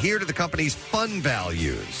to adhere to the company's fun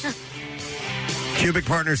values. Cubic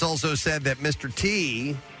Partners also said that Mr.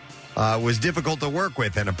 T was difficult to work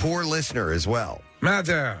with and a poor listener as well.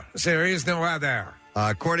 Mother, there is no other.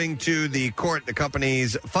 According to the court, the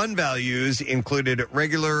company's fund values included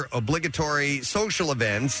regular obligatory social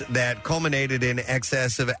events that culminated in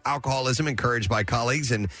excess of alcoholism encouraged by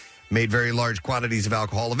colleagues and made very large quantities of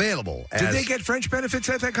alcohol available. Did they get French benefits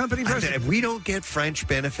at that company, President? We don't get French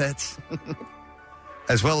benefits.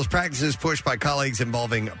 As well as practices pushed by colleagues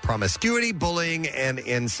involving promiscuity, bullying, and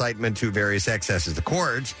incitement to various excesses. The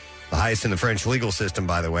courts, the highest in the French legal system,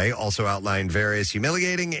 by the way, also outlined various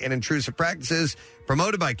humiliating and intrusive practices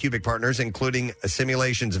promoted by cubic partners, including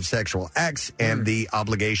simulations of sexual acts and the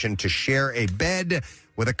obligation to share a bed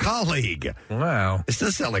with a colleague. Wow. This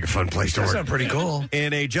does sound like a fun place to work. That sounds pretty cool.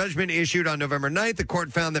 In a judgment issued on November 9th, the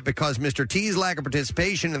court found that because Mr. T's lack of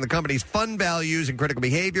participation in the company's fund values and critical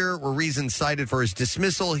behavior were reasons cited for his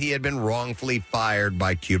dismissal, he had been wrongfully fired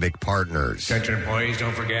by cubic partners. Attention employees,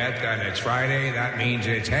 don't forget that it's Friday. That means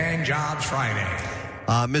it's Hand Jobs Friday.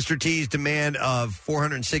 Mr. T's demand of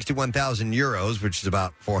 461,000 euros, which is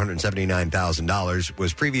about $479,000,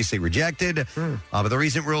 was previously rejected. But the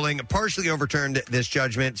recent ruling partially overturned this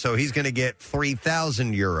judgment, so he's going to get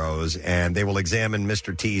 3,000 euros, and they will examine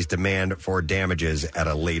Mr. T's demand for damages at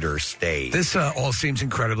a later stage. This all seems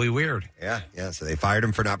incredibly weird. Yeah. So they fired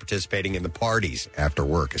him for not participating in the parties after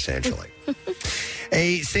work, essentially.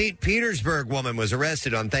 A St. Petersburg woman was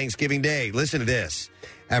arrested on Thanksgiving Day. Listen to this.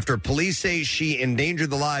 After police say she endangered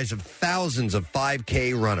the lives of thousands of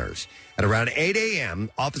 5K runners. At around 8 a.m.,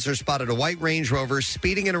 officers spotted a white Range Rover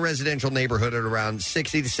speeding in a residential neighborhood at around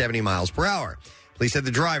 60 to 70 miles per hour. Police said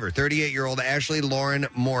the driver, 38-year-old Ashley Lauren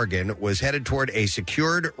Morgan, was headed toward a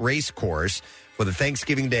secured race course for the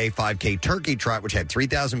Thanksgiving Day 5K turkey trot, which had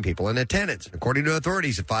 3,000 people in attendance. According to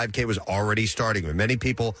authorities, the 5K was already starting with many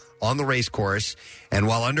people on the race course. And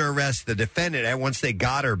while under arrest, the defendant, and once they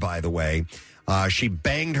got her, by the way, she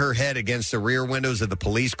banged her head against the rear windows of the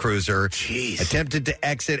police cruiser, attempted to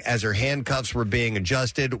exit as her handcuffs were being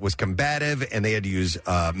adjusted, was combative, and they had to use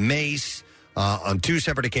mace on two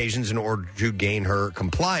separate occasions in order to gain her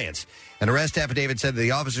compliance. An arrest affidavit said that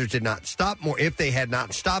the officers did not stop more. If they had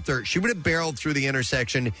not stopped her, she would have barreled through the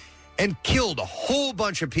intersection and killed a whole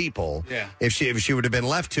bunch of people if she would have been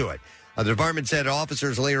left to it. The department said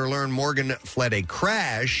officers later learned Morgan fled a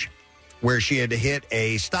crash where she had hit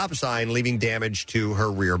a stop sign, leaving damage to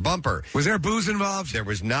her rear bumper. Was there booze involved? There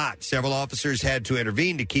was not. Several officers had to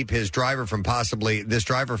intervene to keep this driver from harming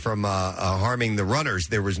the runners.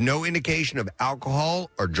 There was no indication of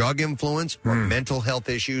alcohol or drug influence or mental health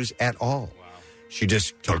issues at all. Wow. She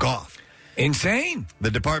just took off. Insane.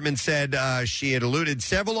 The department said she had eluded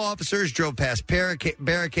several officers, drove past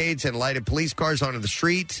barricades, and lighted police cars onto the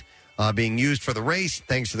street. Being used for the race.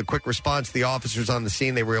 Thanks to the quick response of the officers on the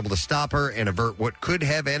scene, they were able to stop her and avert what could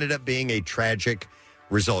have ended up being a tragic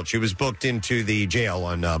result. She was booked into the jail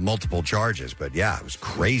on multiple charges. But yeah, it was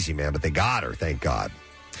crazy, man. But they got her, thank God.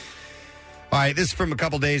 All right, this is from a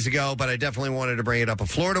couple days ago, but I definitely wanted to bring it up. A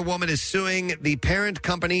Florida woman is suing the parent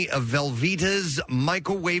company of Velveeta's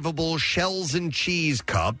microwavable shells and cheese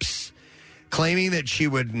cups, claiming that she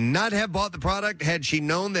would not have bought the product had she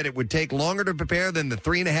known that it would take longer to prepare than the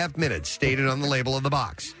 3.5 minutes stated on the label of the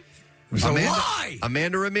box. It's a lie!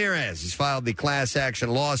 Amanda Ramirez has filed the class action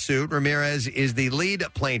lawsuit. Ramirez is the lead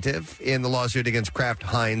plaintiff in the lawsuit against Kraft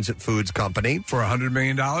Heinz Foods Company. For $100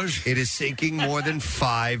 million? It is seeking more than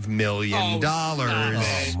 $5 million,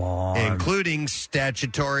 including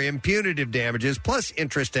statutory and punitive damages, plus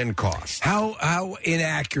interest and costs. How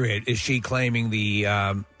inaccurate is she claiming the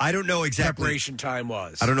I don't know exactly preparation time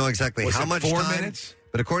was? I don't know exactly was how it much 4 time. minutes?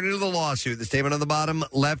 But according to the lawsuit, the statement on the bottom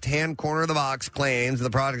left-hand corner of the box claims the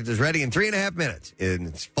product is ready in 3.5 minutes. And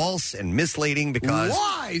it's false and misleading because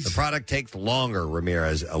the product takes longer,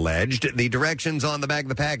 Ramirez alleged. The directions on the back of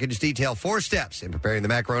the package detail 4 steps in preparing the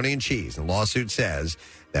macaroni and cheese. The lawsuit says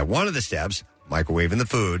that one of the steps, microwaving the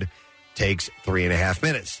food, takes 3.5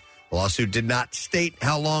 minutes. The lawsuit did not state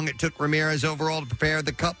how long it took Ramirez overall to prepare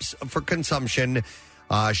the cups for consumption.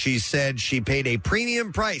 She said she paid a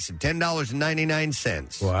premium price of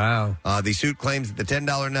 $10.99. Wow. The suit claims that the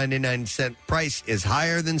 $10.99 price is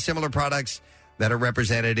higher than similar products that are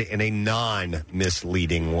represented in a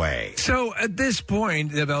non-misleading way. So at this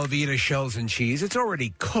point, the Velveeta shells and cheese, it's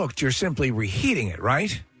already cooked. You're simply reheating it,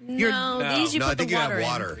 right? No, these you put the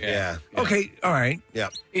water in. Yeah. Okay, all right. Yeah.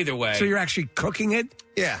 Either way. So you're actually cooking it?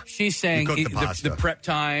 Yeah. She's saying You cook the pasta. the prep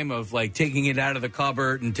time of like taking it out of the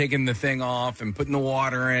cupboard and taking the thing off and putting the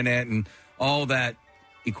water in it and all that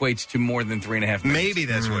equates to more than 3.5 minutes. Maybe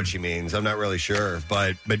that's what she means. I'm not really sure,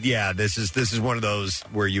 but yeah, this is one of those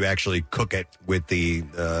where you actually cook it with the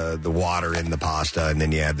water in the pasta, and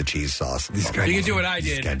then you add the cheese sauce. You can do what I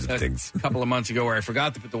did kinds of a things. couple of months ago, where I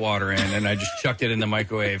forgot to put the water in, and I just chucked it in the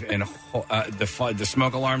microwave, and the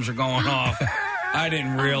smoke alarms are going off. I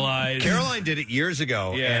didn't realize. Caroline did it years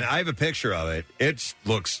ago, and I have a picture of it. It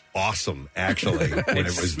looks awesome, actually, when it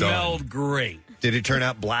was done. It smelled great. Did it turn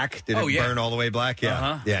out black? Did it burn all the way black? Yeah.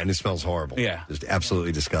 Uh-huh. Yeah, and it smells horrible. Yeah. Just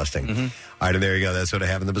absolutely disgusting. All right, and there you go. That's what I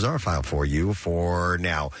have in the bizarre file for you for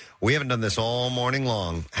now. We haven't done this all morning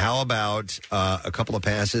long. How about a couple of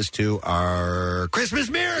passes to our Christmas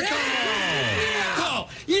Miracle?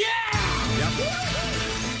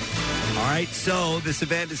 All right, so this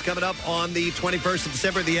event is coming up on the 21st of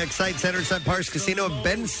December at the Excite Center at Sun Parks Casino in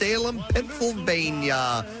Bensalem,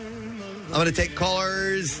 Pennsylvania. I'm going to take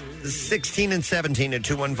callers 16 and 17 at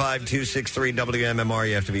 215-263-WMMR.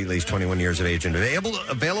 You have to be at least 21 years of age and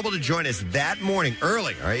available to join us that morning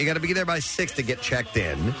early. All right, you got to be there by 6 to get checked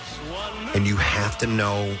in. And you have to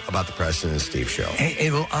know about the Preston and Steve show.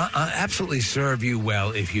 It will absolutely serve you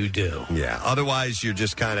well if you do. Yeah. Otherwise, you're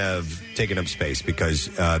just kind of taking up space because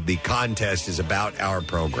the contest is about our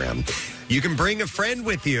program. You can bring a friend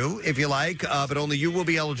with you if you like, but only you will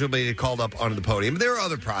be eligible to be called up onto the podium. There are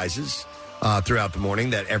other prizes throughout the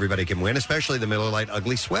morning that everybody can win, especially the Miller Lite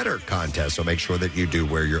Ugly Sweater contest. So make sure that you do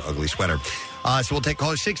wear your ugly sweater. So we'll take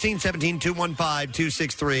callers 16, 17, 215,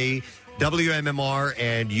 263. WMMR,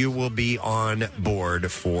 and you will be on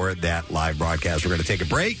board for that live broadcast. We're going to take a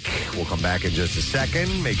break. We'll come back in just a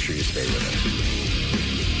second. Make sure you stay with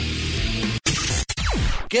us.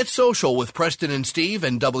 Get social with Preston and Steve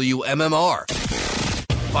and WMMR.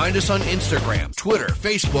 Find us on Instagram, Twitter,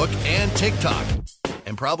 Facebook, and TikTok,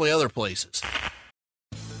 and probably other places.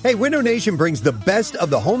 Hey, Window Nation brings the best of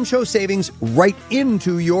the home show savings right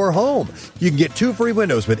into your home. You can get 2 free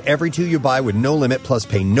windows with every 2 you buy with no limit, plus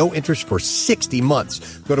pay no interest for 60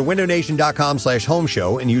 months. Go to windownation.com/home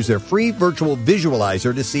show and use their free virtual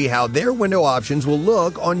visualizer to see how their window options will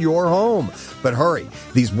look on your home. But hurry,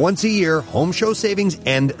 these once-a-year home show savings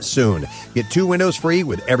end soon. Get 2 windows free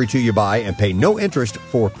with every 2 you buy and pay no interest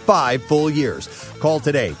for 5 full years. Call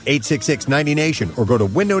today, 866-90NATION, or go to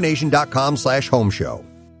windownation.com/home show.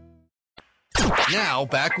 Now,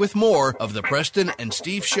 back with more of the Preston and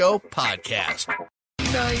Steve Show podcast.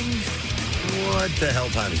 What the hell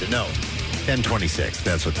time is it? No, 10:26.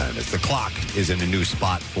 That's what time it is. The clock is in a new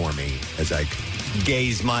spot for me as I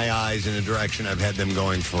gaze my eyes in a direction I've had them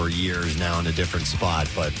going for years now in a different spot.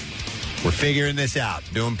 But we're figuring this out.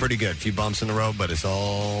 Doing pretty good. A few bumps in the road, but it's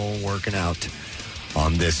all working out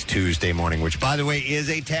on this Tuesday morning, which, by the way, is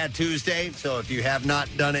a Tattoo-Tuesday. So if you have not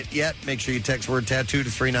done it yet, make sure you text word tattoo to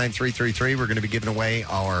 39333. We're going to be giving away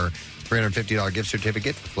our $350 gift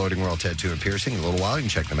certificate for Floating World Tattoo and Piercing in a little while. You can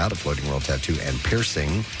check them out at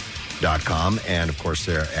floatingworldtattooandpiercing.com. And, of course,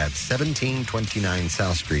 they're at 1729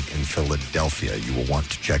 South Street in Philadelphia. You will want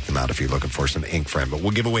to check them out if you're looking for some ink frame. But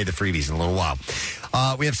we'll give away the freebies in a little while.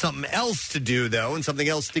 We have something else to do, though, and something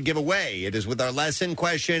else to give away. It is with our lesson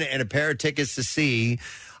question and a pair of tickets to see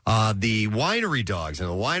the Winery Dogs. And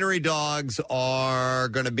the Winery Dogs are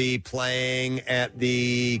going to be playing at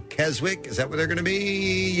the Keswick. Is that where they're going to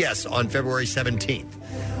be? Yes, on February 17th.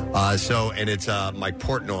 And it's Mike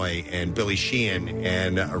Portnoy and Billy Sheehan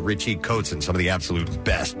and Richie Kotzen, some of the absolute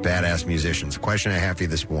best badass musicians. The question I have for you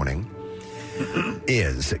this morning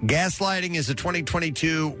is, gaslighting is the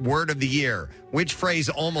 2022 word of the year. Which phrase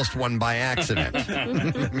almost won by accident?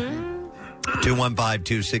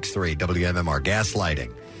 215-263 WMMR.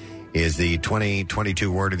 Gaslighting is the 2022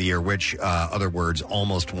 word of the year. Which other words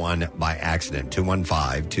almost won by accident?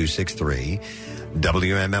 215-263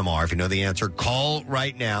 WMMR. If you know the answer, call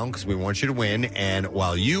right now because we want you to win. And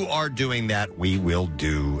while you are doing that, we will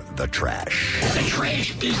do the trash. The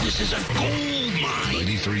trash business is a gold mine.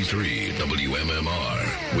 93.3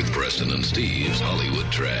 WMMR with Preston and Steve's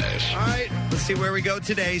Hollywood Trash. All right, let's see where we go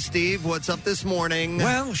today. Steve, what's up this morning?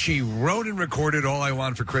 Well, she wrote and recorded All I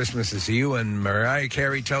Want for Christmas Is You, and Mariah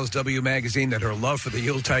Carey tells W Magazine that her love for the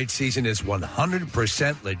Yuletide season is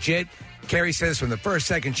 100% legit. Carey says from the first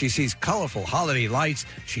second she sees colorful holiday lights,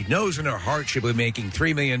 she knows in her heart she'll be making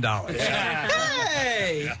 $3 million.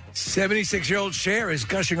 Hey! 76-year-old Cher is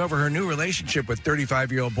gushing over her new relationship with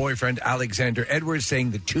 35-year-old boyfriend Alexander Edwards,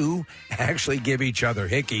 saying the two actually give each other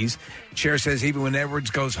hickeys. Cher says even when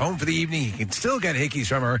Edwards goes home for the evening, he can still get hickeys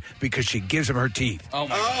from her because she gives him her teeth.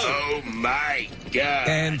 Oh, my God.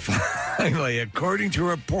 And finally, according to a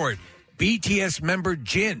report, BTS member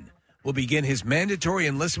Jin will begin his mandatory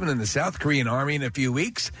enlistment in the South Korean Army in a few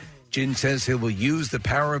weeks. Jin says he will use the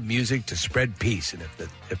power of music to spread peace, and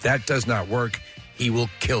if that does not work, he will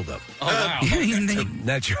kill them. Oh, wow. So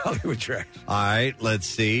that's your Hollywood track. All right, let's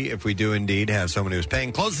see if we do indeed have someone who's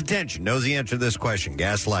paying close attention, knows the answer to this question.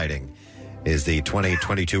 Gaslighting is the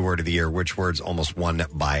 2022 word of the year. Which word's almost won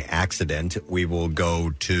by accident? We will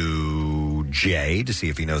go to Jay to see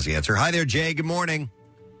if he knows the answer. Hi there, Jay. Good morning.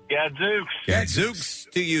 Gadzooks. Gadzooks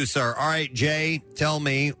to you, sir. All right, Jay, tell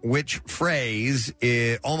me which phrase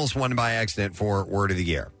is almost won by accident for word of the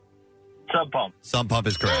year. Sub pump. Sub pump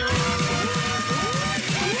is correct. All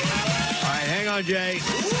right, hang on, Jay.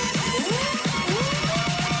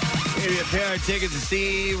 Give you a pair of tickets to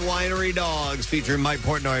see Winery Dogs featuring Mike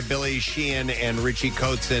Portnoy, Billy Sheehan, and Richie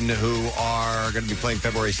Kotzen, who are going to be playing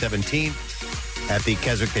February 17th at the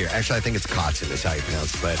Keswick Theater. Actually, I think it's Kotzen is how you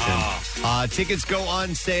pronounce the last name. Tickets go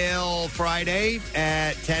on sale Friday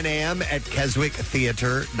at 10 a.m. at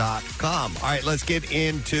KeswickTheater.com. All right, let's get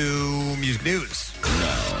into music news.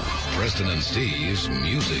 Now, Preston and Steve's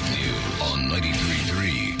Music News on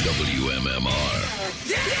 93.3 WMMR.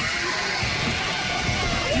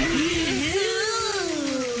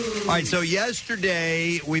 All right, so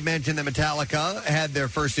yesterday we mentioned that Metallica had their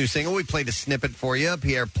first new single. We played a snippet for you.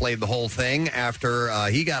 Pierre played the whole thing after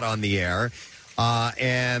he got on the air.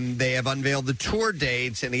 And they have unveiled the tour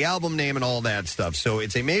dates and the album name and all that stuff. So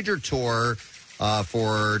it's a major tour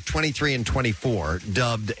for 23 and 24,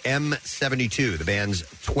 dubbed M72, the band's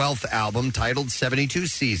 12th album, titled 72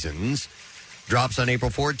 Seasons. Drops on April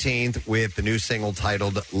 14th with the new single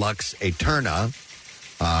titled Lux Eterna.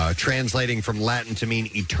 Translating from Latin to mean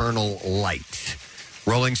eternal light.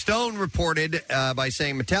 Rolling Stone reported by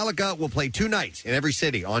saying Metallica will play 2 nights in every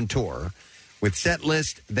city on tour with set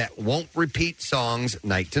lists that won't repeat songs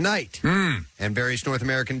night to night. And various North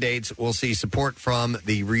American dates will see support from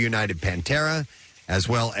the reunited Pantera, as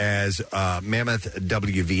well as Mammoth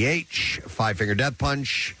WVH, Five Finger Death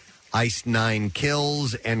Punch, Ice Nine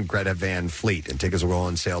Kills, and Greta Van Fleet. And tickets will go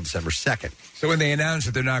on sale December 2nd. So when they announce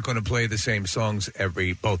that they're not going to play the same songs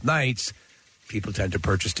both nights, people tend to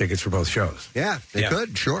purchase tickets for both shows. Yeah, they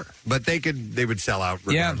could, sure. But they would sell out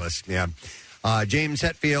regardless. Yeah. James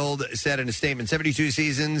Hetfield said in a statement, 72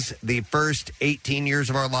 seasons, the first 18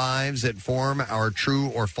 years of our lives that form our true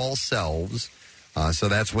or false selves. So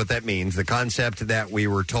that's what that means. The concept that we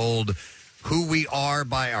were told who we are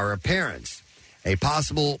by our appearance. A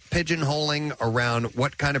possible pigeonholing around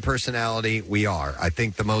what kind of personality we are. I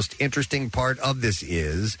think the most interesting part of this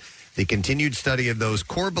is the continued study of those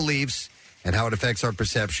core beliefs and how it affects our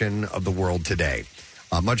perception of the world today.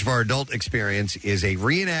 Much of our adult experience is a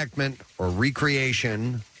reenactment or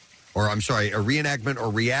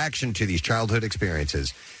reaction to these childhood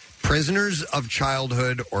experiences. Prisoners of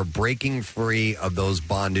childhood or breaking free of those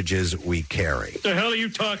bondages we carry. What the hell are you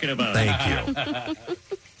talking about? Thank you.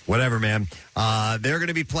 Whatever, man. They're going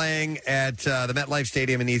to be playing at the MetLife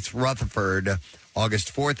Stadium in East Rutherford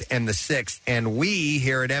August 4th and the 6th. And we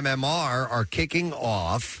here at MMR are kicking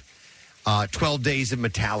off 12 Days of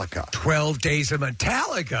Metallica. 12 Days of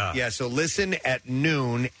Metallica? Yeah, so listen at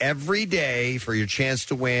noon every day for your chance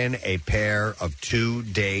to win a pair of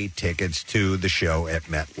 2-day tickets to the show at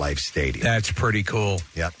MetLife Stadium. That's pretty cool.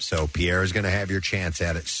 Yep, so Pierre is going to have your chance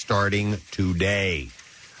at it starting today.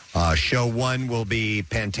 Show 1 will be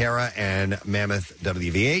Pantera and Mammoth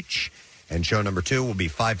WVH, and show number 2 will be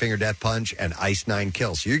Five Finger Death Punch and Ice Nine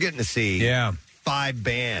Kills. So you're getting to see 5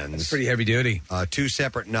 bands. That's pretty heavy duty. 2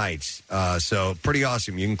 separate nights. So pretty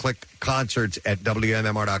awesome. You can click concerts at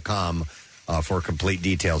WMMR.com for complete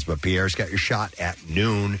details. But Pierre's got your shot at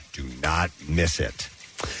noon. Do not miss it.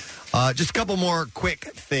 Just a couple more quick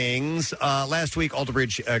things. Last week, Alter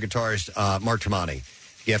Bridge guitarist Mark Tremonti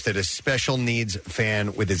gifted a special needs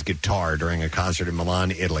fan with his guitar during a concert in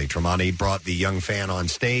Milan, Italy. Tremonti brought the young fan on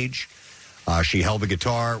stage. She held the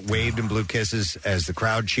guitar, waved and blew kisses as the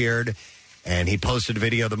crowd cheered. And he posted a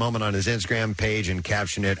video of the moment on his Instagram page and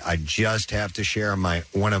captioned it, "I just have to share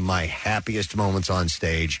one of my happiest moments on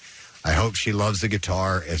stage. I hope she loves the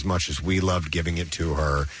guitar as much as we loved giving it to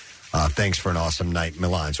her. Thanks for an awesome night in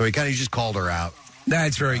Milan." So he just called her out.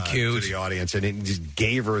 That's very cute. To the audience, and he just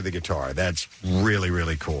gave her the guitar. That's really,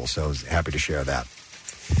 really cool. So I was happy to share that.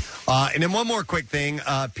 And then one more quick thing.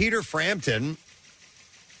 Peter Frampton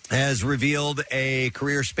has revealed a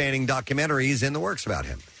career-spanning documentary is in the works about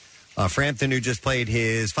him. Frampton, who just played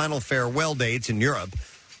his final farewell dates in Europe,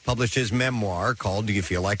 published his memoir called Do You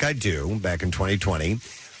Feel Like I Do back in 2020.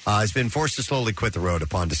 Has been forced to slowly quit the road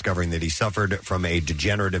upon discovering that he suffered from a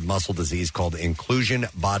degenerative muscle disease called inclusion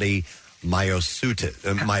body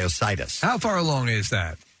myositis. How far along is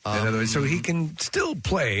that? In other words, so he can still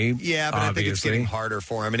play. Yeah, but I think it's getting harder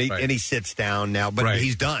for him, and he sits down now. But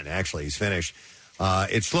he's done. Actually, he's finished.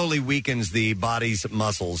 It slowly weakens the body's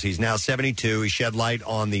muscles. He's now 72. He shed light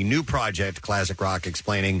on the new project, Classic Rock,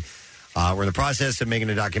 explaining we're in the process of making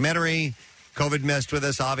a documentary. COVID messed with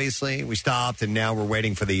us, obviously. We stopped, and now we're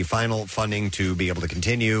waiting for the final funding to be able to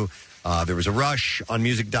continue. There was a rush on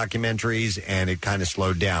music documentaries, and it kind of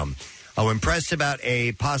slowed down. Impressed about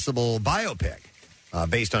a possible biopic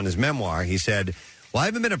based on his memoir, he said, well, I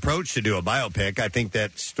haven't been approached to do a biopic. I think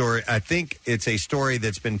it's a story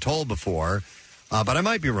that's been told before, but I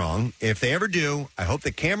might be wrong. If they ever do, I hope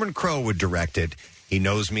that Cameron Crowe would direct it. He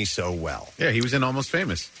knows me so well. Yeah, he was in Almost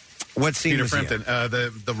Famous. What scene Peter was he Frampton.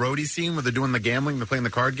 The roadie scene where they're doing the gambling, they're playing the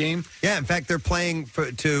card game. Yeah, in fact, they're playing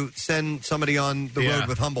to send somebody on the road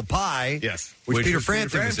with humble pie. Yes, which Peter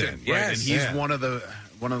Frampton was in. Right, and he's one of the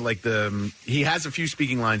he has a few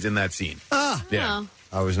speaking lines in that scene. Yeah.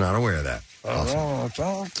 I was not aware of that.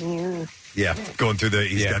 Awesome. Yeah, going through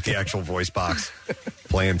he's got the actual voice box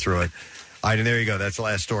playing through it. All right, and there you go. That's the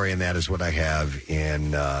last story, and that is what I have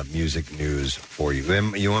in music news for you.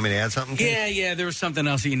 You want me to add something? Yeah. There was something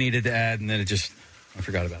else that you needed to add, and then I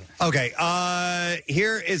forgot about it. Okay,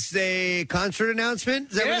 here is a concert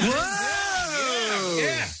announcement. Is that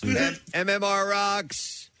what MMR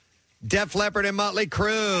Rocks, Def Leppard, and Motley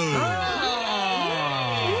Crue.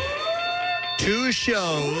 2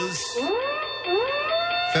 shows,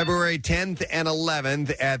 February 10th and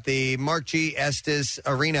 11th at the Mark G. Estes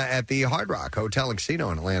Arena at the Hard Rock Hotel and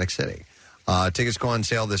Casino in Atlantic City. Tickets go on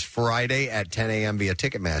sale this Friday at 10 a.m. via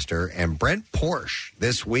Ticketmaster. And Brent Porsche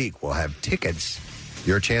this week will have tickets,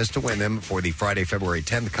 your chance to win them for the Friday, February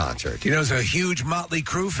 10th concert. You know, he's a huge Motley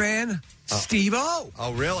Crue fan? Steve-O.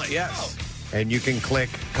 Oh, really? Yes. And you can click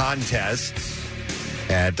contests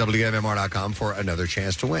at WMMR.com for another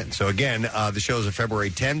chance to win. So again, the shows are February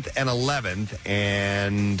 10th and 11th,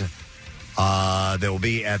 and they will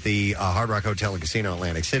be at the Hard Rock Hotel and Casino in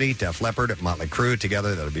Atlantic City. Def Leppard, Motley Crue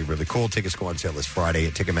together. That'll be really cool. Tickets go on sale this Friday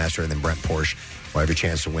at Ticketmaster, and then Brent Porsche will have a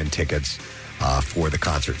chance to win tickets for the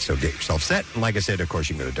concert. So get yourself set. And like I said, of course,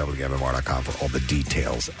 you can go to WMMR.com for all the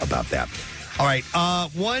details about that. All right,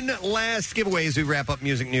 one last giveaway as we wrap up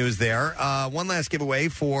music news there. One last giveaway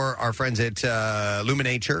for our friends at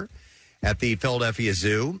Luminature at the Philadelphia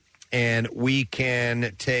Zoo. And we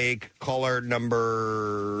can take caller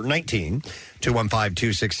number 19,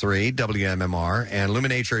 215-263, WMMR. And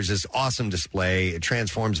Luminature is this awesome display. It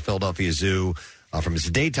transforms the Philadelphia Zoo from its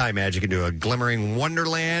daytime magic into a glimmering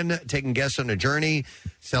wonderland, taking guests on a journey,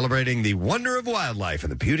 celebrating the wonder of wildlife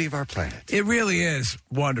and the beauty of our planet. It really is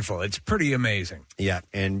wonderful. It's pretty amazing. Yeah,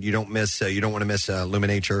 and you don't want to miss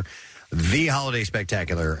Luminature, the holiday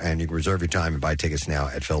spectacular, and you can reserve your time and buy tickets now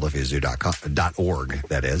at philadelphiazoo.org,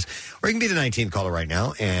 that is. Or you can be the 19th caller right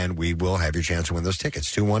now, and we will have your chance to win those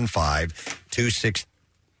tickets. 215-26...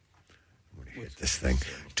 this thing.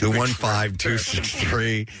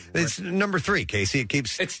 215-263. It's number 3, Casey.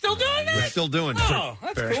 It's still doing that? We're still doing it. Oh,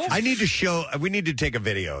 that's cool. We need to take a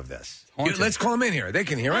video of this. Let's call them in here. They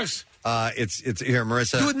can hear us. It's here,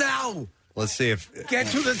 Marissa. Do it now. Let's see if... Get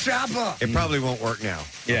to the chopper. It probably won't work now.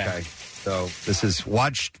 Yeah. Okay. So this is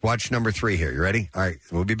watch number 3 here. You ready? All right.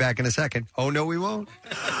 We'll be back in a second. Oh, no, we won't.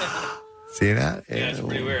 See that? Yeah, it's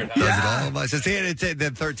pretty weird. Does it all? It's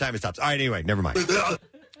the third time it stops. All right, anyway, never mind.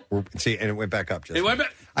 See, and it went back up. It went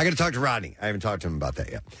back. I got to talk to Rodney. I haven't talked to him about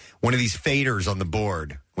that yet. One of these faders on the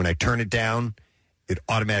board, when I turn it down, it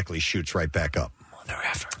automatically shoots right back up. Mother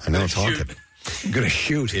effer. I know it's haunted. I'm going to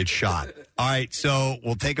shoot. It shot. All right, so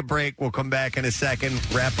we'll take a break. We'll come back in a second,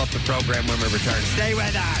 wrap up the program when we return. Stay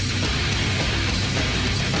with us.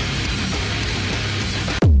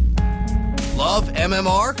 Love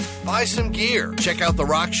MMR? Buy some gear. Check out the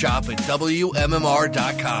Rock Shop at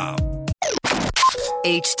WMMR.com.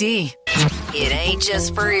 HD. It ain't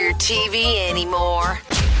just for your TV anymore.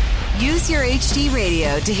 Use your HD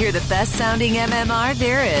radio to hear the best sounding MMR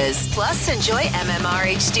there is. Plus, enjoy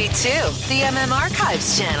MMR HD 2, the MM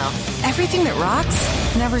Archives channel. Everything that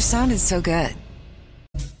rocks never sounded so good.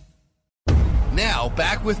 Now,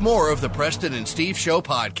 back with more of the Preston and Steve Show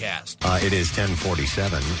podcast. It is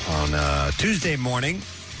 10:47 on Tuesday morning.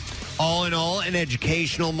 All in all, an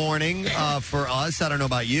educational morning for us. I don't know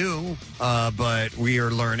about you, but we are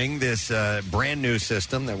learning this brand new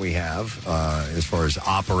system that we have as far as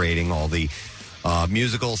operating all the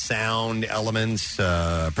musical sound elements,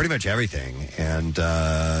 pretty much everything. And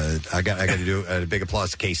I got to do a big applause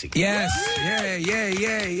to Casey. Yes. Yeah.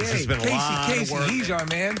 This has been a lot of work. He's our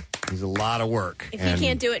man. It's a lot of work. If you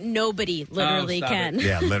can't do it, nobody literally can.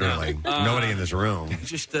 Yeah, literally. Nobody in this room.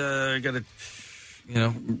 Just got to...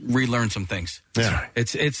 relearn some things. Yeah.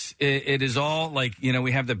 It is all like,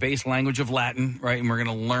 we have the base language of Latin, right? And we're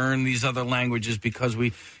going to learn these other languages because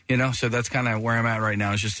so that's kind of where I'm at right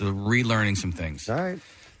now. It's just relearning some things. All right.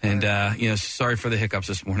 And, sorry for the hiccups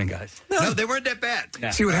this morning, guys. No, they weren't that bad.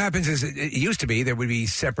 Yeah. See, what happens is it used to be there would be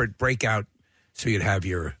separate breakout. So you'd have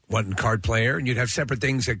your one card player and you'd have separate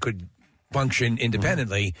things that could function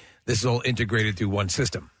independently. This is all integrated through one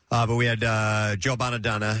system. But we had Joe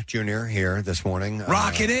Bonadonna Jr. here this morning.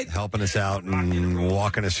 Rocking it. Helping us out and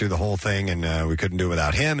walking us through the whole thing. And we couldn't do it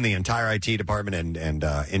without him and the entire IT department and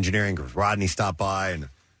engineering. Rodney stopped by and a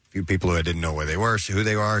few people who I didn't know where they were, who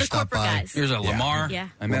they are, stopped by. Guys. Here's a Lamar. Yeah.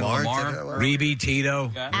 I met Lamar. Reby,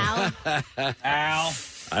 Tito. Al.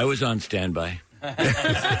 I was on standby.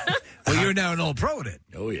 Well, you're now an old pro at it.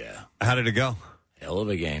 Oh, yeah. How did it go? Hell of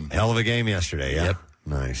a game. Hell of a game yesterday, yeah? Yep.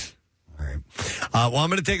 Nice. All right. Well, I'm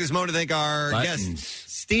going to take this moment to thank our guest,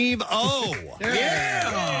 Steve O.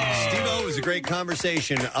 Yeah. Steve O is a great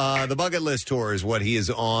conversation. The Bucket List Tour is what he is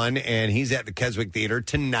on, and he's at the Keswick Theater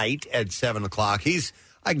tonight at 7 o'clock.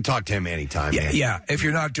 I can talk to him anytime. Yeah, man. yeah. If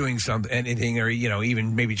you're not doing anything or,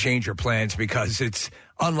 even maybe change your plans because it's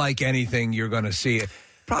unlike anything you're going to see.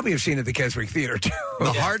 Probably have seen at the Keswick Theater, too.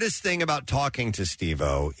 The hardest thing about talking to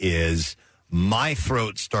Steve-O is my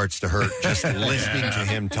throat starts to hurt just listening to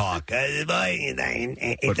him talk. But man,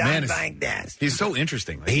 he's so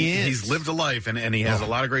interesting. Like, He is. He's lived a life, and he has a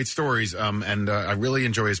lot of great stories, and I really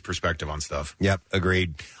enjoy his perspective on stuff. Yep,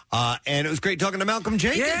 agreed. And it was great talking to Malcolm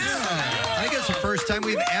Jenkins. Yeah. I think it's the first time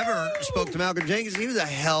we've ever spoke to Malcolm Jenkins. He was a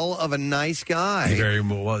hell of a nice guy. He very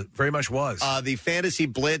much was. The Fantasy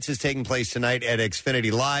Blitz is taking place tonight at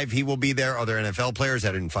Xfinity Live. He will be there. Other NFL players,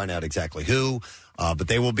 I didn't find out exactly who, but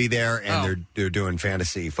they will be there, and they're doing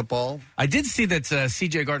fantasy football. I did see that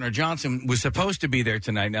C.J. Gardner-Johnson was supposed to be there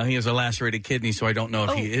tonight. Now, he has a lacerated kidney, so I don't know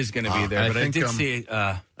if he is going to be there. But I did see...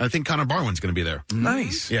 I think Connor Barwin's going to be there.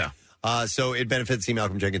 Nice. Yeah. So it benefits the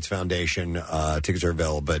Malcolm Jenkins Foundation. Tickets are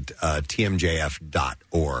available at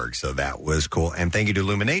tmjf.org. So that was cool. And thank you to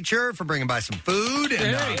Luminature for bringing by some food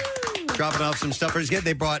and dropping off some stuff.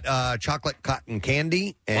 They brought chocolate cotton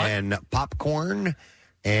candy and popcorn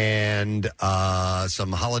and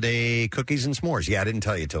some holiday cookies and s'mores. Yeah, I didn't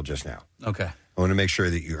tell you till just now. Okay. I want to make sure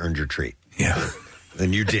that you earned your treat. Yeah.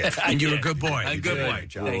 And you did. And you're a good boy. A good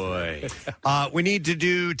boy. We need to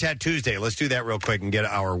do Tattoo Tuesday. Let's do that real quick and get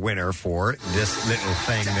our winner for this little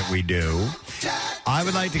thing that we do. I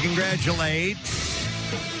would like to congratulate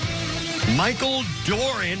Michael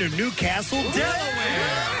Doran of Newcastle,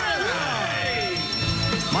 Delaware.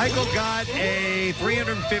 Michael got a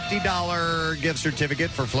 $350 gift certificate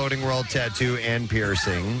for Floating World Tattoo and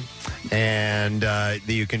Piercing. And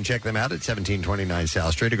you can check them out at 1729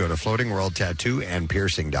 South Street, or go to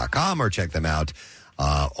floatingworldtattooandpiercing.com, or check them out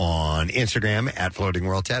on Instagram at Floating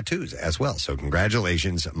World Tattoos as well. So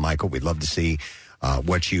congratulations, Michael. We'd love to see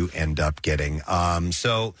what you end up getting.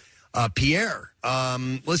 Pierre,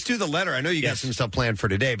 let's do the letter. I know you got some stuff planned for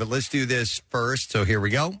today, but let's do this first. So here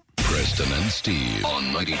we go. Preston and Steve on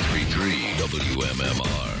 93.3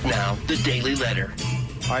 WMMR. Now, the Daily Letter.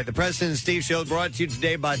 All right, the Preston and Steve Show brought to you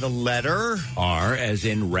today by the letter R as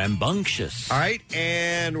in rambunctious. All right,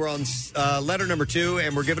 and we're on letter number 2,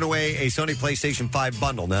 and we're giving away a Sony PlayStation 5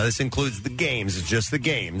 bundle. Now, this includes the games. It's just the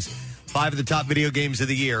games. 5 of the top video games of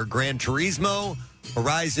the year: Gran Turismo,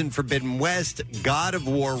 Horizon Forbidden West, God of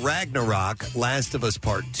War Ragnarok, Last of Us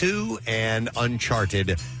Part 2, and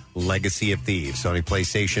Uncharted Legacy of Thieves. Sony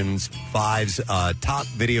PlayStation 5's top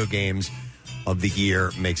video games of the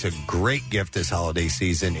year. Makes a great gift this holiday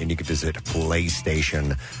season, and you can visit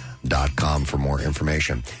PlayStation.com for more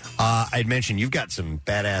information. I'd mentioned you've got some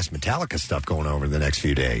badass Metallica stuff going on over the next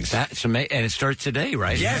few days. That's amazing. And it starts today,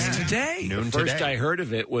 right? Yes, today. Noon First today. I heard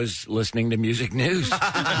of it was listening to Music News.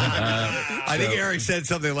 I think Eric said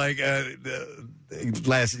something like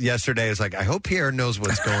yesterday. It's like, I hope Pierre knows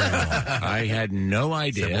what's going on. I had no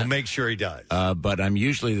idea. So we'll make sure he does. But I'm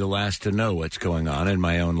usually the last to know what's going on in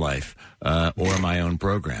my own life or my own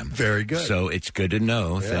program. Very good. So it's good to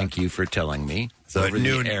know. Yeah. Thank you for telling me So over at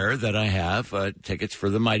noon, the air that I have tickets for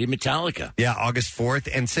the mighty Metallica. Yeah, August 4th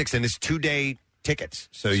and 6th, and it's 2-day tickets.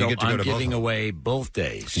 So you get to go I'm to both. giving away both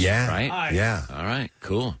days. Yeah. Right? Yeah. All right.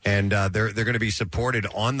 Cool. And they're going to be supported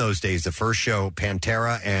on those days. The first show,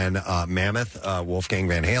 Pantera and Mammoth, Wolfgang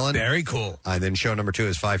Van Halen. Very cool. And then show number 2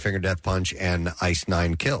 is Five Finger Death Punch and Ice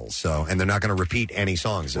Nine Kills. So, and they're not going to repeat any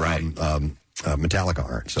songs. Right. Metallica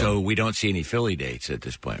aren't. So we don't see any Philly dates at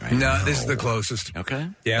this point, right? No, this is the closest. Okay.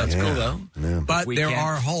 Yeah, That's cool, though. Yeah. But We there can't-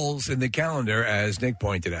 are holes in the calendar, as Nick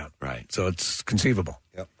pointed out. Right. So it's conceivable.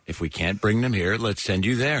 Yep. If we can't bring them here, let's send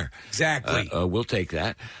you there. Exactly. We'll take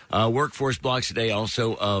that. Workforce blocks today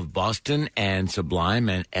also of Boston and Sublime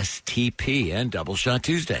and STP and Double Shot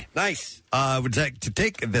Tuesday. Nice. Would like to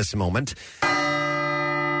take this moment.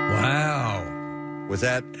 Wow. Was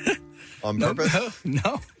that on purpose?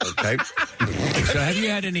 No. Okay. So have you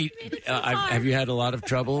had any? Have you had a lot of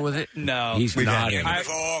trouble with it? No. He's nodding.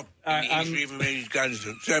 I'm- I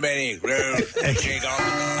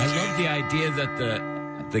love the idea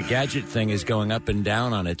that the gadget thing is going up and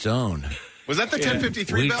down on its own. Was that the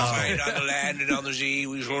 1053 bell? On the land and on the sea,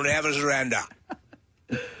 we shall never surrender.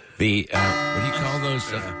 The what do you call those?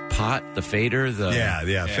 Pot, the fader, the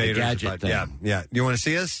fader, gadget thing. Yeah. You want to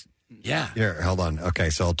see us? Yeah. Here, hold on. Okay,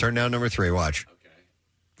 so I'll turn down number 3. Watch.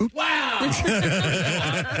 Wow!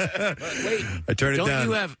 I turn it Don't down,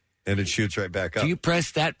 you have? and it shoots right back up. Do you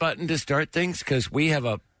press that button to start things? Because we have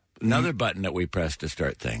another button that we press to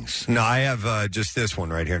start things. No, I have just this one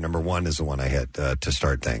right here. Number 1 is the one I hit to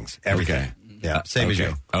start things. Everything. Okay. Yeah, same as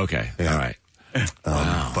you. Okay. Yeah. All right.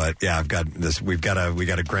 But yeah, I've got this. We got a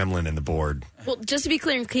gremlin in the board. Well, just to be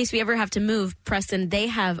clear, in case we ever have to move, Preston, they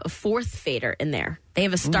have a 4th fader in there. They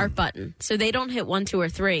have a start button, so they don't hit 1, 2, or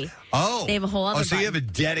 3. Oh, they have a whole other. so button. you have a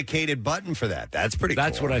dedicated button for that. That's pretty.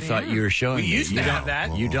 That's cool. what I thought you were showing. We me. used to You have don't-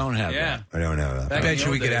 that. You don't have Yeah. that. I don't know. I bet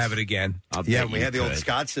you we could have it again. Yeah, we had the old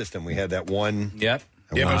Scott system. We had that one. Yep.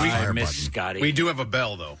 Yeah, but fire miss button. Scotty. We do have a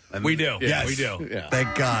bell, though. And We do. Yes. We do. Yeah.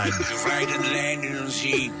 Thank God. You fight in the land and on the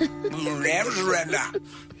sea, we will never surrender.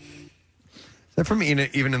 Is that from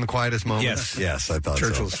Even in the Quietest Moments? Yes. Yes, I thought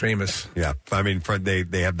Churchill's so. famous. Yeah, I mean,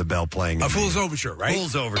 they have the bell playing. A Fool's Overture, right?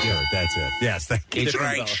 Fool's Overture. That's it. Yes, thank you.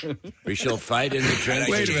 That's right. We shall fight in the trenches.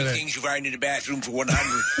 Wait a minute. Things you find in the bathroom for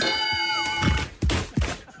 100.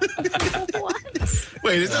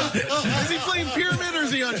 Wait, is he playing Pyramid or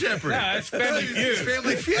is he on Jeopardy? Yeah, it's Family Feud. It's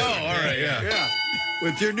Family Feud. Oh, all right, yeah.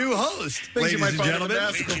 With your new host, Things you ladies might and find in the gentlemen.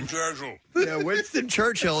 bathroom. Winston Churchill. Yeah, Winston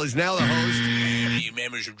Churchill is now the host. You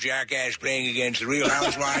members of Jackass playing against the Real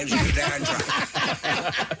Housewives of the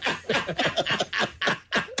Downtrodden.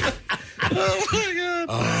 Oh, my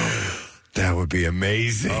God. That would be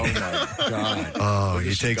amazing. Oh my God! Oh,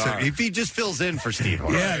 he takes if he just fills in for Steve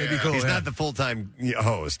Harvey. Yeah, that'd be cool, He's yeah. not the full-time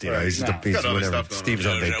host. You know, Right. he's, No. he's Got other whatever. stuff going Steve's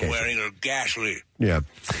on I'm vacation. wearing a ghastly. Yeah.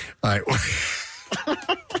 All right.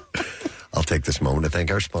 I'll take this moment to thank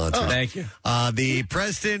our sponsors. Thank you. The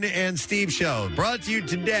Preston and Steve Show, brought to you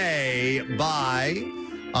today by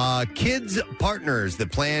Kids Partners, the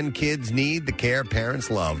plan kids need, the care parents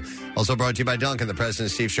love. Also brought to you by Dunkin'. The Preston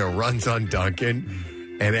and Steve Show runs on Dunkin'.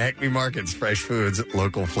 And Acme Markets, fresh foods,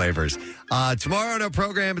 local flavors. Tomorrow on our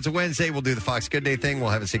program, it's a Wednesday. We'll do the Fox Good Day thing.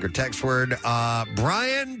 We'll have a secret text word.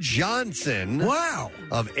 Brian Johnson. Wow.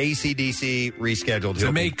 Of AC/DC rescheduled. To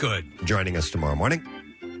He'll make be good. joining us tomorrow morning.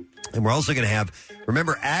 And we're also going to have,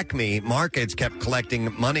 remember, Acme Markets kept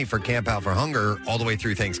collecting money for Camp Out for Hunger all the way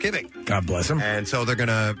through Thanksgiving. God bless them. And so they're going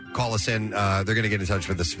to call us in. They're going to get in touch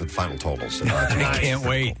with us with final totals. I can't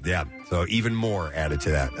wait. Yeah. So even more added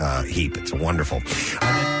to that heap. It's wonderful. Curtain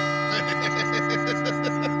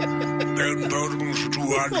portables for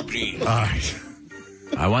 200, please. All right.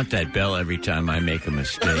 I want that bell every time I make a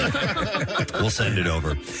mistake. We'll send it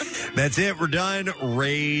over. That's it. We're done.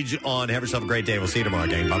 Rage on. Have yourself a great day. We'll see you tomorrow,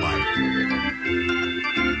 gang. Bye-bye.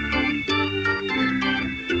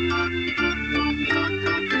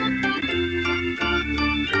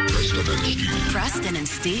 Preston and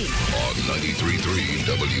Steve. On 93.3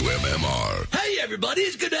 WMMR. Hey, everybody,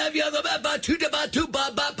 it's good to have you on the